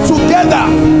 Lord, together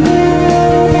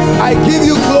I give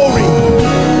you glory.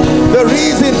 The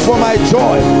reason for my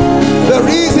joy, the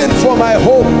reason for my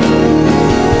hope.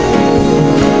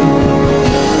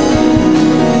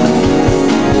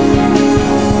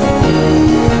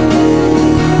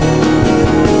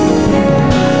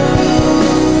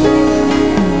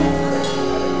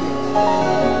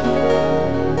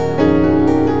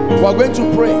 We are going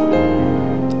to pray.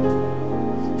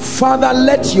 Father,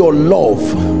 let your love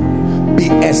be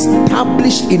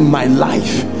established in my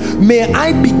life. May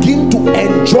I begin to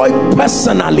enjoy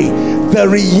personally the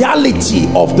reality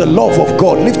of the love of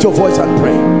God. Lift your voice and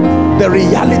pray. The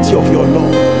reality of your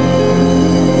love.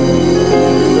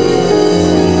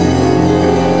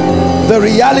 The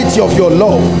reality of your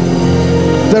love.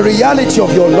 The reality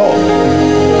of your love.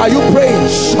 Are you praying?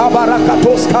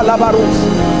 Shabarakatos kalabarus.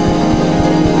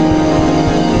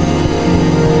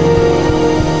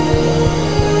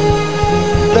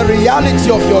 The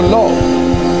reality of your love.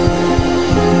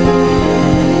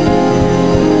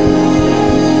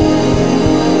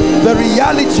 the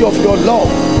reality of your love.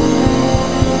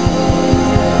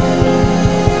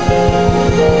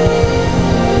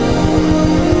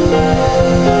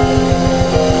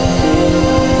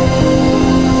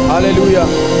 Hallelujah.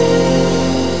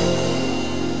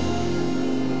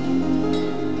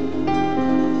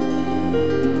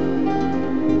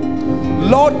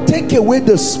 Lord, take away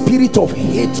the spirit of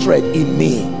hatred in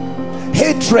me,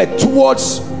 hatred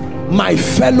towards my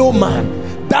fellow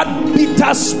man, that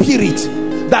bitter spirit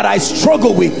that I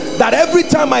struggle with, that every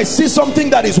time I see something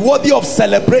that is worthy of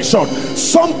celebration,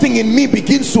 something in me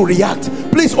begins to react.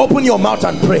 Please open your mouth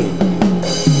and pray.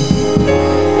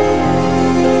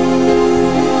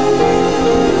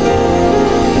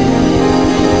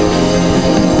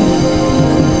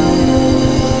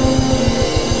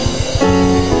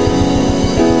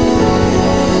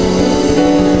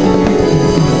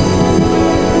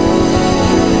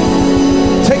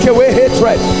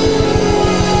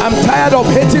 I'm tired of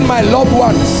hating my loved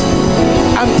ones.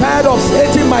 I'm tired of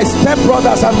hating my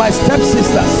stepbrothers and my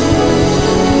stepsisters.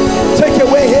 Take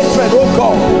away hatred, oh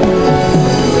God.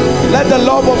 Let the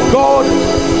love of God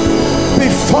be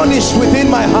furnished within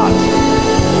my heart.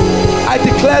 I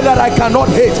declare that I cannot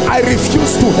hate. I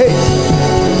refuse to hate.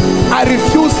 I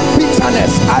refuse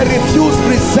bitterness. I refuse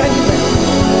resentment.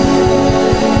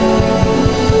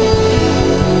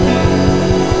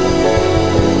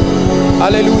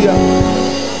 Hallelujah.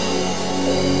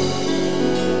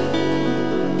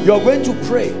 You're going to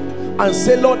pray and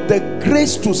say, Lord, the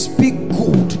grace to speak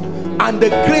good and the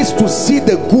grace to see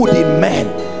the good in men,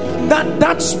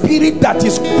 that spirit that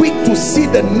is quick to see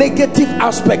the negative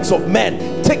aspects of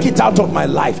men, take it out of my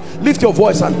life. Lift your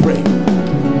voice and pray.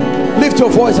 Lift your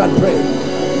voice and pray.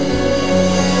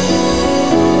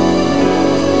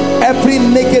 Every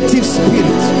negative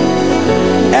spirit,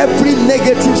 every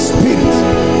negative spirit,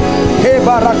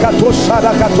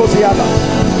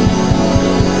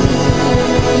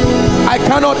 I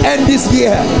cannot end this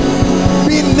year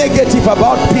being negative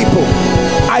about people.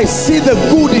 I see the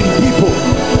good in people.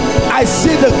 I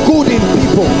see the good in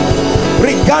people,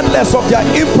 regardless of their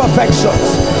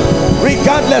imperfections,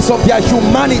 regardless of their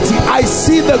humanity. I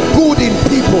see the good in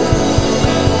people.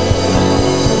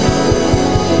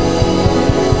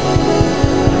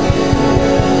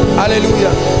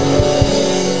 Hallelujah.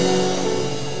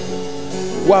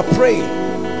 We are praying,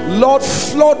 Lord,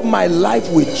 flood my life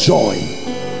with joy,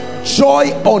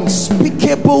 joy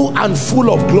unspeakable and full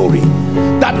of glory,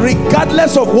 that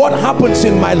regardless of what happens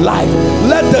in my life,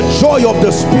 let the joy of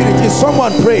the Spirit. Is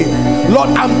someone praying, Lord,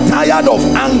 I'm tired of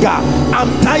anger,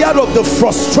 I'm tired of the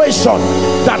frustration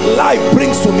that life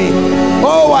brings to me.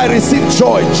 Oh, I receive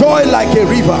joy, joy like a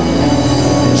river,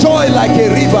 joy like a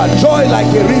river, joy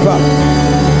like a river,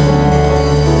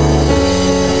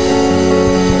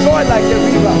 like a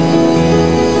river.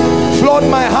 Flood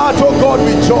my heart, oh God,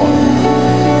 with joy.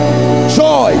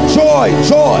 Joy, joy,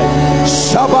 joy.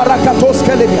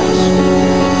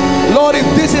 Lord, if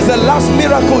this is the last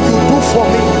miracle you do for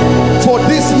me for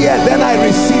this year, then I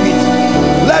receive it.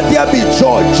 Let there be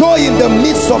joy, joy in the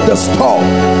midst of the storm,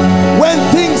 when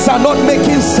things are not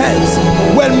making sense,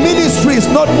 when ministry is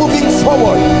not moving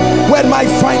forward, when my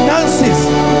finances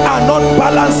are not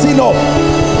balancing up.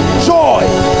 Joy.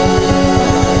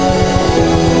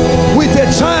 With a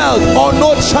child or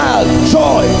no child,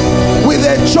 joy. With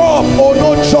a job or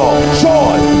no job,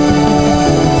 joy.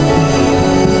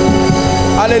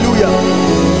 Hallelujah.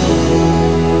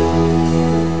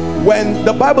 When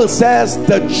the Bible says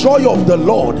the joy of the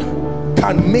Lord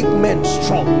can make men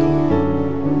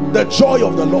strong, the joy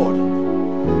of the Lord,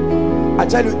 I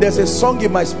tell you, there's a song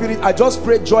in my spirit. I just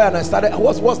prayed joy and I started.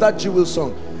 What's that jewel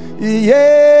song?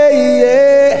 Yeah,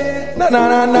 yeah, na na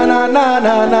na na na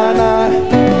na na na.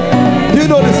 Do you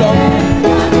know the song?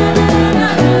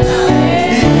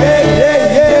 Yeah, yeah,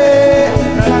 yeah.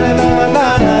 Na, na,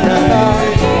 na, na, na, na.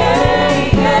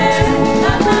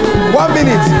 1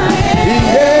 minute.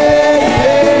 Yeah, yeah.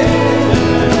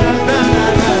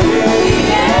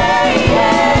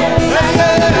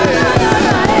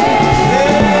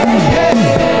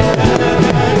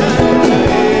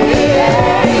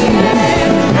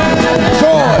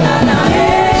 Joy.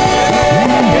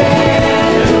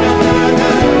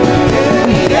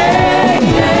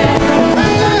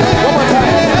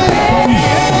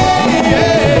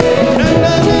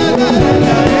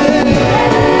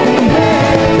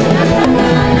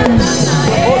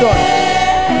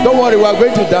 We are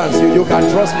going to dance. You can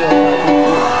trust me.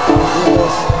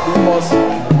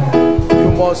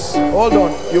 You must hold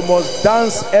on. You must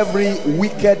dance every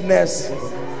wickedness,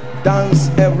 dance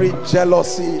every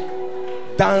jealousy,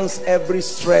 dance every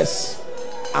stress,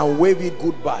 and wave it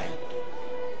goodbye.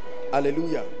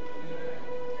 Hallelujah.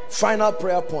 Final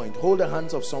prayer point. Hold the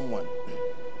hands of someone.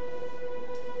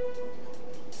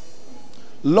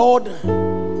 Lord,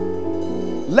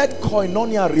 let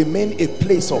Koinonia remain a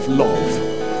place of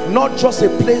love, not just a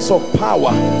place of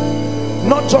power,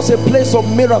 not just a place of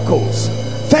miracles.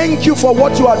 Thank you for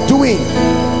what you are doing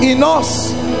in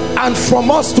us and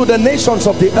from us to the nations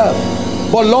of the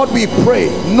earth. But Lord, we pray,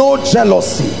 no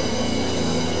jealousy,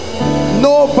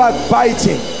 no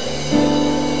backbiting.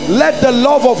 Let the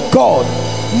love of God,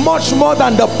 much more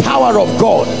than the power of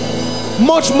God,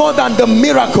 much more than the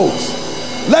miracles,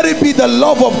 let it be the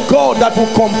love of God that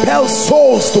will compel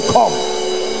souls to come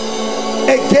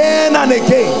again and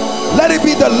again. Let it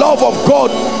be the love of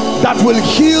God that will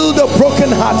heal the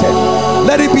brokenhearted.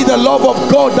 Let it be the love of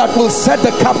God that will set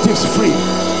the captives free.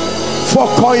 For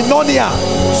Koinonia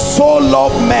so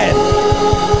love men,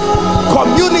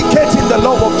 communicating the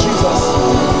love of Jesus.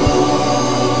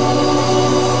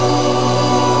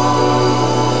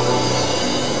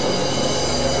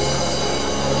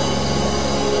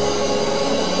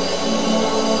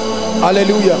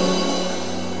 Hallelujah.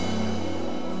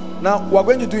 Now we're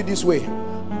going to do it this way.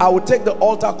 I will take the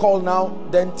altar call now,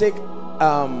 then take the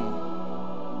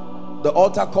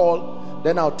altar call,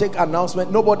 then I'll take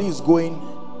announcement. Nobody is going.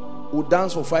 We'll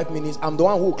dance for 5 minutes. I'm the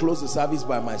one who will close the service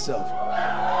by myself.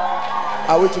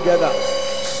 Are we together?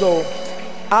 So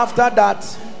after that,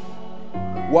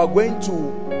 we're going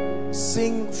to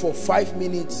sing for 5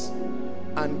 minutes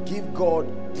and give God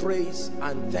praise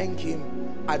and thank him.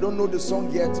 I don't know the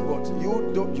song yet, but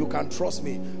you can trust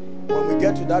me. When we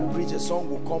get to that bridge, a song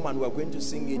will come and we're going to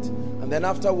sing it. And then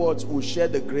afterwards, we'll share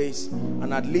the grace.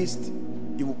 And at least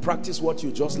you will practice what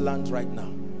you just learned right now.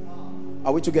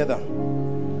 Are we together?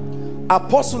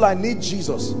 Apostle, I need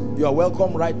Jesus. You are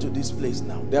welcome right to this place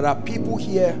now. There are people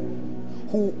here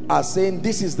who are saying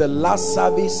this is the last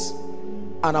service.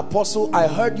 And Apostle, I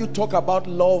heard you talk about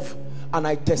love, and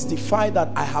I testify that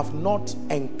I have not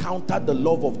encountered the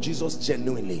love of Jesus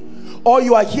genuinely. Or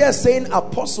you are here saying,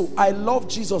 Apostle, I love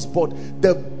Jesus, but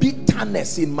the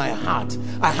bitterness in my heart,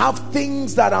 I have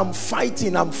things that I'm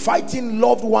fighting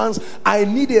loved ones, I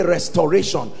need a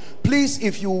restoration. Please,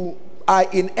 if you are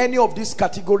in any of these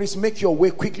categories, make your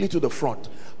way quickly to the front.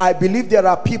 I believe there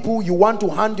are people, you want to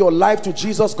hand your life to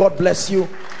Jesus. God bless you.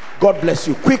 God bless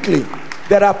you. Quickly,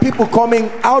 there are people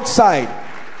coming outside.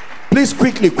 Please,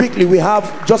 quickly, we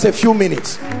have just a few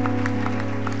minutes.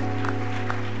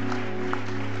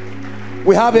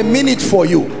 We have a minute for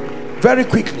you. Very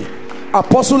quickly.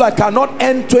 Apostle, I cannot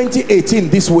end 2018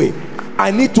 this way.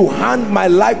 I need to hand my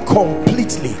life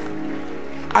completely.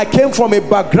 I came from a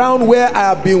background where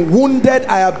I have been wounded,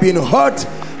 I have been hurt,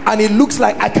 and it looks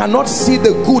like I cannot see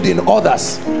the good in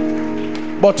others.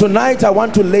 But tonight I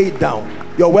want to lay it down.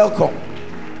 You're welcome.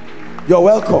 You're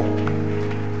welcome.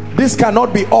 This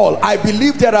cannot be all. I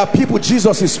believe there are people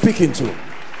Jesus is speaking to.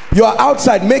 You are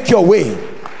outside, make your way.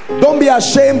 Don't be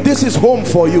ashamed. This is home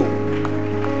for you.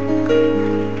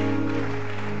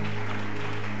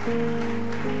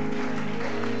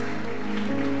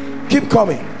 Keep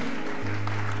coming.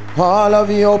 All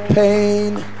of your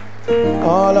pain,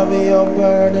 all of your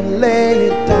burden, lay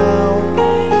it down.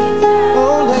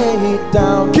 Oh, lay it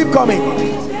down. Keep coming.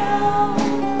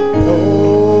 Oh.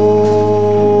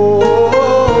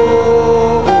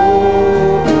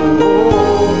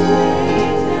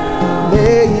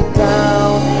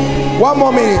 One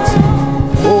more minute.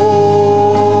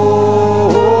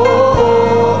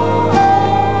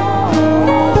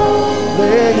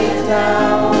 Lay it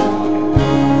down.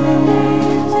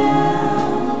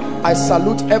 I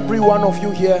salute every one of you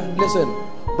here. Listen,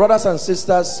 brothers and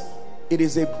sisters, it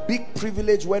is a big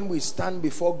privilege when we stand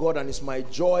before God, and it's my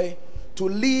joy to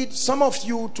lead some of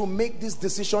you to make this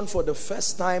decision for the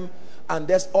first time, and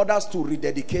there's others to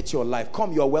rededicate your life.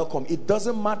 Come, you're welcome. It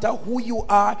doesn't matter who you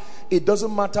are. It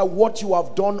doesn't matter what you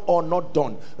have done or not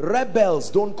done. Rebels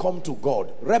don't come to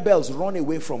God. Rebels run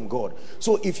away from God.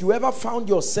 So if you ever found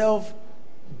yourself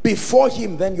before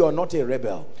him, then you're not a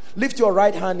rebel. Lift your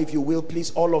right hand, if you will,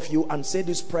 please, all of you, and say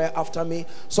this prayer after me.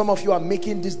 Some of you are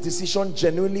making this decision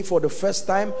genuinely for the first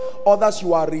time. Others,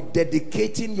 you are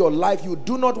rededicating your life. You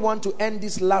do not want to end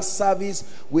this last service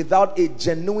without a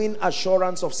genuine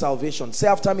assurance of salvation. Say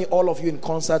after me, all of you in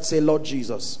concert, say, Lord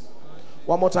Jesus.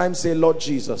 One more time, say, Lord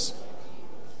Jesus,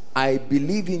 I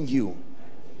believe in you,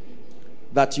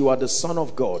 that you are the Son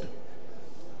of God,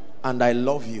 and I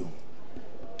love you.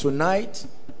 Tonight,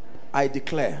 I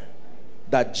declare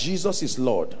that Jesus is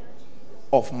Lord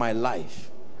of my life.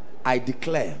 I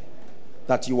declare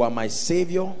that you are my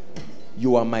Savior,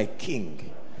 you are my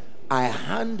King. I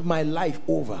hand my life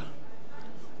over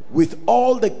with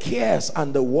all the cares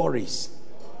and the worries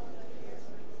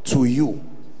to you.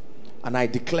 And I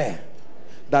declare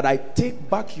that I take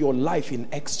back your life in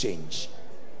exchange.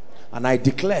 And I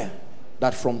declare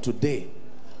that from today,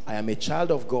 I am a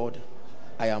child of God.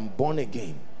 I am born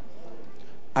again.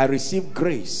 I receive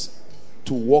grace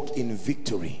to walk in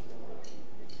victory.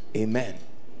 Amen.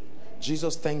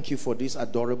 Jesus, thank you for these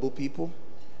adorable people.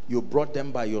 You brought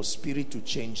them by your spirit to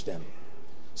change them.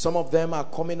 Some of them are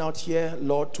coming out here,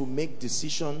 Lord, to make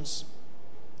decisions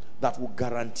that will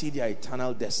guarantee their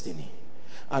eternal destiny.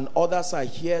 And others are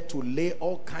here to lay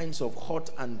all kinds of hurt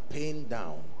and pain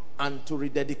down and to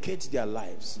rededicate their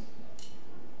lives.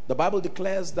 The Bible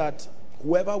declares that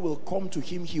whoever will come to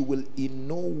him, he will in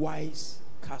no wise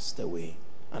cast away.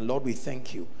 And Lord, we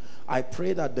thank you. I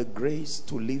pray that the grace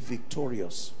to live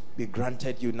victorious be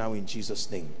granted you now in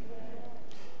Jesus' name.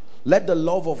 Let the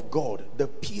love of God, the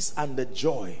peace and the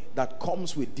joy that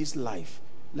comes with this life,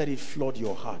 let it flood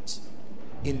your heart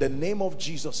in the name of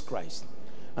Jesus Christ.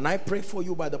 And I pray for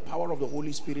you by the power of the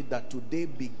Holy Spirit that today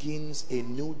begins a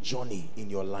new journey in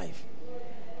your life.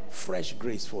 Fresh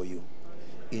grace for you.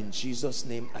 In Jesus'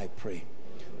 name I pray.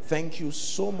 Thank you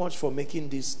so much for making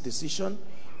this decision.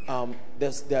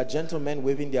 There are gentlemen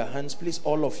waving their hands. Please,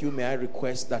 all of you, may I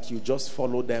request that you just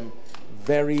follow them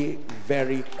very,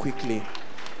 very quickly.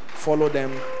 Follow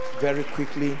them very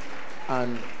quickly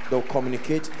and they'll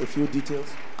communicate a few details.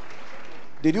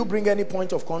 Did you bring any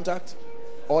point of contact?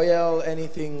 Oil,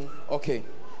 anything? Okay.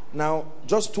 Now,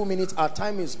 just 2 minutes. Our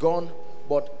time is gone.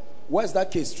 But where's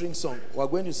that K-string song? We're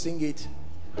going to sing it.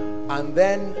 And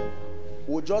then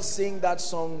we'll just sing that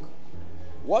song.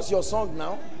 What's your song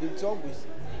now? The song is...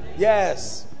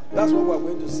 Yes. That's what we're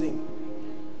going to sing.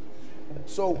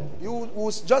 So you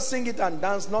will just sing it and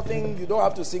dance. Nothing. You don't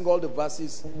have to sing all the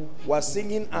verses. We're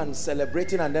singing and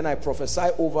celebrating. And then I prophesy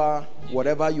over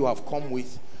whatever you have come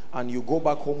with. And you go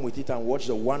back home with it and watch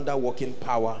the wonder working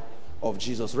power of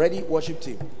Jesus. Ready, worship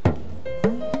team?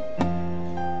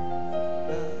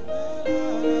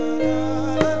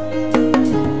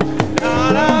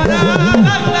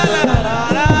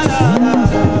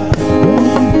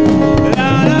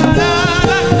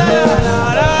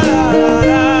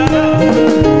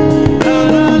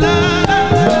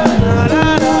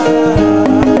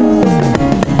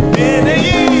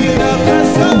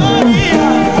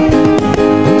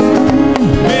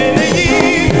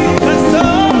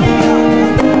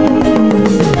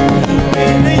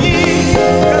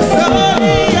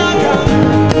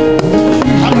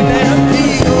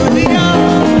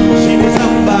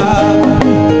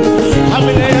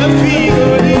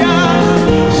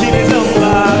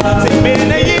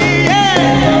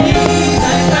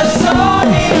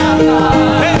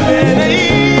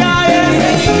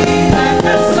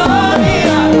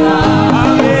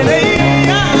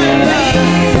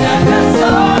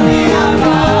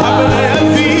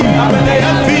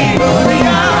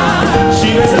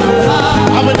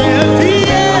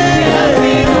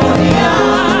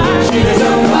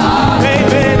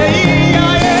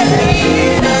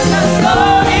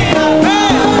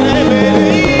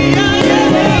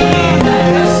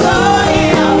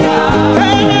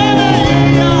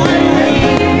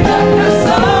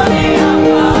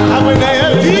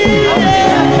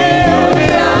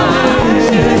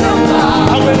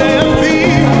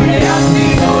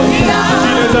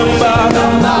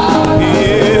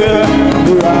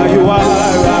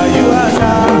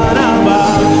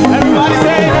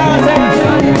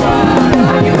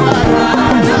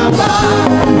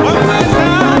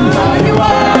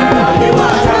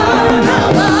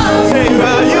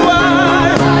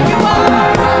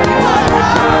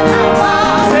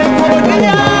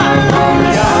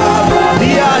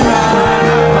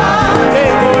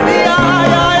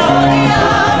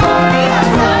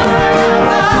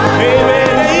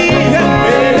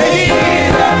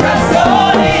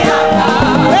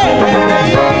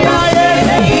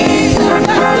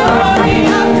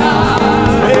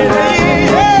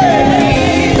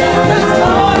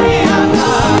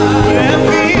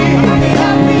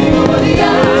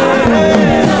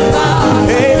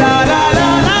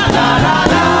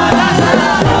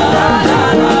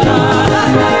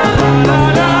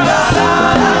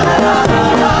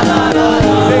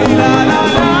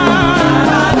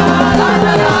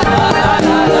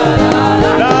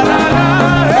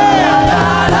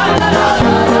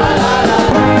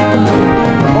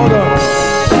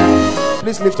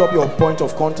 Lift up your point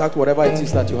of contact, whatever it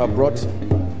is that you have brought.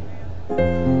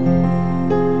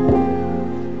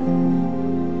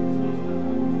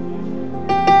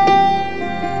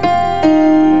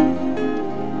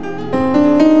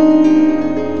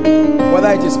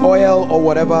 Whether it is oil or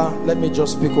whatever, let me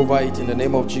just speak over it in the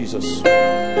name of Jesus.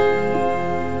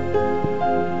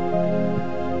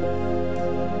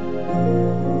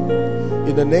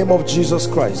 In the name of Jesus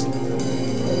Christ,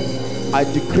 I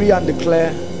decree and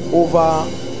declare over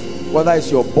whether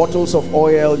it's your bottles of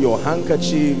oil, your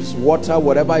handkerchiefs, water,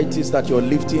 whatever it is that you're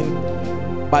lifting,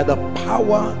 by the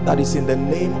power that is in the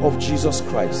name of Jesus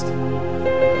Christ,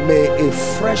 may a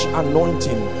fresh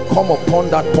anointing come upon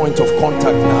that point of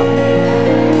contact now.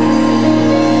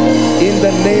 In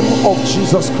the name of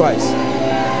Jesus Christ,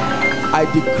 I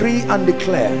decree and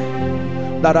declare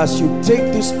that as you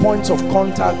take these points of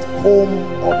contact home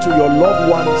or to your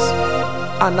loved ones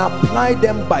and apply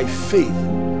them by faith,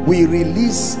 we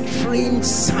release strange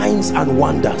signs and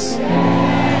wonders.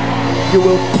 You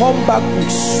will come back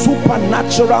with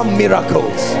supernatural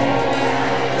miracles,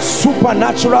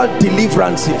 supernatural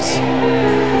deliverances.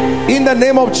 In the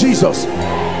name of Jesus,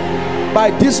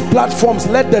 by these platforms,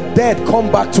 let the dead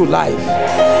come back to life.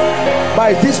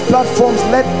 By these platforms,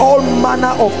 let all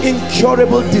manner of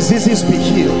incurable diseases be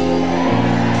healed.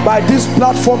 By this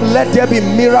platform, let there be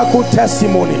miracle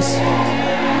testimonies.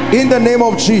 In the name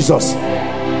of Jesus.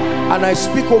 And I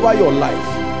speak over your life.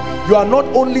 You are not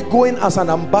only going as an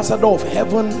ambassador of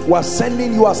heaven, we are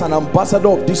sending you as an ambassador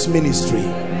of this ministry,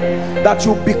 that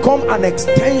you become an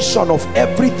extension of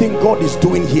everything God is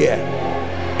doing here.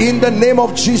 In the name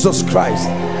of Jesus Christ,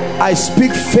 I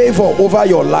speak favor over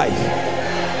your life.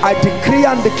 I decree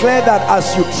and declare that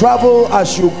as you travel,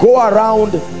 as you go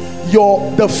around,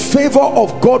 the favor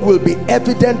of God will be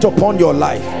evident upon your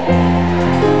life.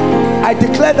 I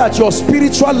declare that your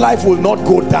spiritual life will not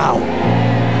go down.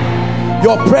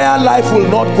 Your prayer life will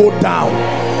not go down.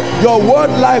 Your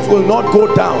word life will not go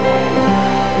down.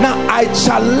 Now I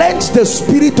challenge the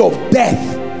spirit of death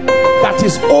that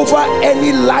is over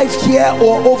any life here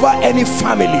or over any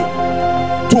family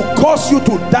to cause you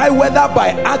to die, whether by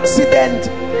accident,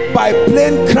 by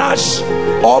plane crash,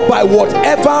 or by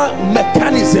whatever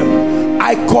mechanism.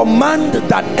 I command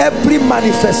that every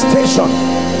manifestation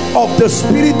of the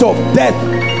spirit of death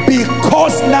be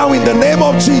caused now in the name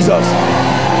of Jesus.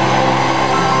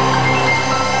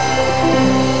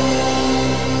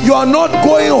 You are not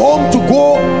going home to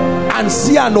go and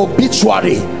see an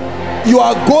obituary. You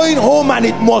are going home and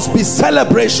it must be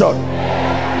celebration.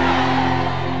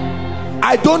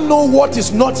 I don't know what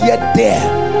is not yet there,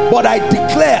 but I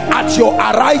declare at your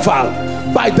arrival,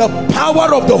 by the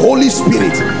power of the Holy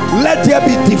Spirit, let there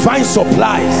be divine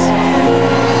supplies.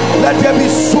 Let there be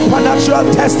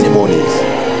supernatural testimonies.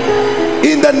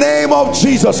 In the name of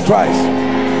Jesus Christ.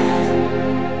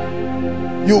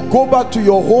 You go back to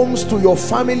your homes, to your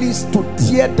families, to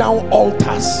tear down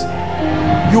altars.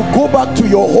 You go back to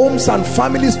your homes and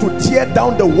families to tear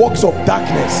down the works of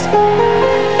darkness.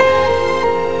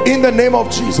 In the name of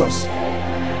Jesus.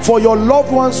 For your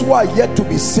loved ones who are yet to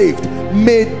be saved,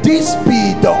 may this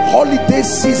be the holiday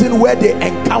season where they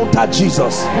encounter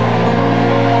Jesus.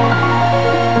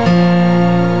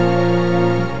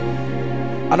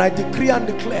 And I decree and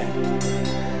declare,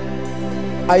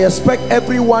 I expect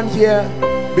everyone here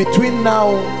between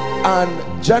now and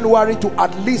January to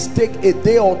at least take a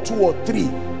day or 2 or 3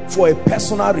 for a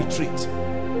personal retreat.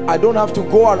 I don't have to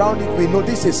go around it. We know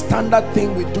this is a standard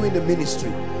thing we do in the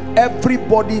ministry.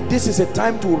 Everybody, this is a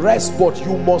time to rest, but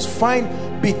you must find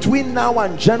between now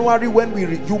and January, when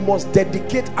you must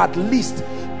dedicate at least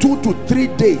 2 to 3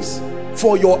 days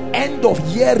for your end of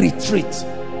year retreat.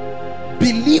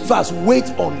 Believers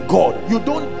wait on God. You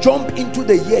don't jump into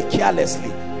the year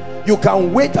carelessly. You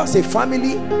can wait as a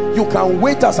family, you can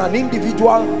wait as an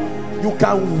individual, you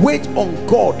can wait on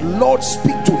God. Lord,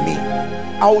 speak to me.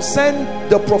 I'll send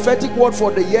the prophetic word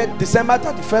for the year December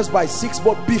 31st by 6,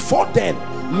 but before then,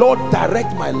 Lord,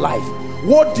 direct my life.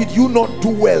 What did you not do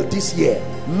well this year?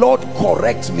 Lord,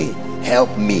 correct me,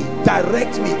 help me,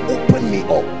 direct me, open me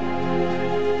up.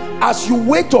 As you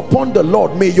wait upon the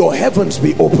Lord, may your heavens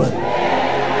be open.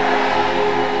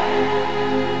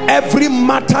 Every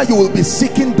matter you will be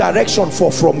seeking direction for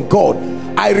from God,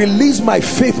 I release my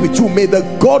faith with you. May the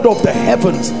God of the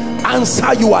heavens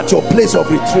answer you at your place of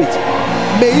retreat.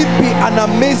 May it be an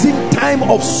amazing time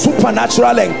of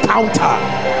supernatural encounter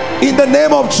in the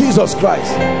name of Jesus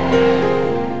Christ.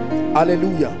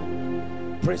 Hallelujah.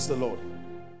 Praise the Lord.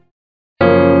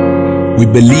 We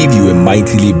believe you are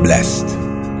mightily blessed.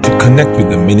 To connect with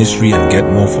the ministry and get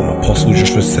more from Apostle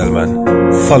Joshua Selman,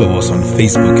 follow us on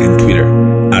Facebook and Twitter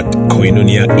at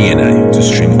Koinonia ANI. To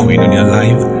stream Koinonia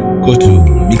live, go to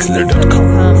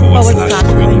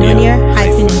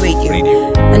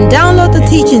mixler.com/Koinonia-radio and download the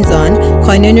teachings on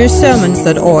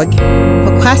koinoniasermons.org.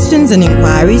 For questions and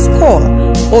inquiries, call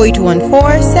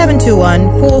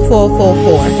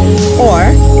 0814-721-4444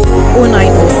 or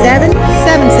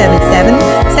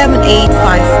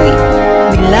 0907-777-7853.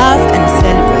 We love and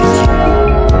celebrate.